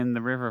rock in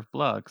the river of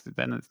blood? Because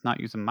then it's not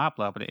using my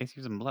blood, but it is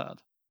using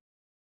blood.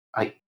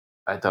 I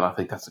don't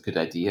think that's a good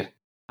idea.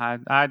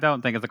 I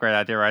don't think it's a great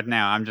idea right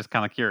now. I'm just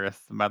kind of curious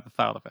about the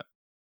thought of it.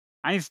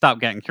 I need to stop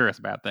getting curious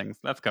about things.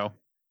 Let's go.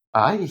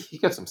 Aye, you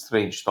got some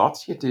strange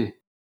thoughts, you do.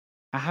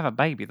 I have a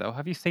baby, though.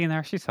 Have you seen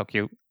her? She's so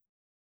cute.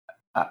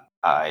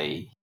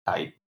 I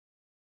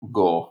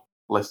go.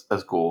 Let's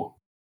go.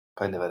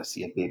 If I never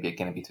see a baby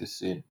again, it'll be too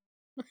soon.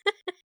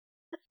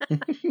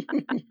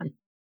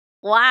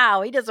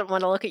 Wow, he doesn't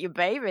want to look at your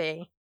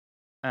baby.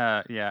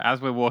 Yeah,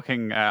 as we're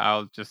walking,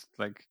 I'll just,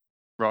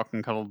 rock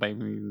and cuddle the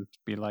baby and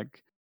be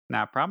like,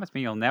 now promise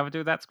me you'll never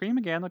do that scream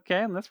again,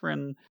 okay? Unless we're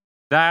in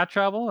dire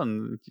trouble,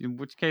 and in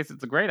which case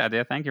it's a great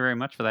idea. Thank you very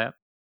much for that.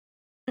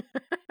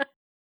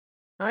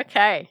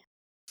 Okay.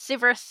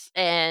 Severus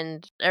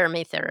and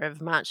Aramitha have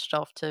marched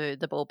off to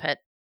the ball pit.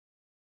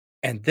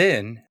 And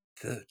then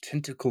the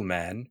tentacle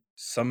man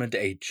summoned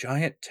a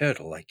giant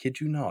turtle. I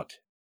kid you not.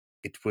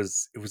 It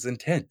was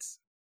intense.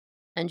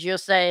 And you're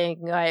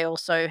saying I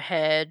also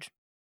had,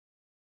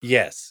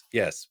 Yes.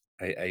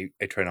 I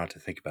try not to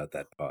think about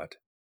that part.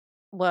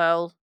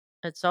 well,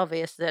 it's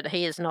obvious that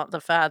he is not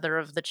the father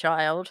of the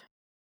child.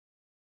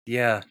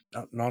 Yeah,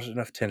 not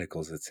enough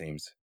tentacles, it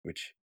seems.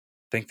 Which,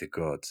 thank the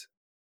gods.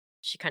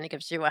 She kind of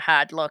gives you a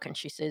hard look and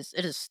she says,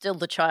 it is still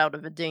the child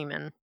of a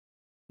demon.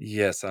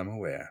 Yes, I'm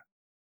aware.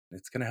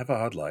 It's gonna have a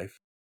hard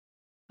life.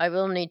 I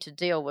will need to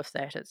deal with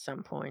that at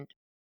some point.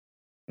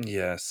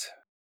 Yes.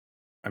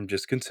 I'm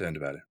just concerned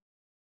about it.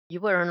 You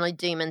were only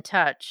demon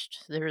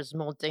touched. There is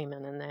more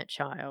demon in that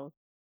child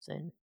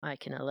than I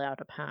can allow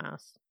to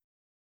pass.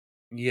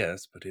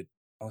 Yes, but it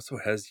also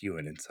has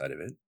human inside of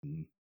it.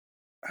 And,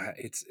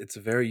 it's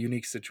a very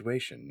unique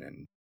situation,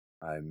 and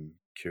I'm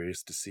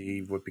curious to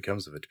see what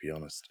becomes of it, to be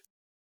honest.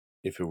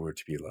 If it were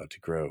to be allowed to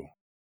grow.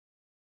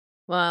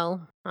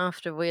 Well,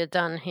 after we are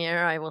done here,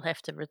 I will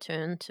have to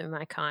return to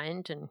my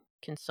kind and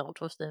consult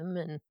with them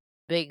and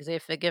beg their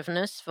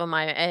forgiveness for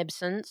my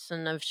absence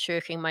and of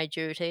shirking my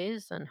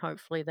duties, and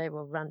hopefully they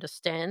will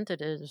understand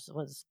that it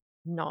was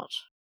not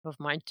of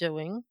my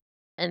doing.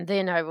 And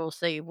then I will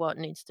see what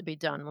needs to be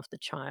done with the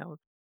child.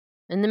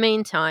 In the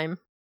meantime,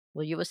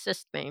 will you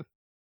assist me?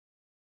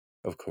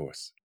 Of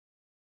course.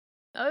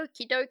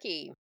 Okie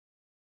dokie.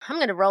 I'm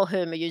going to roll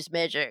her use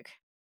magic.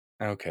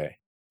 Okay.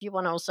 you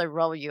want to also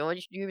roll your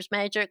use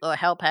magic or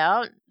help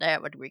out,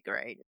 that would be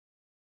great.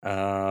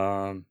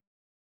 I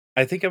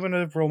think I'm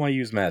gonna roll my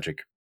use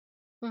magic.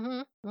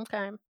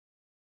 Okay.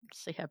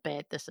 Let's see how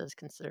bad this is,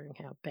 considering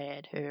how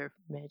bad her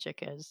magic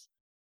is.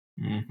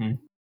 Mm-hmm.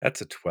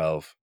 That's a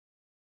 12.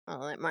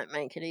 Oh, that might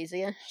make it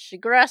easier. She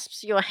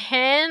grasps your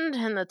hand,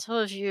 and the two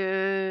of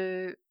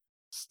you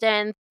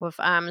stand with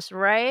arms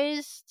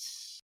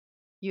raised.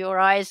 Your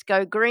eyes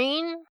go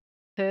green.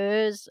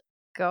 Hers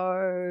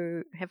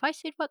go. Have I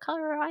said what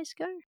color her eyes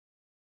go?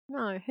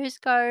 No, hers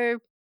go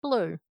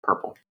blue.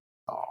 Purple.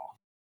 Oh.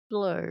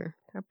 Blue.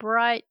 A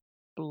bright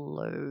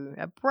blue.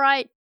 A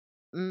bright.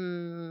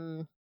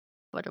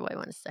 What do I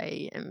want to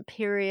say?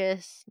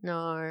 Imperious?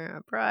 No,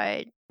 a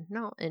bright.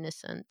 Not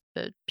innocent,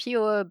 but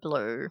pure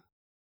blue.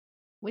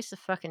 Where's the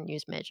fucking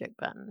use magic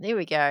button? There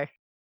we go.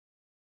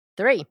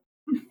 3.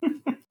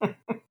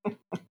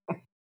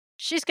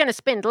 She's going to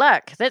spend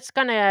luck. That's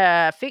going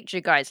to affect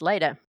you guys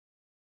later.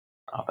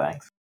 Oh,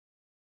 thanks.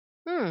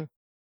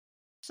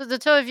 So the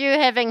two of you,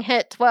 having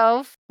hit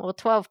 12, or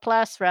 12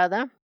 plus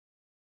rather,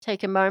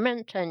 take a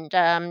moment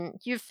and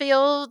you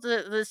feel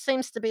that there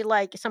seems to be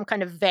like some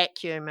kind of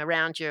vacuum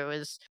around you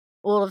as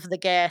all of the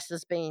gas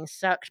is being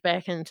sucked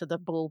back into the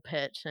ball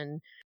pit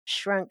and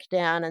shrunk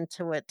down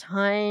into a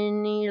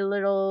tiny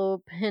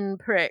little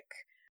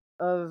pinprick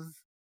of,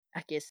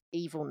 I guess,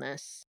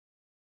 evilness.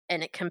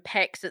 And it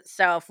compacts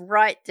itself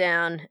right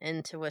down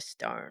into a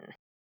stone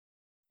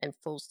and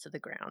falls to the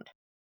ground.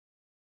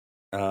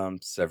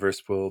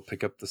 Severus will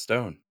pick up the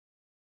stone.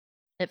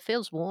 It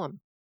feels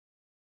warm.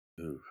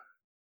 Ooh.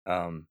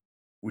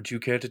 Would you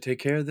care to take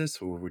care of this,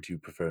 or would you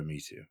prefer me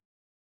to?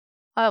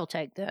 I'll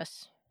take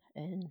this.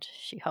 And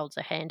she holds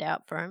a hand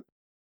out for him.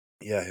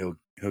 Yeah,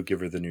 he'll give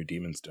her the new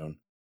demon stone.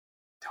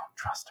 Don't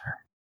trust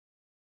her.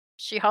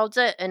 She holds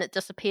it and it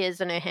disappears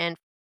in her hand,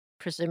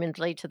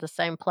 presumably to the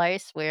same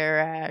place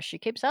where she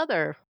keeps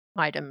other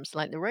items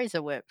like the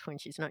razor whip when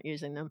she's not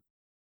using them.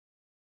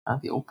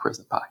 And the old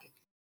prison pocket.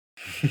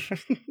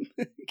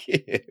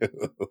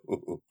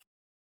 Ew.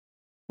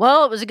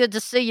 Well, it was good to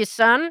see you,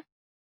 son.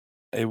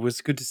 It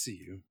was good to see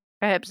you.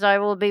 Perhaps I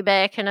will be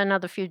back in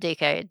another few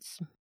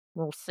decades.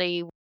 We'll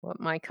see what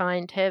my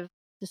kind have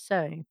to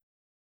say.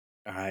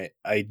 I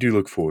do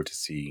look forward to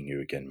seeing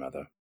you again,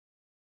 Mother.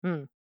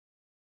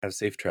 Have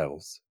safe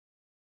travels.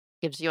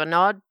 Gives you a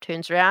nod,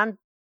 turns around,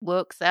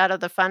 walks out of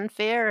the fun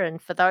fair,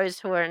 and for those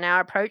who are now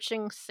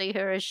approaching, see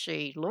her as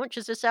she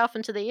launches herself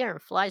into the air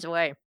and flies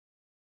away.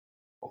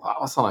 Well,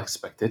 that was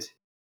unexpected.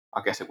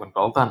 I guess it went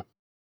well then.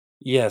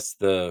 Yes,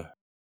 the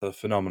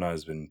phenomena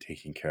has been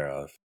taken care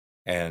of,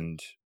 and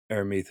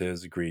Aramitha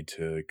has agreed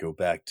to go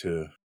back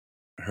to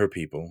her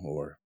people,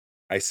 or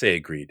I say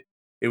agreed.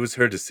 It was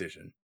her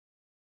decision.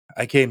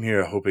 I came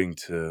here hoping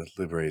to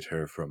liberate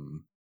her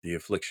from the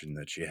affliction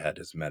that she had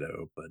as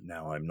Meadow, but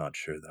now I'm not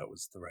sure that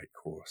was the right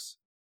course.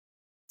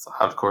 It's a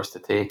hard course to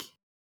take.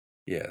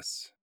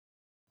 Yes.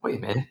 Wait a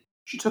minute.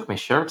 She took my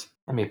shirt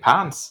and my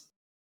pants.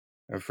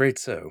 I'm afraid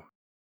so.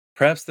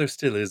 Perhaps there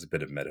still is a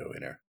bit of Meadow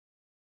in her.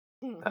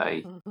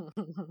 Aye.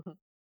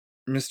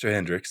 Mr.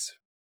 Hendricks,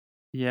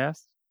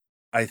 Yes.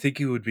 I think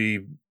it would be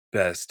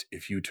best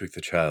if you took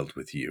the child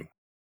with you.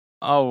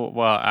 Oh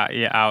well,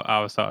 yeah.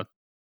 I was sort of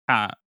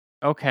kind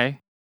of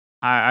okay.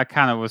 I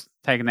kind of was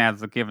taking that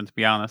as a given, to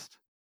be honest.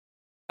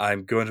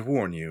 I'm going to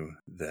warn you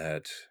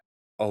that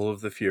all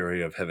of the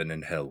fury of heaven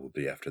and hell will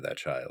be after that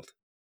child.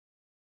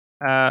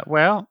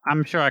 Well,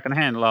 I'm sure I can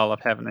handle all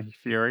of heaven and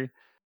fury.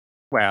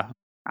 Well,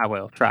 I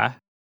will try.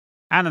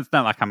 And it's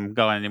not like I'm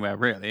going anywhere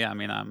really. I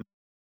mean,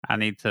 I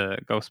need to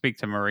go speak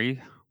to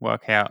Marie,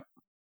 work out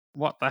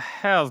what the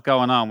hell's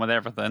going on with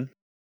everything,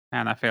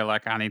 and I feel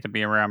like I need to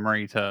be around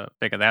Marie to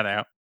figure that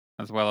out,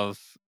 as well as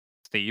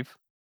Steve.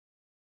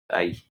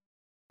 Aye.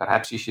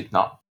 Perhaps you should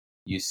not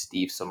use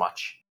Steve so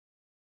much.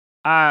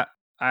 I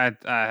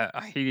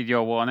heeded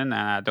your warning, and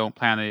I don't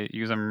plan to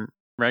use him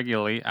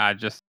regularly. I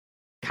just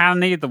kind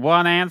of need the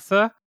one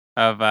answer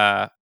of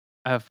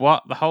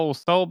what the whole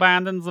soul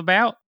binding's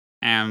about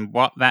and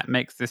what that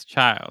makes this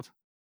child.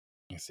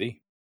 I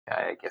see.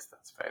 Yeah, I guess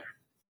that's fair.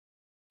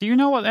 Do you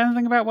know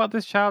anything about what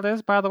this child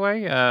is, by the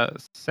way,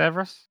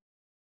 Severus?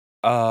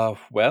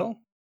 Well,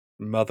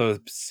 Mother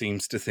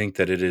seems to think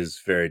that it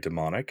is very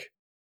demonic.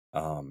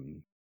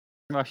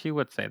 Well, she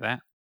would say that.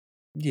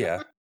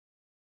 Yeah.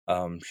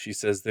 She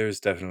says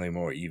there's definitely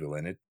more evil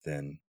in it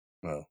than,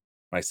 well,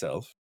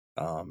 myself.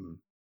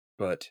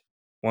 But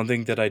one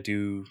thing that I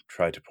do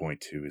try to point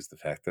to is the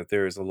fact that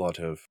there is a lot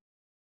of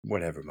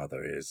whatever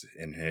Mother is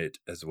in it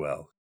as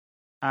well.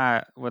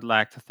 I would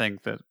like to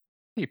think that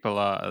people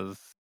are as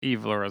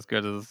evil or as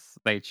good as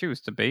they choose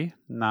to be,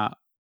 not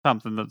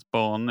something that's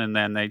born in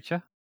their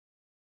nature.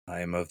 I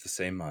am of the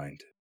same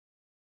mind.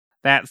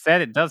 That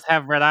said, it does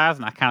have red eyes,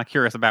 and I'm kind of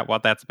curious about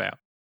what that's about.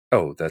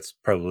 Oh, that's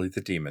probably the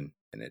demon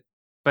in it.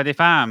 But if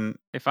I'm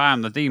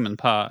the demon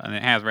part and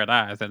it has red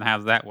eyes, then how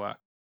does that work?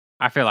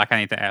 I feel like I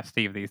need to ask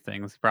Steve these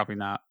things. Probably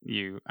not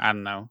you. I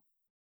don't know.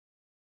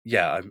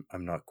 Yeah,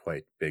 I'm not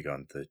quite big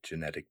on the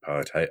genetic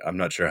part. I'm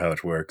not sure how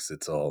it works.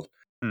 It's all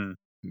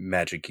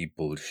magic-y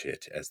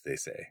bullshit, as they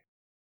say.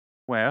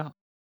 Well,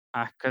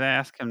 I could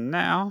ask him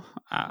now.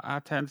 I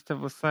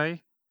tentatively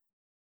say.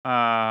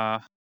 Uh,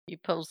 You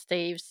pull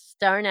Steve's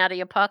stone out of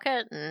your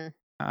pocket and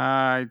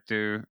I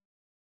do.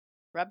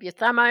 rub your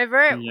thumb over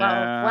it with one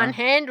Yeah.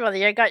 hand while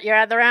you got your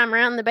other arm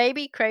around the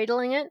baby,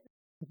 cradling it.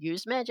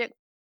 Use magic.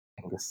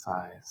 Angus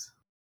sighs.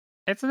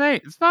 It's an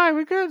 8. It's fine.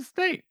 We're good. It's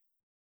 8.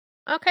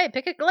 Okay,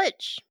 pick a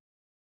glitch.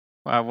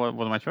 What are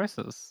my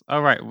choices?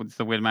 Oh, right. It's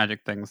the weird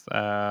magic things.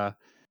 Problematic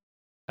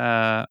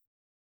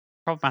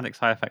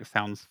side effects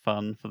sounds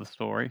fun for the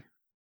story.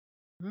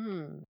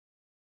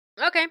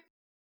 Okay.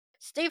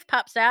 Steve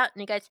pops out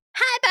and he goes,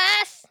 "Hi,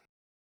 boss!"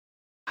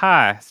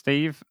 Hi,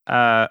 Steve.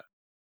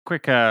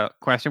 Quick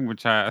question,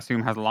 which I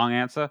assume has a long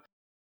answer.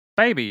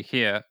 Baby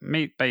here.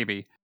 Meet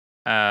Baby.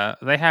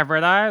 They have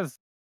red eyes.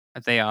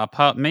 They are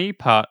part me,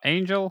 part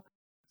angel.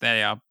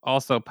 They are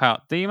also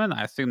part demon.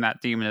 I assume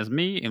that demon is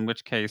me, in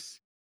which case,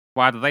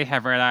 why do they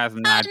have red eyes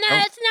and I No,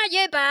 don't? it's not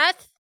you,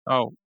 boss.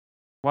 Oh,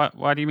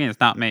 what do you mean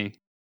it's not me?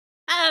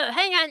 Oh,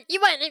 hang on.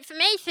 You want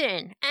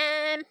information?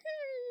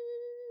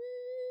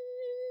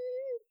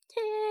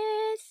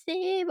 Let's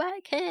see,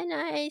 what can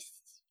I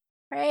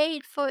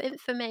trade for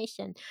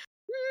information?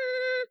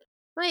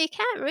 Well, you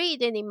can't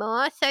read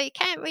anymore, so you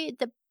can't read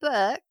the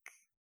book.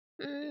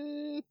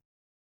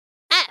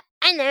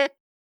 I know.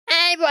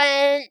 I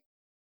want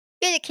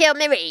you to kill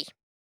Marie.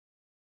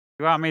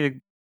 You want me to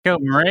kill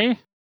Marie?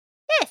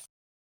 Yes.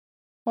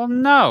 Well,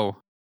 no.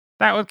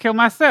 That would kill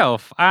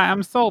myself. I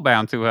am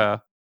soulbound to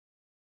her.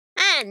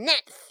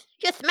 Nuts.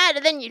 You're smarter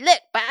than you look,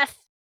 boss.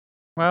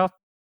 Well,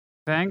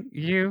 thank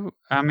you.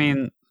 I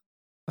mean,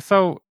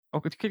 so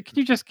can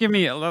you just give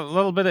me a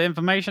little bit of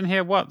information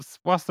here? What's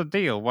the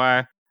deal?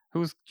 Why?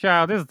 Whose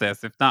child is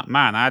this? If not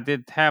mine, I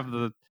did have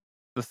the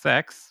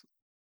sex.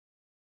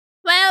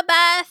 Well,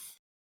 boss,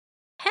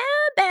 how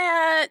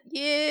about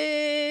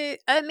you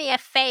owe me a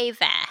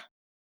favor?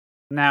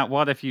 Now,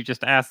 what if you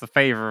just asked the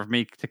favor of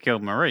me to kill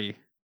Marie?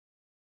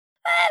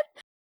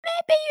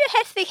 Maybe you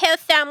have to kill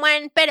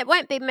someone, but it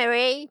won't be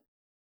Marie.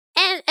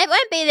 And it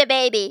won't be the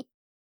baby.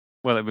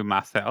 Will it be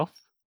myself?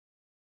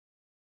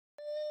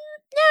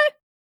 No.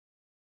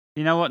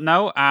 You know what?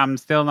 No, I'm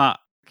still not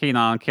keen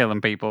on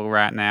killing people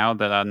right now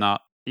that are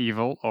not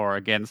evil or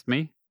against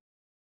me.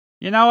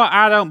 You know what?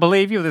 I don't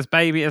believe you. This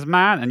baby is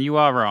mine, and you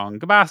are wrong.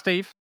 Goodbye,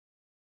 Steve.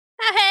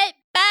 Okay,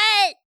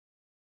 bye.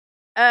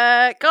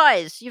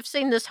 Guys, you've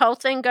seen this whole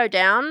thing go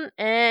down,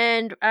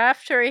 and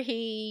after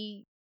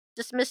he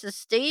dismisses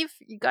Steve,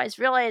 you guys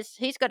realize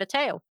he's got a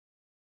tail.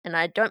 And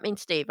I don't mean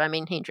Steve, I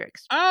mean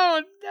Hendrix.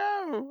 Oh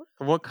no!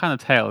 What kind of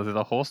tail? Is it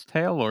a horse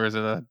tail or is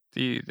it a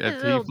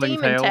It's a little tiefling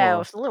demon tail? tail Or...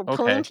 with a little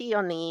Okay. pointy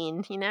on the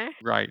end, you know?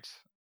 Right.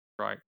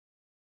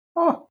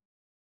 Oh,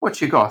 what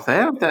you got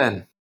there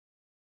then?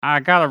 I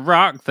got a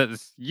rock that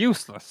is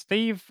useless.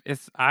 Steve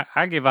is.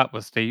 I give up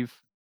with Steve.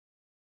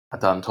 I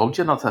done told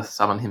you not to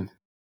summon him.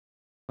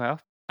 Well,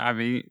 I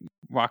mean,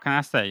 what can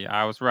I say?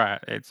 I was right.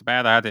 It's a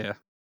bad idea.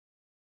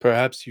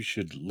 Perhaps you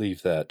should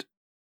leave that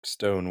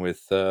stone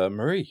with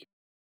Marie.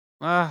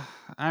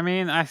 I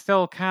mean, I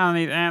still kind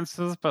of need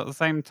answers, but at the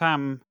same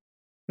time,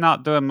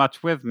 not doing much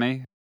for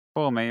me,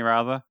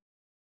 rather.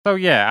 So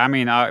yeah, I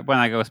mean, when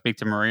I go speak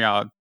to Marie,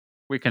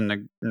 we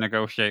can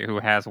negotiate who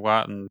has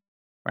what, and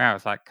wow,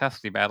 it's like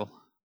custody battle.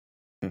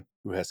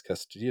 Who has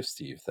custody of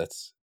Steve?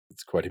 It's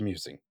quite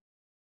amusing.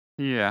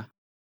 Yeah,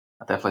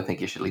 I definitely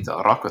think you should leave the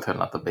rock with her,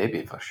 not the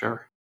baby, for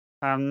sure.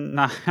 I'm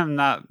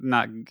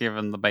not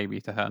giving the baby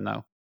to her.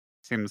 No,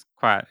 seems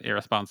quite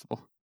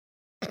irresponsible.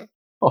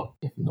 Oh,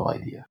 you have no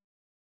idea.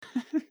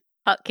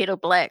 Hot kettle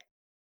black.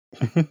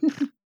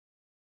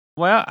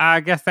 Well, I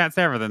guess that's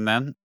everything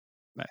then.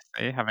 Let's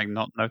see, having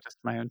not noticed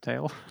my own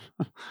tail.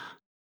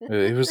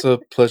 It was a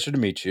pleasure to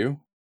meet you.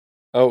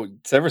 Oh,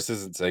 Severus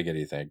isn't saying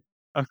anything.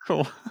 Oh,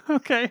 cool.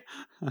 Okay.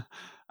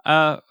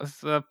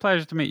 It's a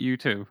pleasure to meet you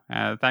too.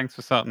 Thanks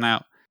for sorting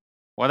out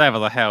whatever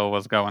the hell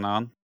was going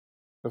on.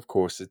 Of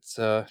course, it's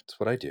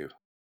what I do.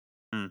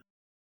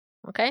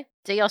 Okay,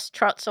 Dios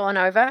trots on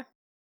over.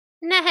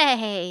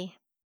 Nay.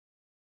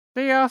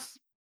 Dios,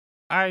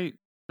 I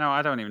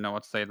don't even know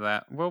what to say to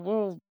that.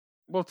 We'll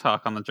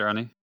talk on the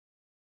journey.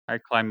 I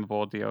climb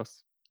aboard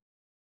Dios.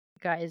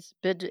 You guys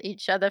bid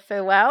each other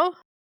farewell.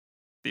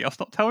 Dios,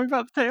 not tell me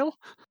about the tail.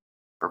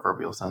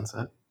 Proverbial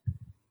sunset.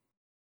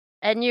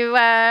 And you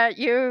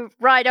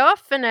ride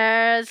off, and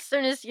as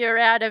soon as you're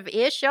out of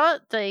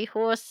earshot, the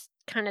horse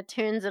kind of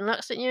turns and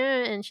looks at you,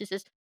 and she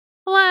says,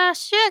 "Why,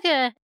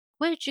 sugar,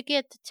 where'd you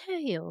get the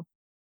tail?"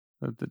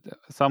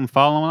 Something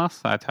following us?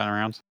 I turn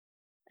around.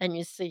 And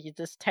you see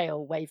this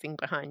tail waving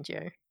behind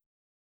you.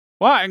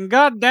 What in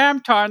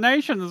goddamn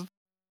tarnations?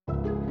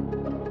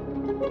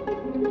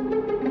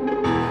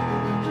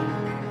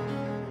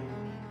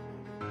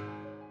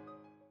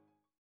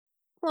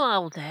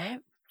 Well,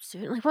 that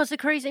certainly was a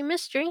crazy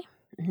mystery.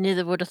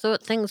 Neither would have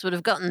thought things would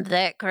have gotten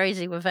that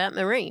crazy without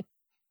Marie.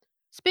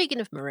 Speaking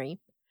of Marie,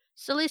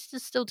 Celeste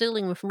is still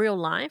dealing with real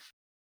life,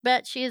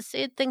 but she has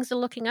said things are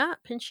looking up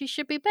and she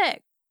should be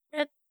back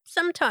at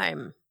some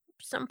time,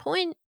 some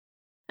point.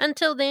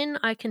 Until then,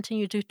 I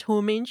continue to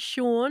torment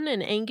Sean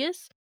and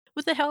Angus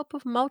with the help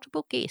of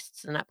multiple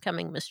guests in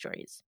upcoming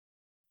mysteries.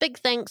 Big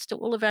thanks to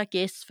all of our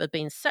guests for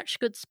being such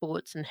good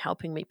sports and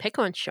helping me pick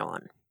on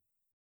Sean.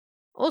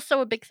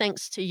 Also, a big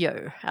thanks to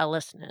you, our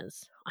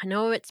listeners. I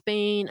know it's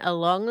been a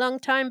long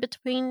time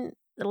between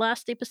the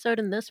last episode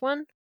and this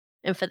one,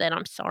 and for that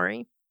I'm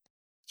sorry.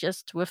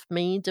 Just with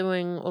me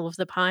doing all of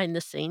the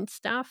behind-the-scenes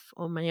stuff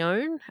on my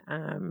own,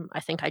 I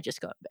think I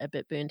just got a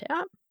bit burnt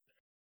out.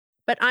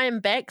 But I am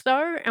back,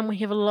 though, and we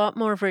have a lot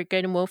more of Red,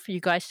 Green and Wolf for you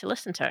guys to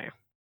listen to.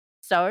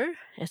 So,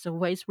 as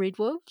always, Red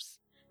Wolves,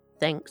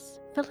 thanks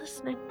for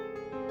listening.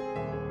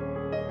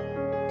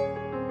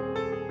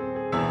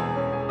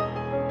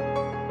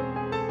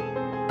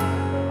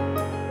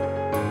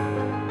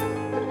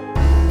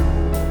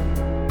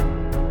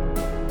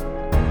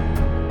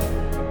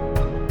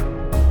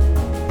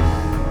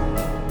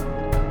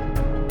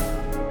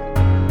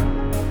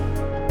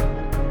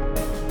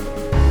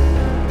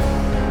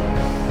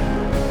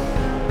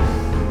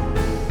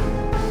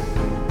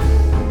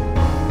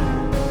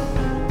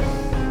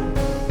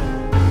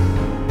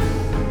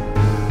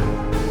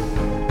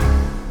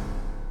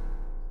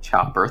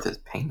 Childbirth is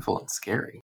painful and scary.